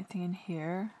there's anything in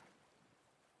here.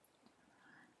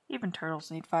 Even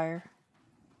turtles need fire.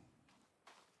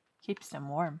 Keeps them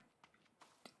warm.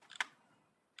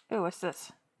 Ooh, what's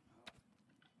this?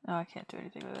 No, I can't do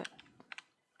anything with it.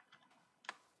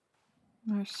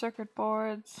 There's circuit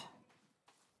boards.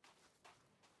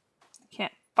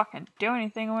 Can't fucking do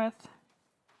anything with.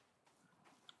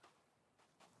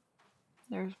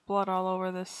 There's blood all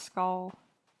over this skull.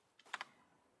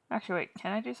 Actually, wait,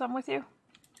 can I do something with you?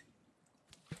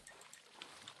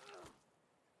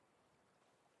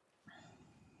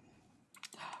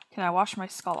 Can I wash my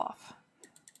skull off?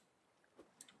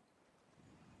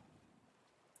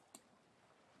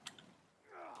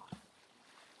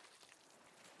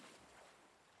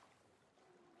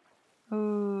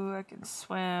 Ooh, I can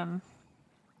swim.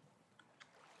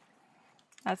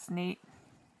 That's neat.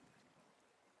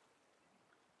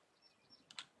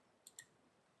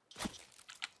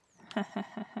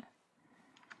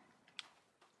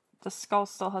 The skull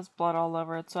still has blood all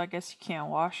over it, so I guess you can't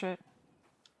wash it.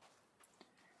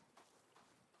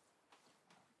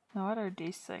 Now, what are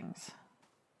these things?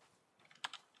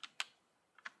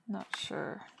 Not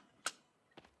sure.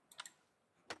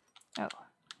 Oh.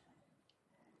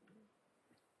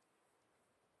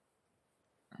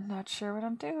 Not sure what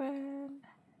I'm doing.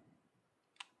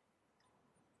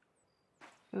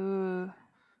 Ooh.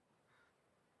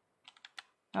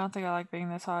 I don't think I like being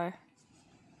this high.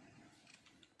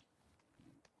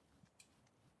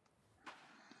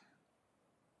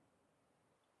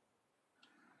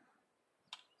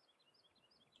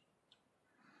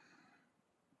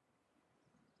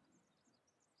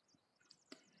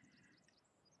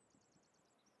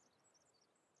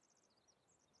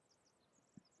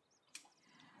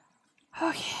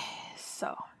 Okay,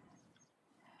 so.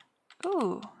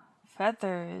 Ooh,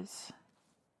 feathers.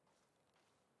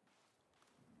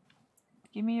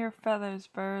 Give me your feathers,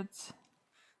 birds.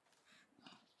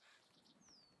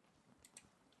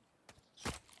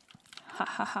 Ha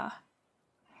ha ha.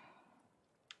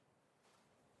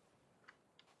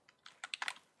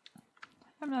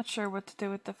 I'm not sure what to do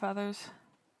with the feathers.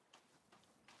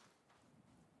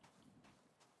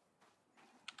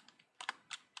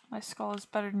 My skull is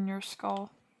better than your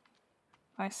skull.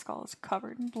 My skull is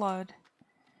covered in blood.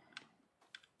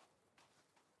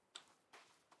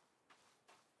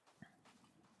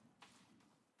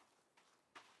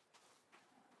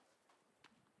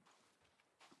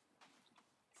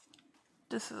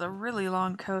 This is a really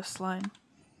long coastline.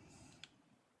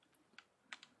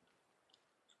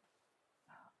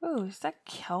 Ooh, is that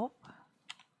kelp?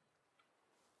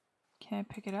 Can I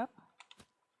pick it up?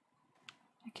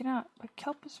 I cannot, but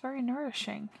kelp is very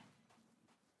nourishing.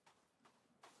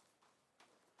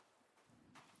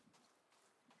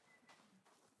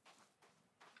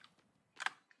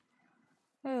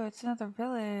 Oh, it's another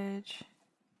village.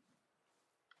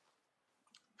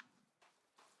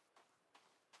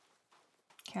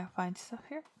 Can I find stuff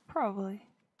here? Probably.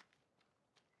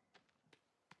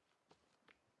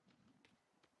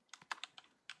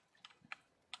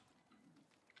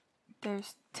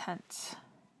 There's tents.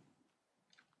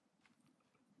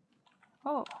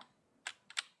 Oh.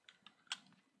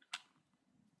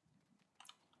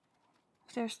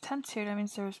 If there's tents here, that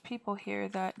means there was people here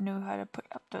that knew how to put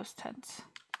up those tents.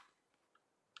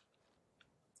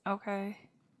 Okay.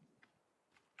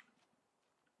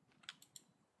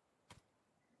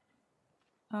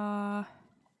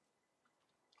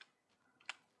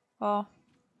 Well.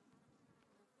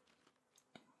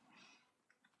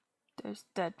 There's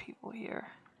dead people here.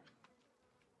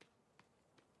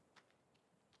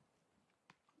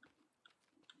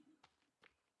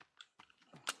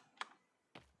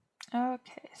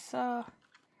 Okay, so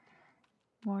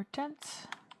more tents.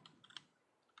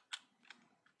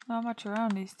 Not much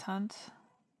around these tents.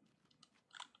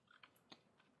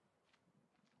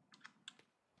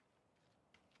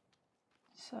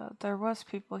 So there was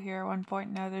people here at one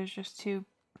point, now there's just two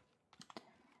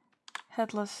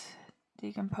headless,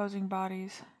 decomposing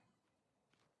bodies.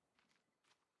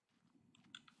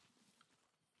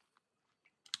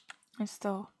 There's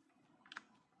still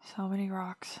so many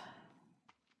rocks.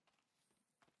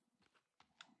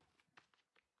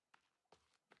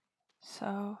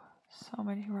 So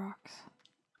many rocks.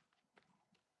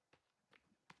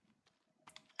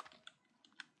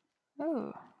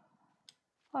 Ooh.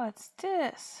 What's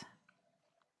this?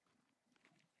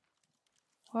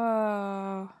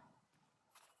 Whoa.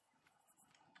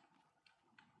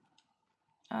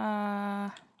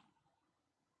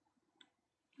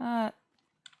 That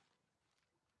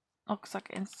looks like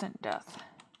instant death.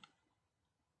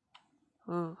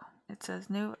 Ooh. It says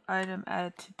new item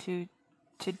added to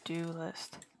to-do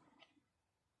list.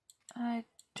 I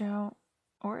don't...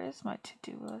 Where is my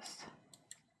to-do list?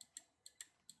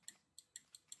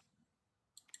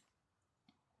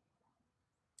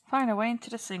 Find a way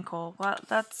into the sinkhole. Well,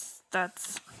 that's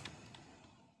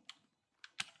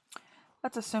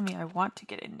assuming I want to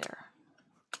get in there.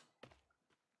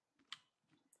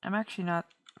 I'm actually not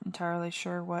entirely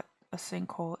sure what a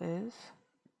sinkhole is.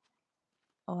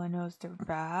 All I know is they're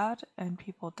bad and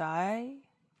people die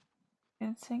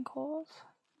in sinkholes.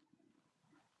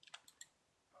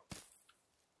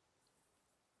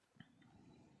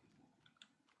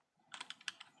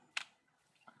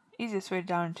 Easiest way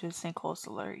down into the sinkhole is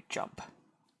to literally jump.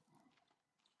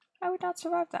 I would not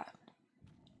survive that.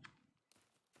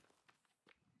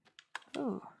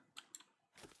 Ooh.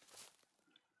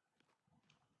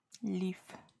 Leaf.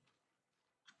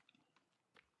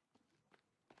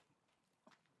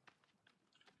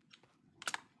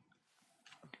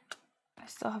 I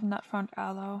still have not found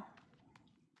aloe.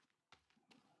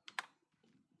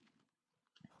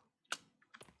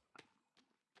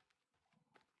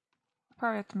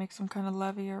 Probably have to make some kind of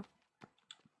levee or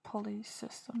pulley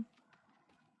system.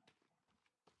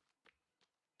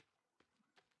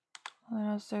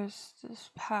 There's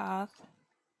this path.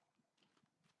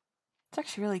 It's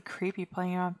actually really creepy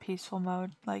playing it on peaceful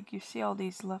mode. Like, you see all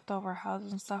these leftover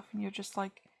houses and stuff, and you're just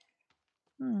like,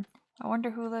 I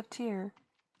wonder who lived here.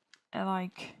 And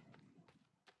like,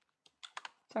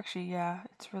 it's actually, yeah,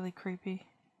 it's really creepy.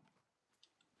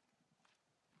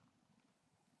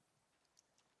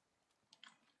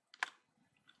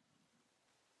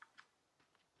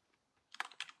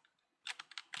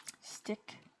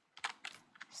 Stick.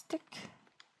 Stick.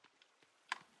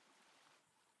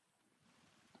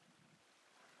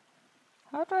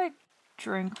 How do I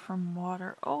drink from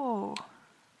water? Oh.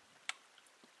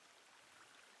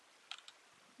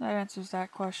 That answers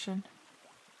that question.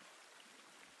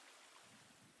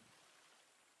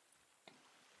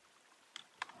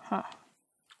 Huh.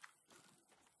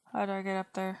 How do I get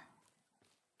up there?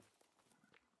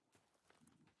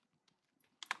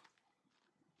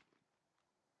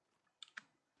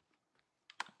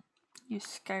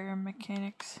 Use Skyrim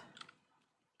mechanics.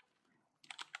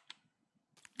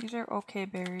 These are okay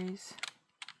berries.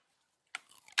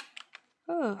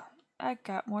 Ooh, I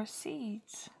got more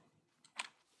seeds.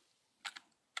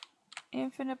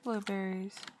 Infinite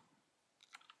blueberries.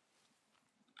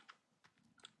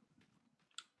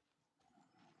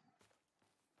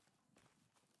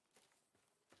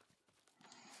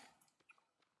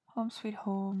 Home sweet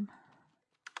home.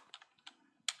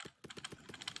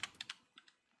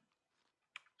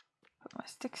 Put my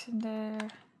sticks in there.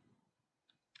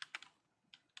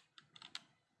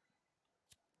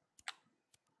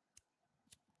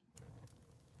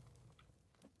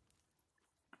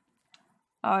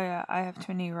 Oh yeah, I have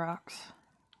too many rocks.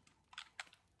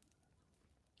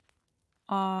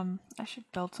 I should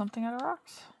build something out of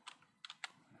rocks.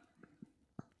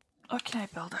 What can I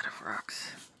build out of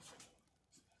rocks?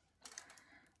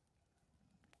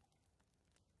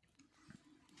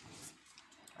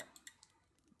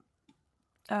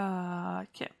 I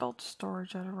can't build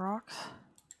storage out of rocks.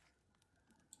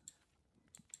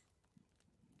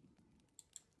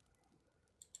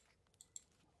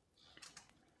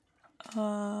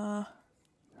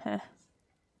 Heh.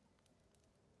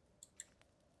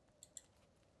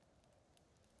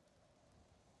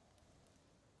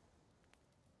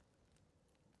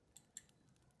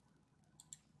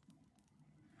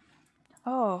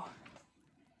 Oh,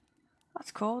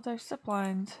 that's cool. There's zip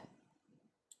lines.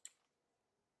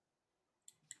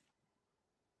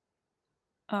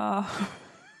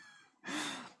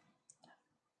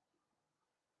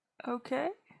 Okay.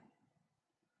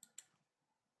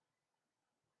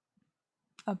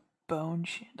 A bone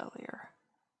chandelier.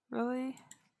 Really?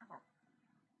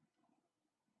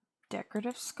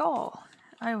 Decorative skull.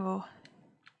 I will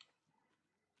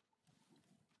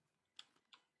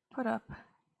put up a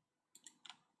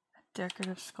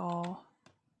decorative skull.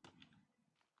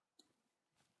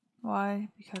 Why?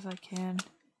 Because I can.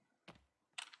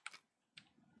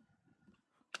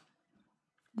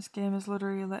 This game is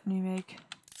literally letting me make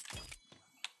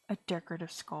a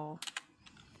decorative skull.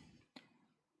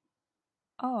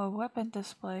 Oh, a weapon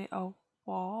display. A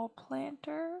wall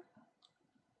planter?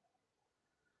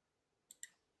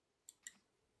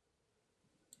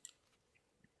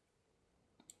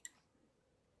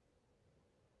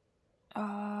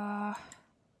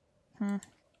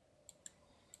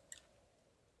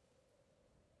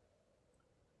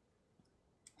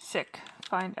 Sick.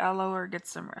 Find aloe or get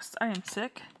some rest. I am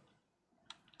sick.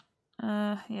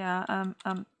 Yeah,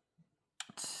 I'm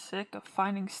sick of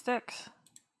finding sticks.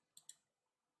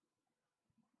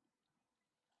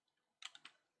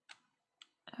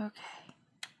 Okay.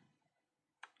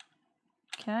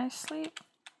 Can I sleep?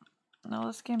 No,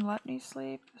 this game let me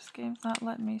sleep. This game's not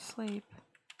letting me sleep.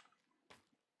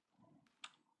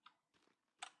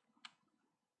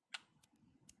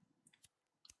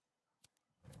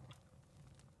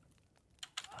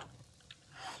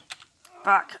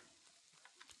 Fuck.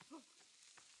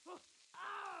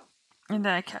 And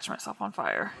then I catch myself on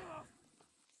fire.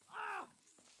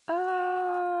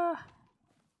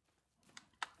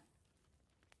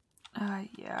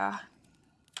 Yeah.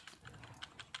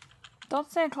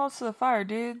 Don't stand close to the fire,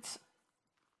 dudes.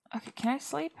 Okay, can I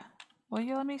sleep? Will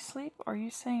you let me sleep? Or are you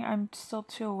saying I'm still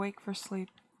too awake for sleep?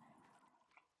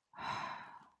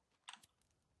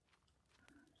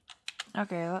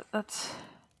 Okay, let's...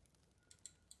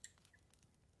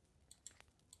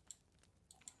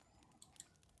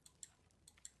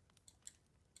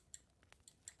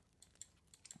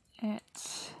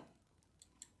 It's...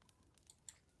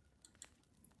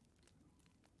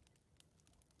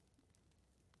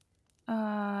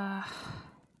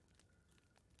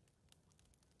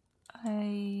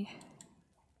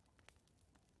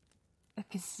 A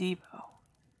gazebo.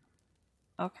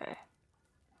 Okay.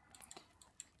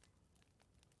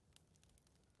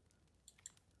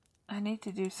 I need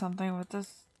to do something with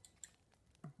this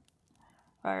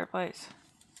fireplace.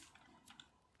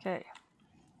 Okay.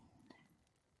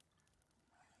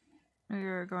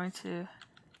 We're going to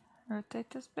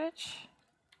rotate this bitch.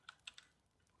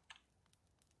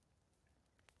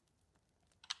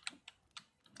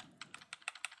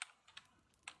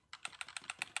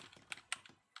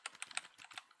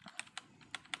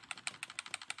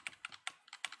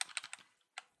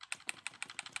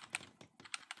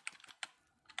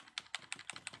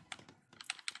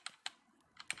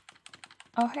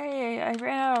 Oh hey, I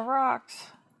ran out of rocks.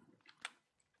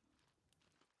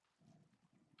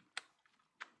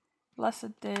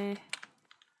 Blessed day.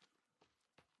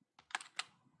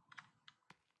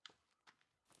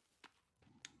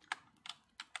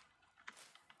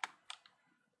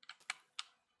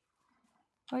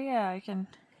 Oh yeah, I can...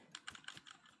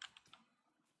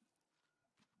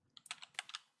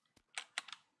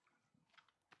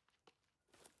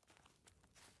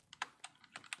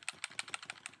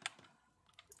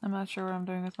 I'm not sure what I'm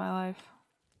doing with my life.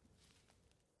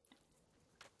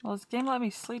 Well, this game let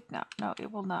me sleep now. No,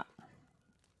 it will not.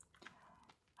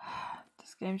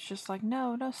 This game's just like,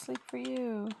 no, no sleep for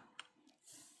you.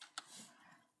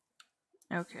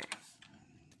 Okay.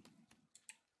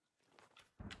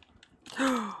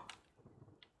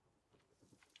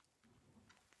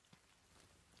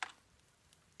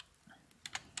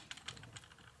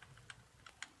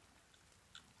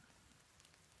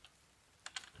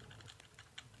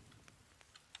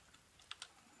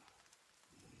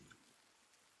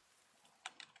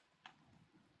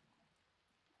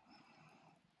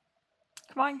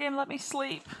 Come on, game, let me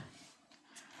sleep.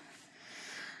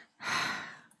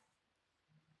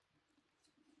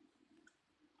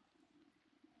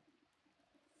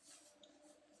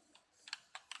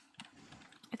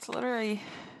 It's literally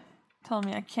telling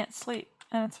me I can't sleep,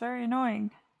 and it's very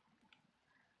annoying.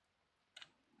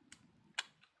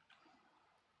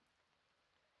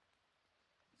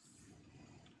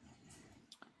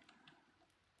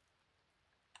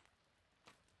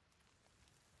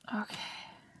 Okay.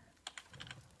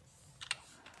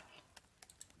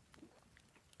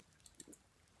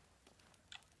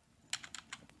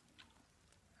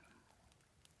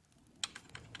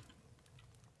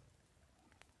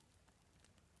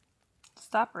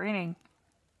 Stop raining.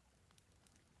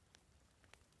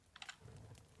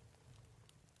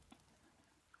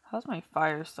 How's my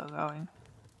fire still going?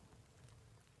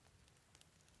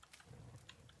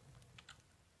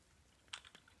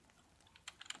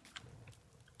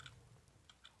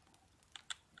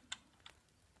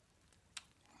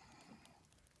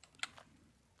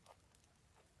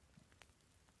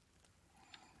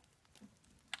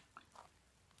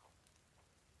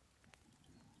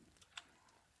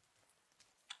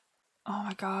 Oh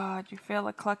my god, you fail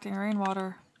at collecting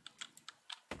rainwater.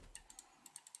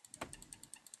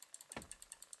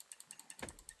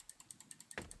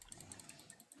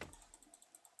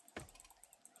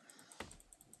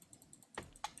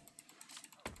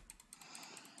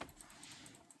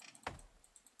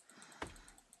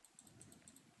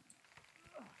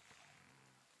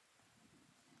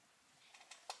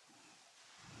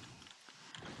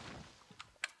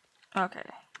 Okay.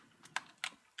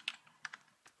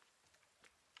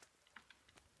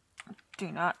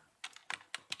 Do not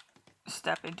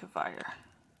step into fire.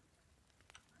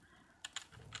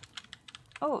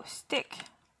 Oh, stick.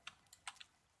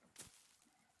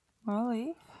 More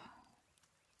leaf.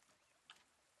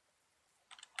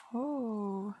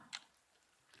 Oh.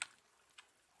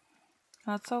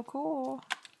 That's so cool.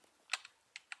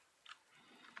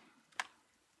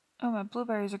 Oh, my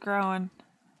blueberries are growing.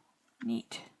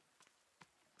 Neat.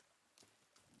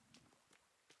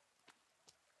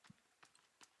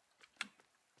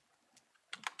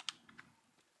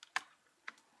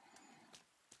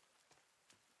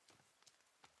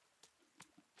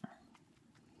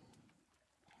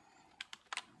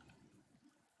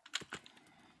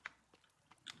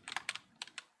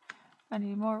 I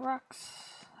need more rocks.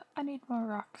 I need more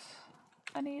rocks.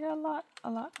 I need a lot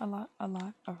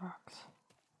of rocks.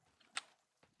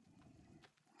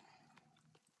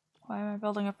 Why am I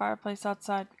building a fireplace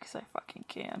outside? Because I fucking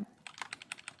can.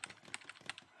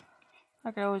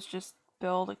 I could always just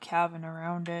build a cabin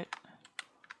around it.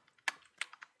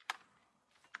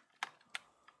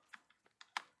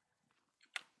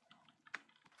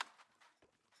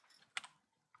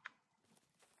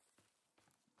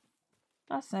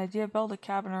 That's an idea, build a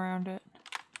cabin around it.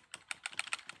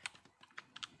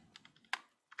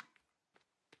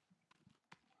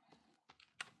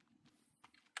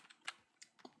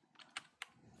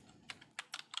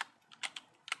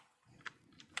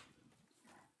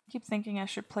 I keep thinking I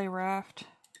should play Raft.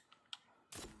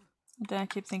 But then I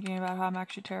keep thinking about how I'm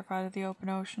actually terrified of the open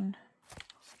ocean.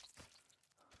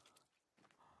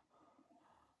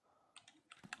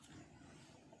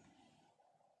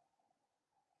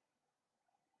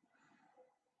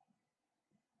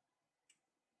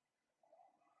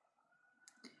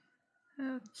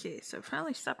 Okay, so it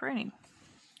finally stopped raining.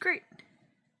 Great.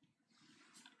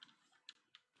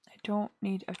 I don't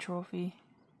need a trophy.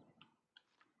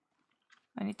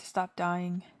 I need to stop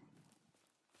dying.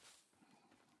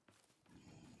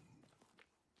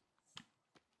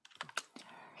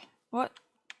 What?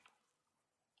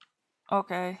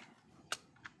 Okay.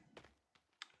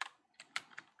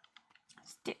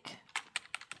 Stick.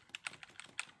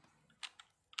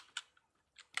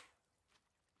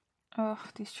 Ugh,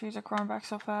 these trees are growing back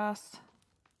so fast.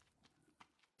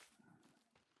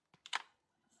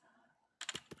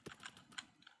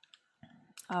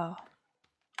 Oh.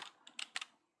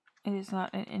 It is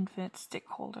not an infinite stick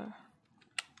holder.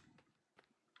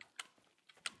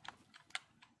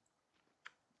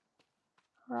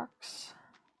 Rocks.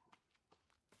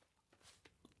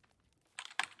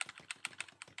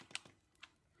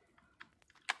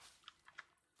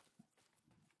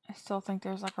 I still think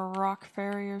there's like a rock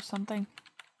fairy or something.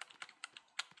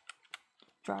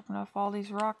 Dropping off all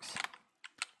these rocks.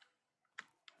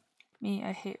 Me,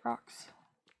 I hate rocks.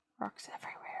 Rocks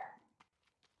everywhere.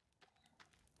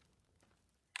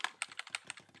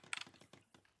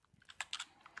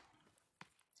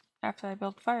 After I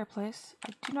build fireplace,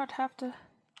 I do not have to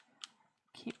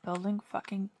keep building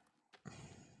fucking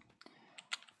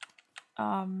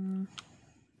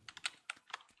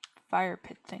fire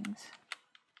pit things.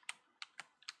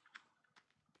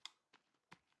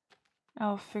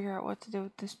 I'll figure out what to do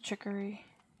with this chicory.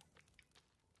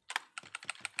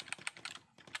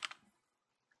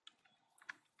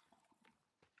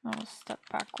 I'll step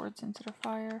backwards into the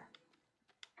fire.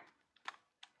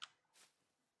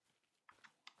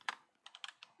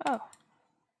 Oh.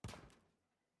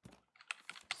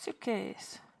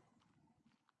 Suitcase.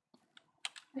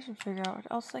 I should figure out what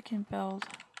else I can build.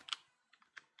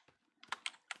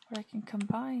 What I can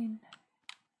combine.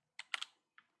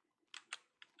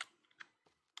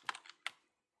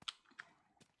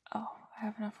 Oh, I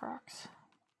have enough rocks.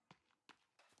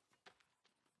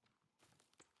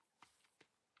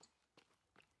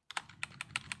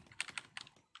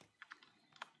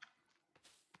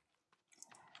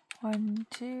 One,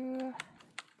 two,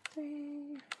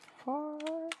 three, 4,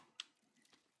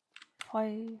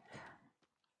 5.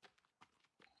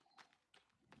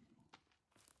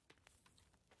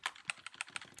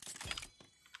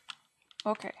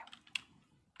 Okay.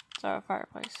 So a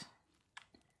fireplace.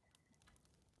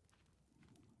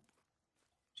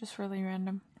 Just really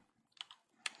random.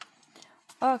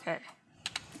 Okay.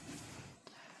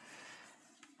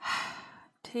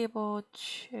 Table,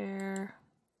 chair.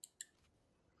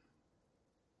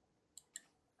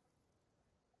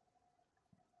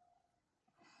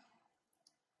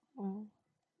 Ooh.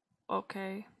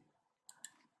 Okay.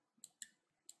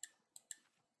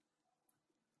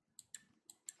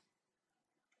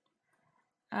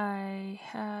 I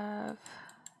have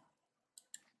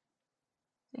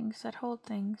things that hold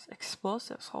things.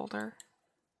 Explosives holder.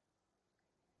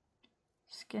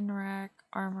 Skin rack,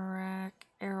 armor rack,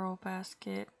 arrow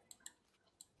basket.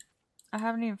 I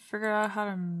haven't even figured out how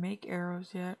to make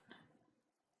arrows yet.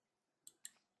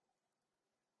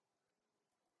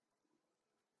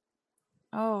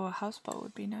 Oh, a houseboat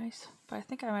would be nice, but I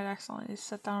think I might accidentally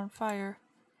set down fire.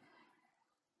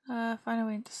 Find a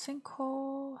way into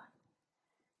sinkhole.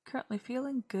 Currently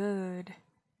feeling good.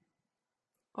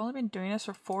 I've only been doing this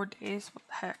for 4 days. What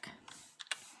the heck?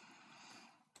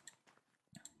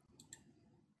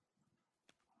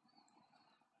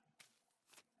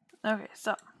 Okay,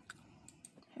 so.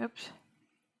 Oops.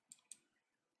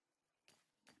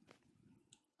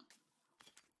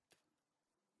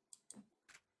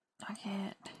 I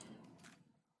can't.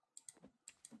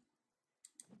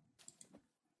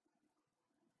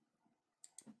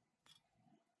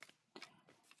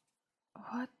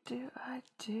 What do I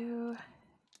do?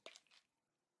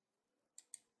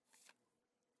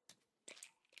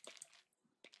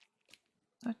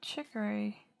 A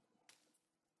chicory.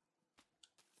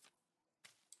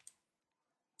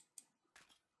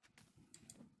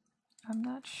 I'm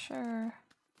not sure.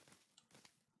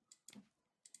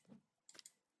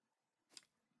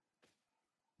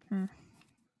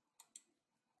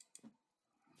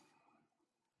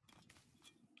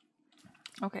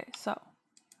 Okay, so.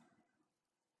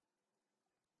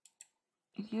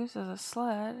 It uses a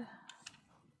sled.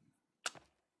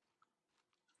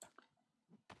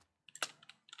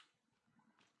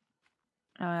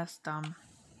 Oh, that's dumb.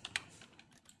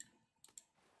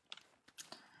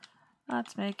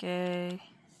 Let's make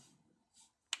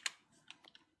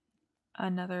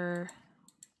another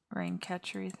rain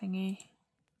catchery thingy.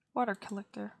 Water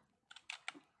collector.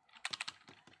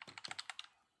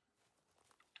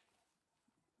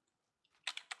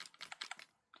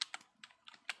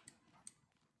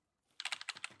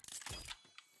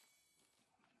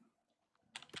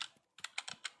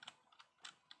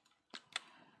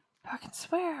 I can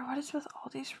swear, what is with all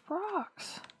these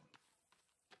rocks?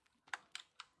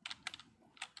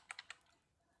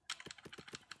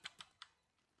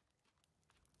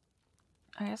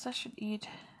 I guess I should eat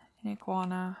an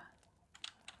iguana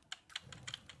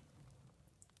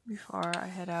before I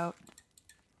head out.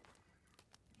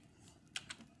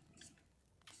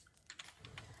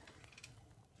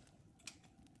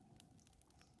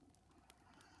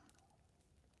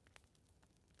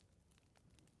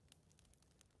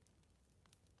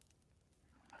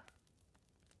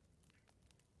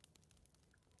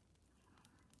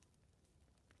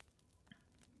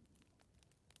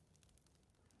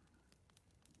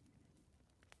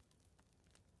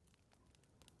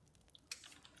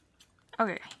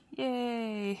 Okay,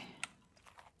 yay!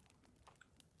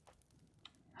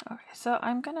 Okay, so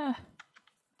I'm gonna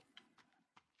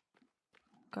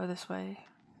go this way.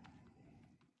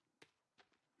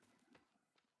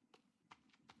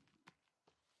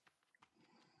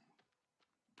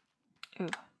 Ooh.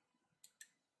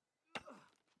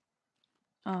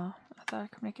 Oh, I thought I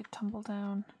could make it tumble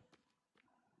down.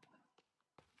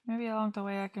 Maybe along the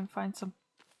way I can find some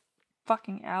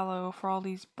fucking aloe for all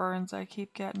these burns I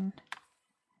keep getting.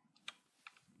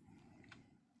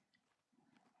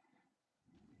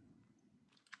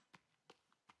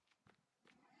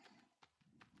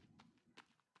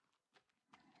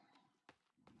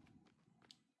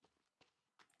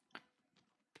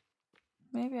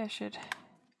 Maybe I should...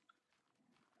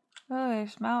 Oh,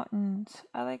 there's mountains.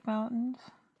 I like mountains.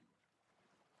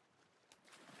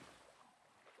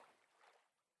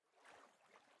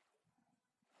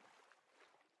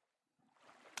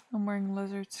 I'm wearing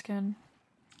lizard skin.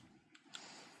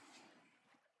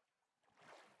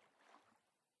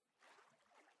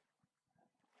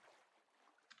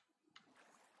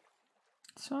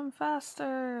 Swim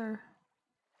faster!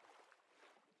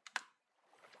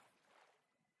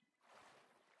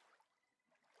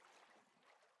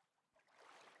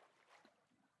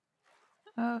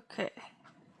 Okay.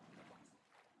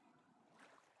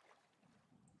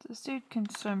 This dude can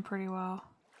swim pretty well.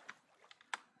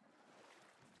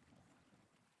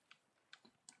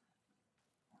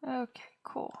 Okay,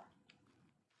 cool.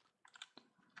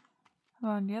 I'm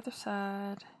on the other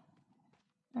side.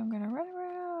 I'm gonna run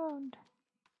around.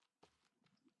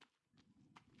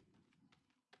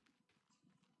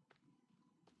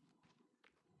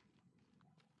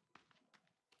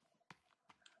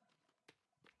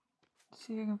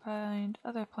 See if I can find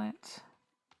other plants.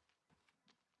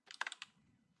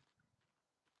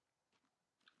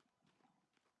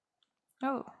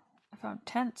 Oh, I found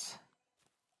tents.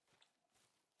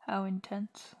 How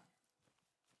intense.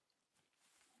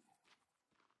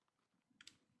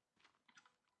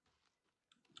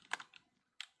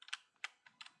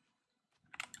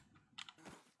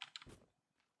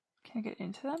 Can I get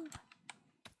into them?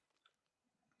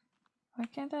 Why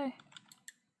can't I?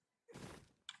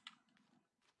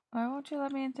 Why won't you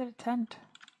let me into the tent?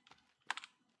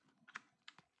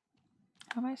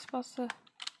 How am I supposed to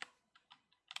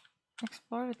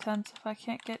explore the tents if I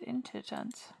can't get into the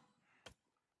tents?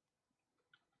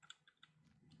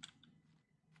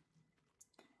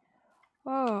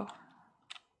 Whoa,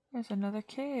 there's another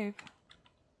cave.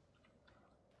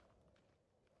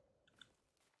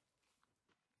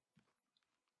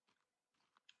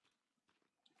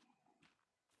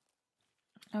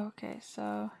 Okay,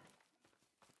 so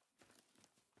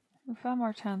we found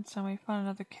more tents and we found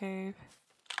another cave.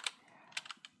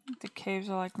 The caves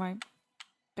are like my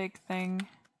big thing.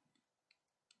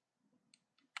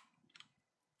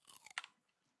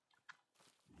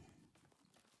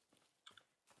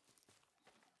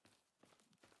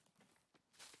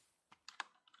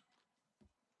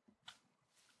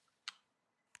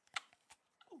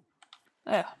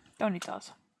 Ugh, don't eat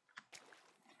those.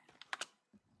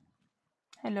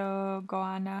 Hello,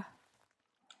 Goanna.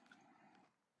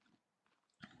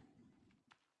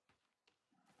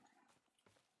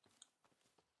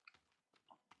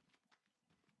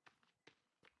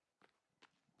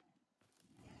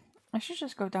 I should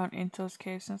just go down into those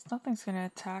caves since nothing's gonna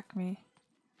attack me.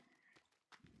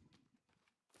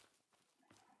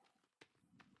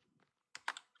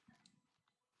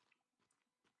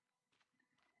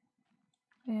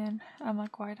 Man, I'm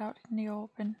like wide out in the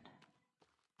open.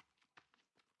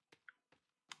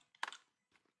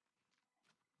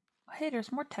 Hey,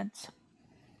 there's more tents.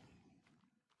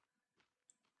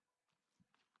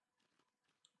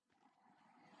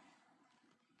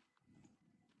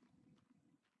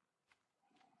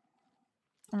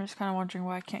 I'm just kind of wondering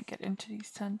why I can't get into these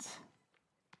tents.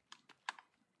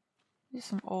 These are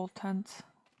some old tents.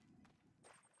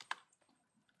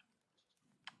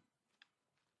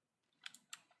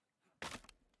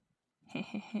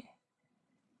 Hehehe.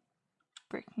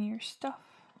 Breaking your stuff.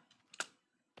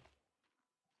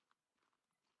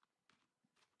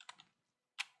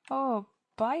 Oh,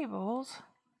 Bibles?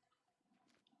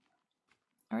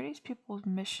 Are these people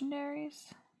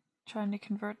missionaries? Trying to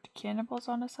convert the cannibals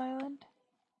on this island?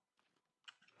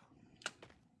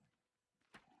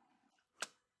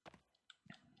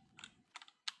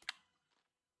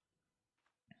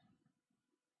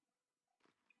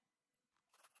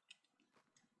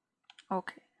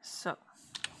 Okay, so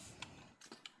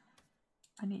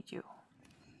I need you.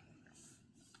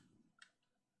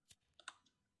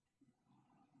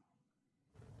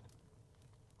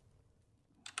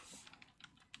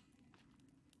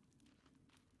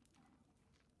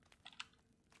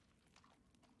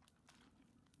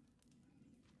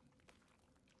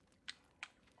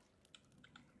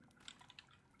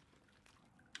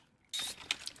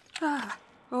 Ah,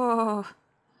 oh,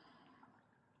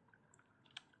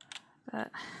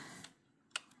 that.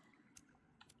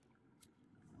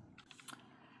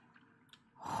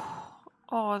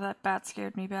 Oh, that bat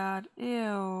scared me bad.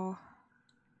 Ew.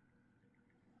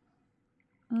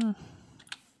 Mm.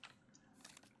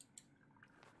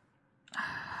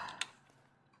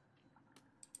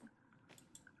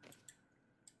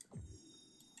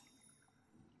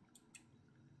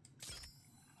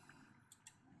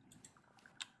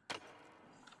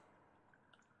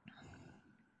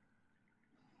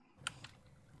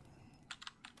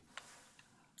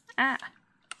 Ah.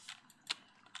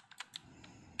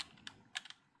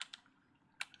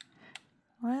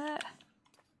 What?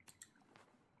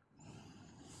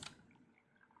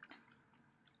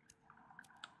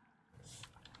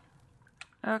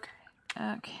 Okay.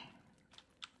 Okay.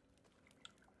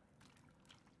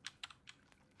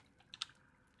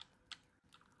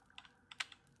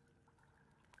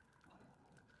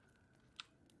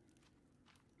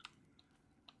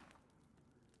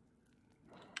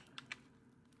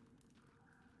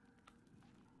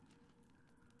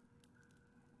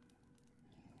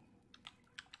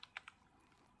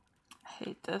 I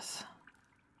hate this.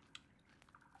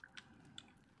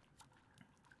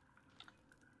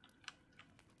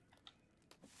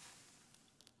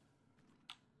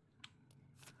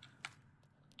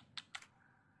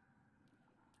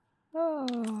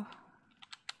 Oh.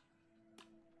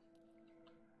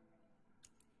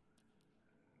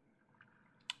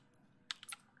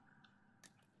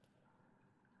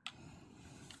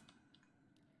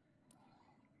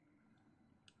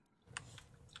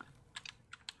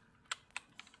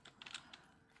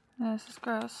 This is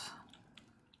gross.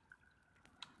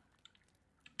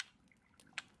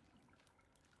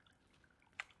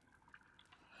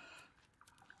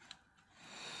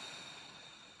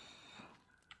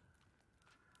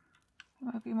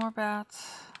 There might be more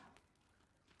bats.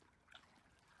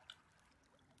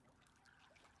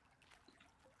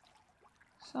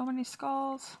 So many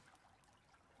skulls.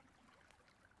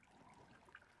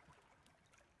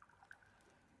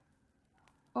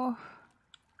 Oh.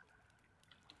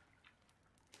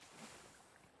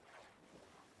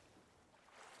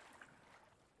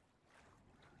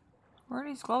 Where are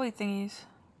these glowy thingies?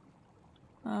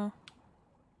 Oh.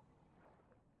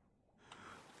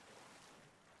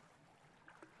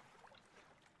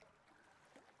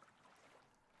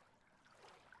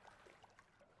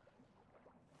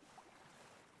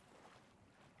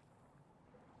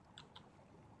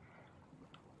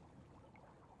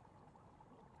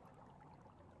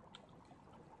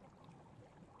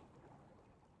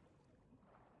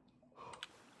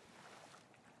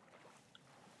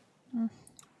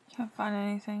 Can't find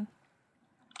anything.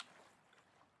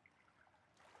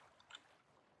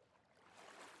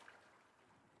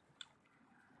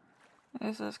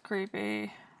 This is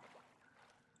creepy.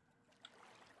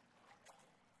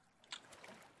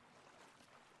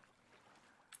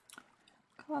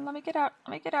 Come on, let me get out.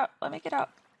 Let me get out. Let me get out.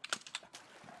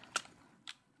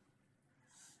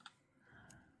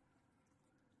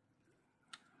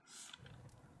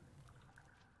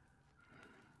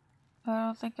 I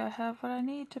don't think I have what I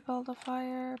need to build a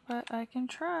fire, but I can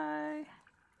try.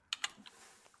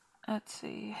 Let's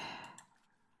see.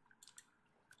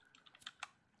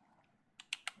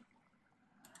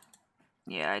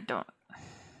 Yeah, I don't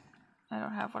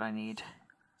have what I need.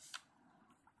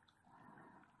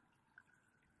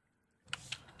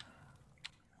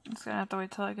 I'm just gonna have to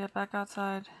wait till I get back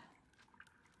outside.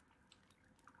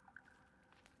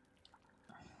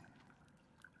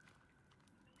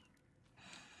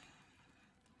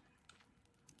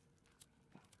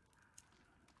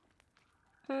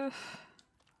 Oof.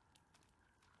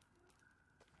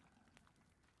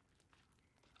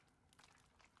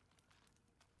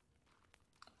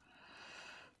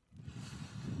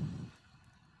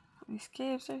 These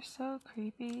caves are so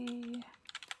creepy.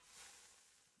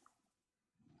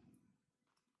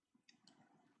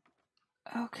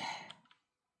 Okay.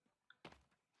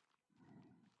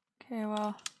 Okay,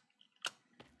 well.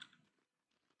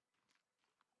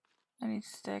 I need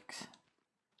sticks.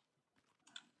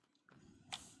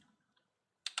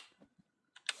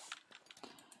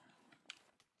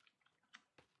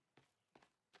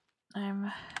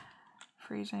 I'm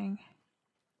freezing.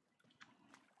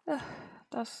 Ugh,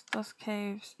 those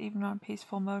caves, even on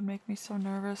peaceful mode, make me so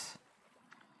nervous.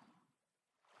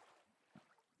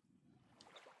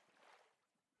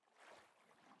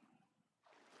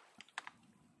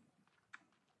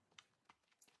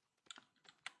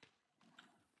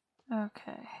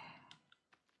 Okay.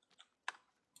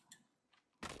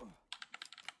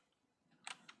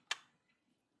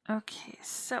 Okay,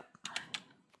 so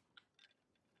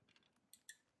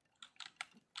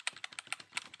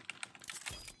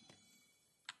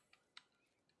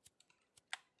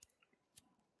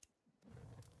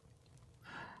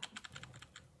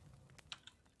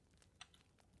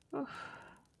oof.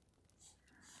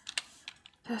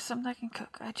 There's something I can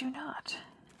cook. I do not.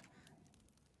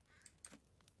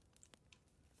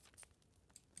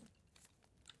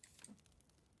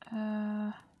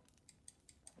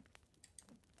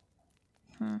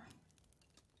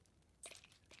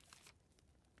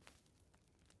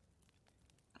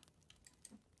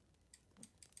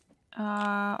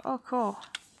 Oh cool.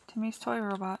 Timmy's toy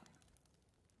robot.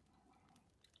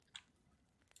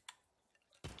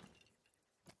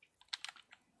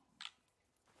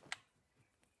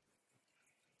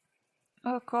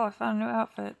 Oh cool, I found a new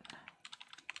outfit.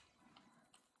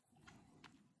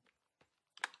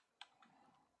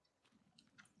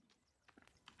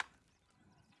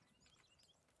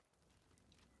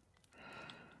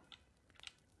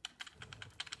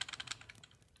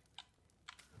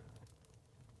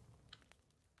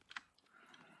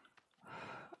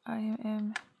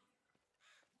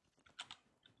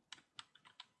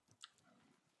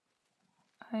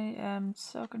 I am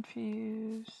so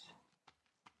confused.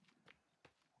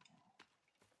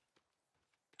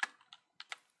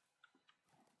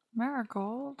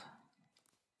 Marigold.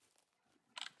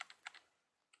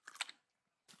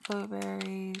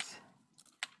 Blueberries.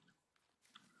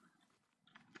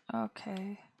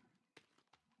 Okay.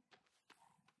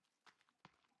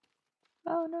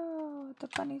 Oh no, the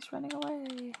bunny's running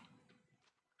away.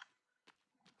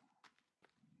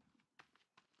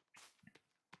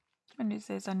 One of these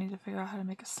days I need to figure out how to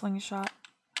make a slingshot.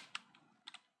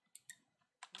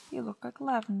 You look like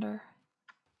lavender.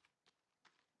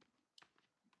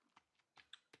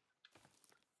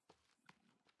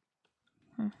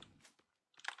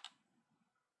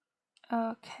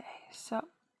 Okay, so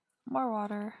more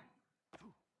water.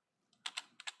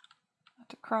 Have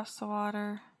to cross the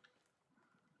water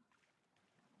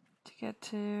to get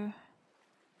to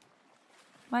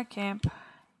my camp.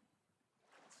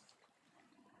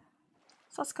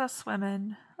 So let's go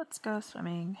swimming. Let's go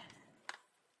swimming.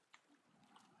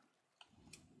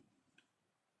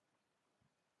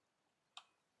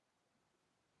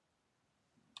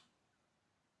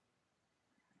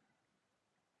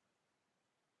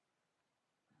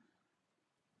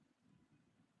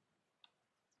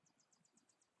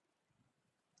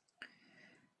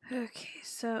 Okay,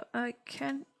 so I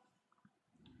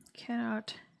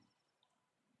cannot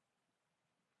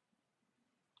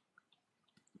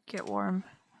get warm.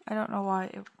 I don't know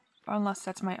why, unless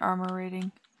that's my armor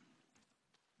rating.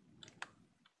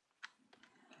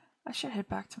 I should head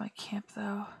back to my camp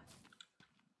though.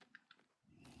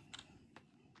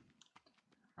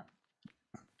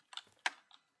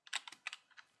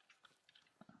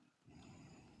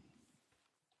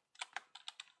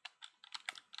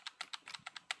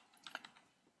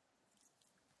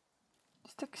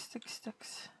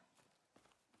 Sticks.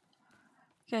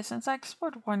 Okay, since I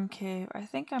explored one cave, I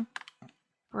think I'm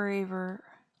braver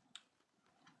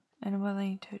and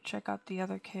willing to check out the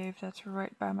other cave that's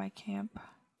right by my camp.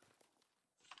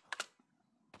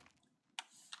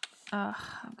 I'm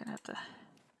gonna have to...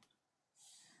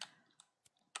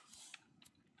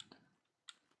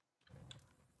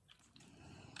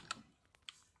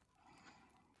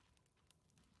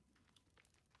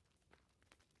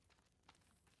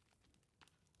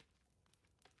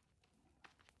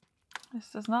 This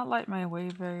does not light my way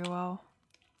very well.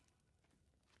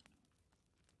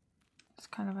 It's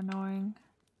kind of annoying.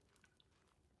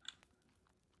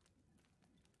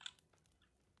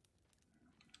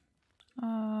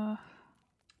 Oh.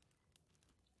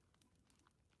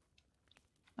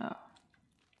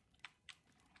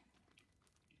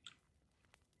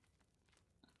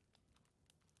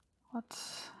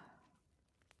 What's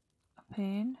a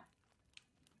pain?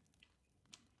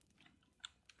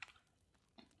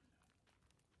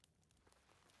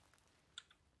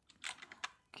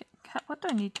 Okay, what do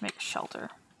I need to make a shelter?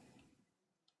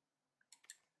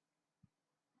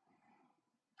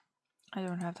 I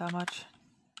don't have that much.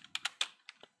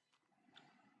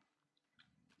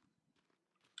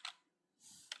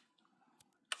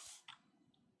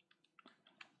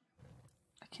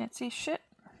 I can't see shit.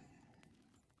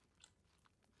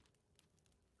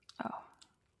 Oh.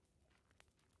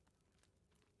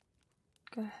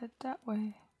 Gotta head that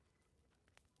way.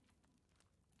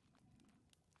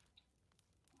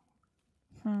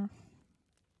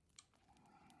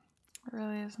 There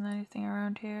really isn't anything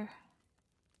around here.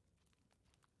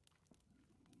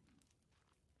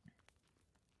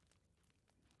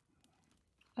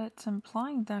 It's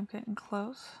implying that I'm getting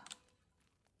close.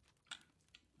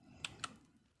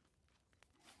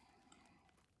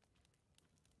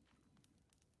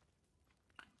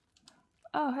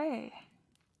 Oh, hey.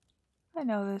 I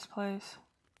know this place.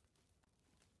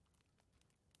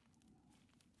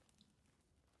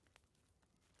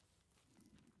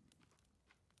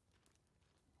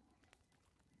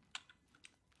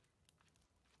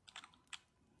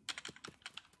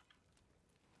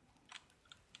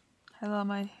 I love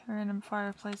my random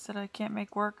fireplace that I can't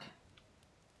make work.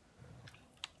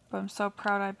 But I'm so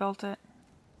proud I built it.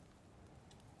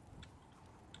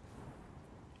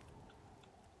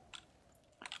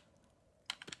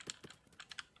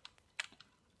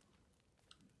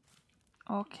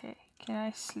 Okay, can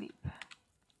I sleep?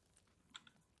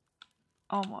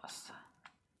 Almost.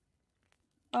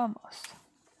 Almost.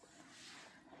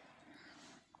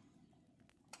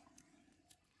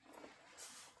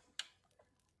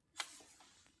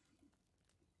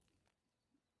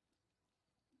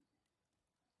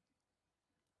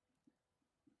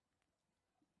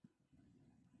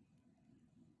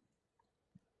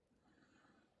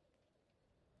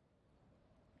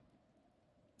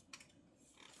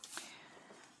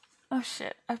 Oh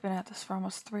shit, I've been at this for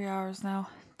almost 3 hours now.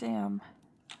 Damn.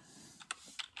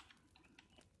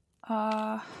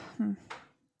 I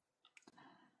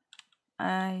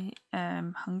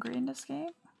am hungry in this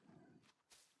game.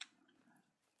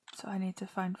 So I need to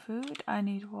find food. I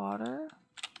need water.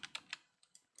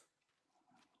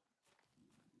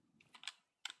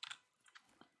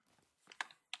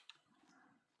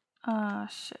 Ah,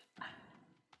 shit.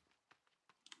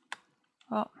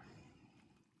 Well.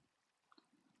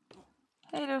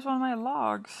 Hey, there's one of my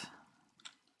logs.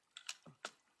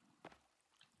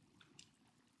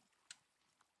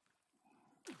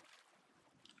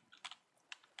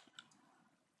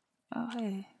 Oh,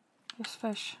 hey. There's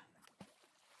fish.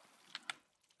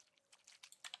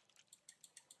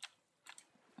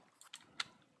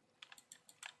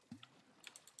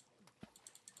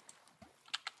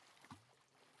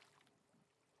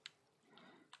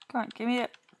 Come on, give me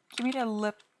the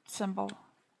lip symbol.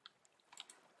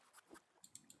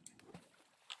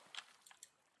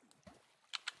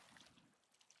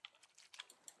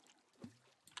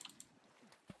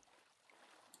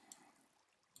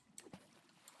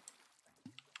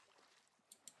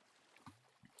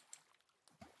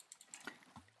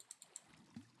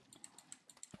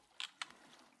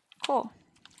 Cool.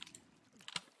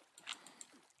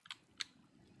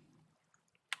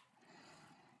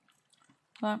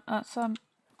 Some.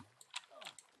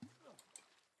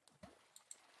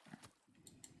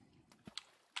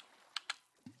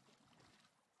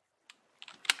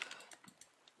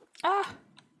 Ah!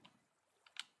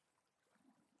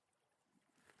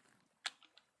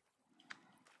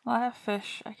 Well, I have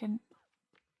fish. I can.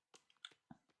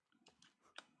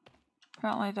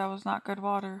 Apparently, that was not good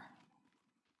water.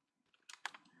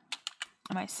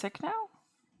 Am I sick now?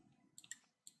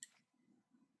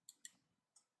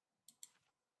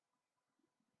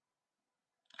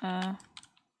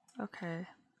 Okay.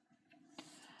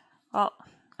 Well,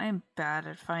 I am bad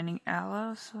at finding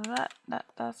aloe, so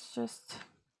that's just.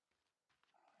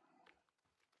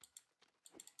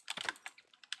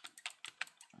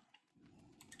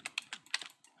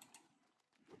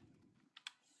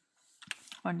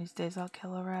 One of these days I'll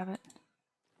kill a rabbit.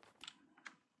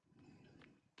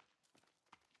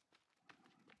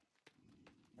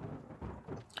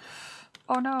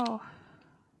 Oh no!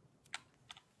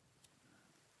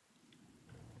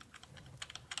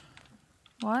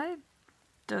 Why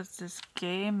does this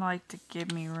game like to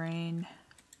give me rain?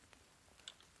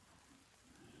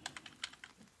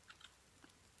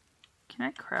 Can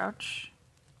I crouch?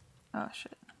 Oh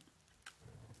shit.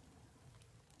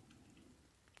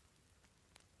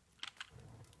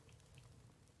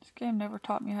 This game never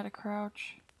taught me how to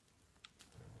crouch.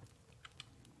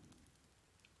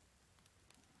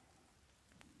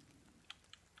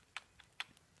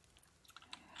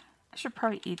 I should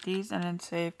probably eat these and then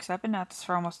save, because I've been at this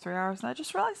for almost 3 hours and I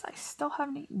just realized I still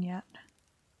haven't eaten yet.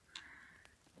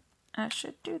 I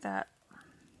should do that.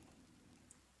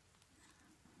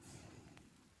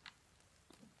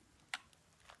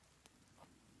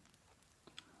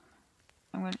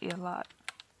 I'm gonna eat a lot.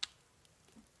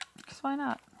 Because why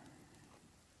not?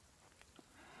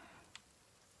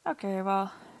 Okay,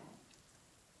 well.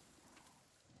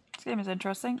 This game is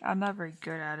interesting. I'm not very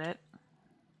good at it.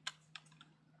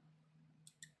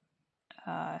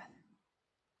 I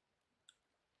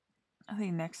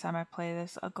think next time I play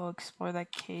this, I'll go explore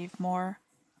that cave more.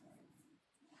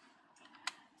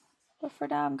 But for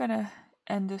now, I'm gonna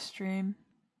end the stream.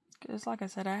 Because like I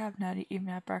said, I have not even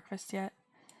had breakfast yet.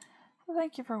 So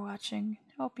thank you for watching.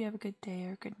 I hope you have a good day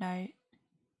or good night.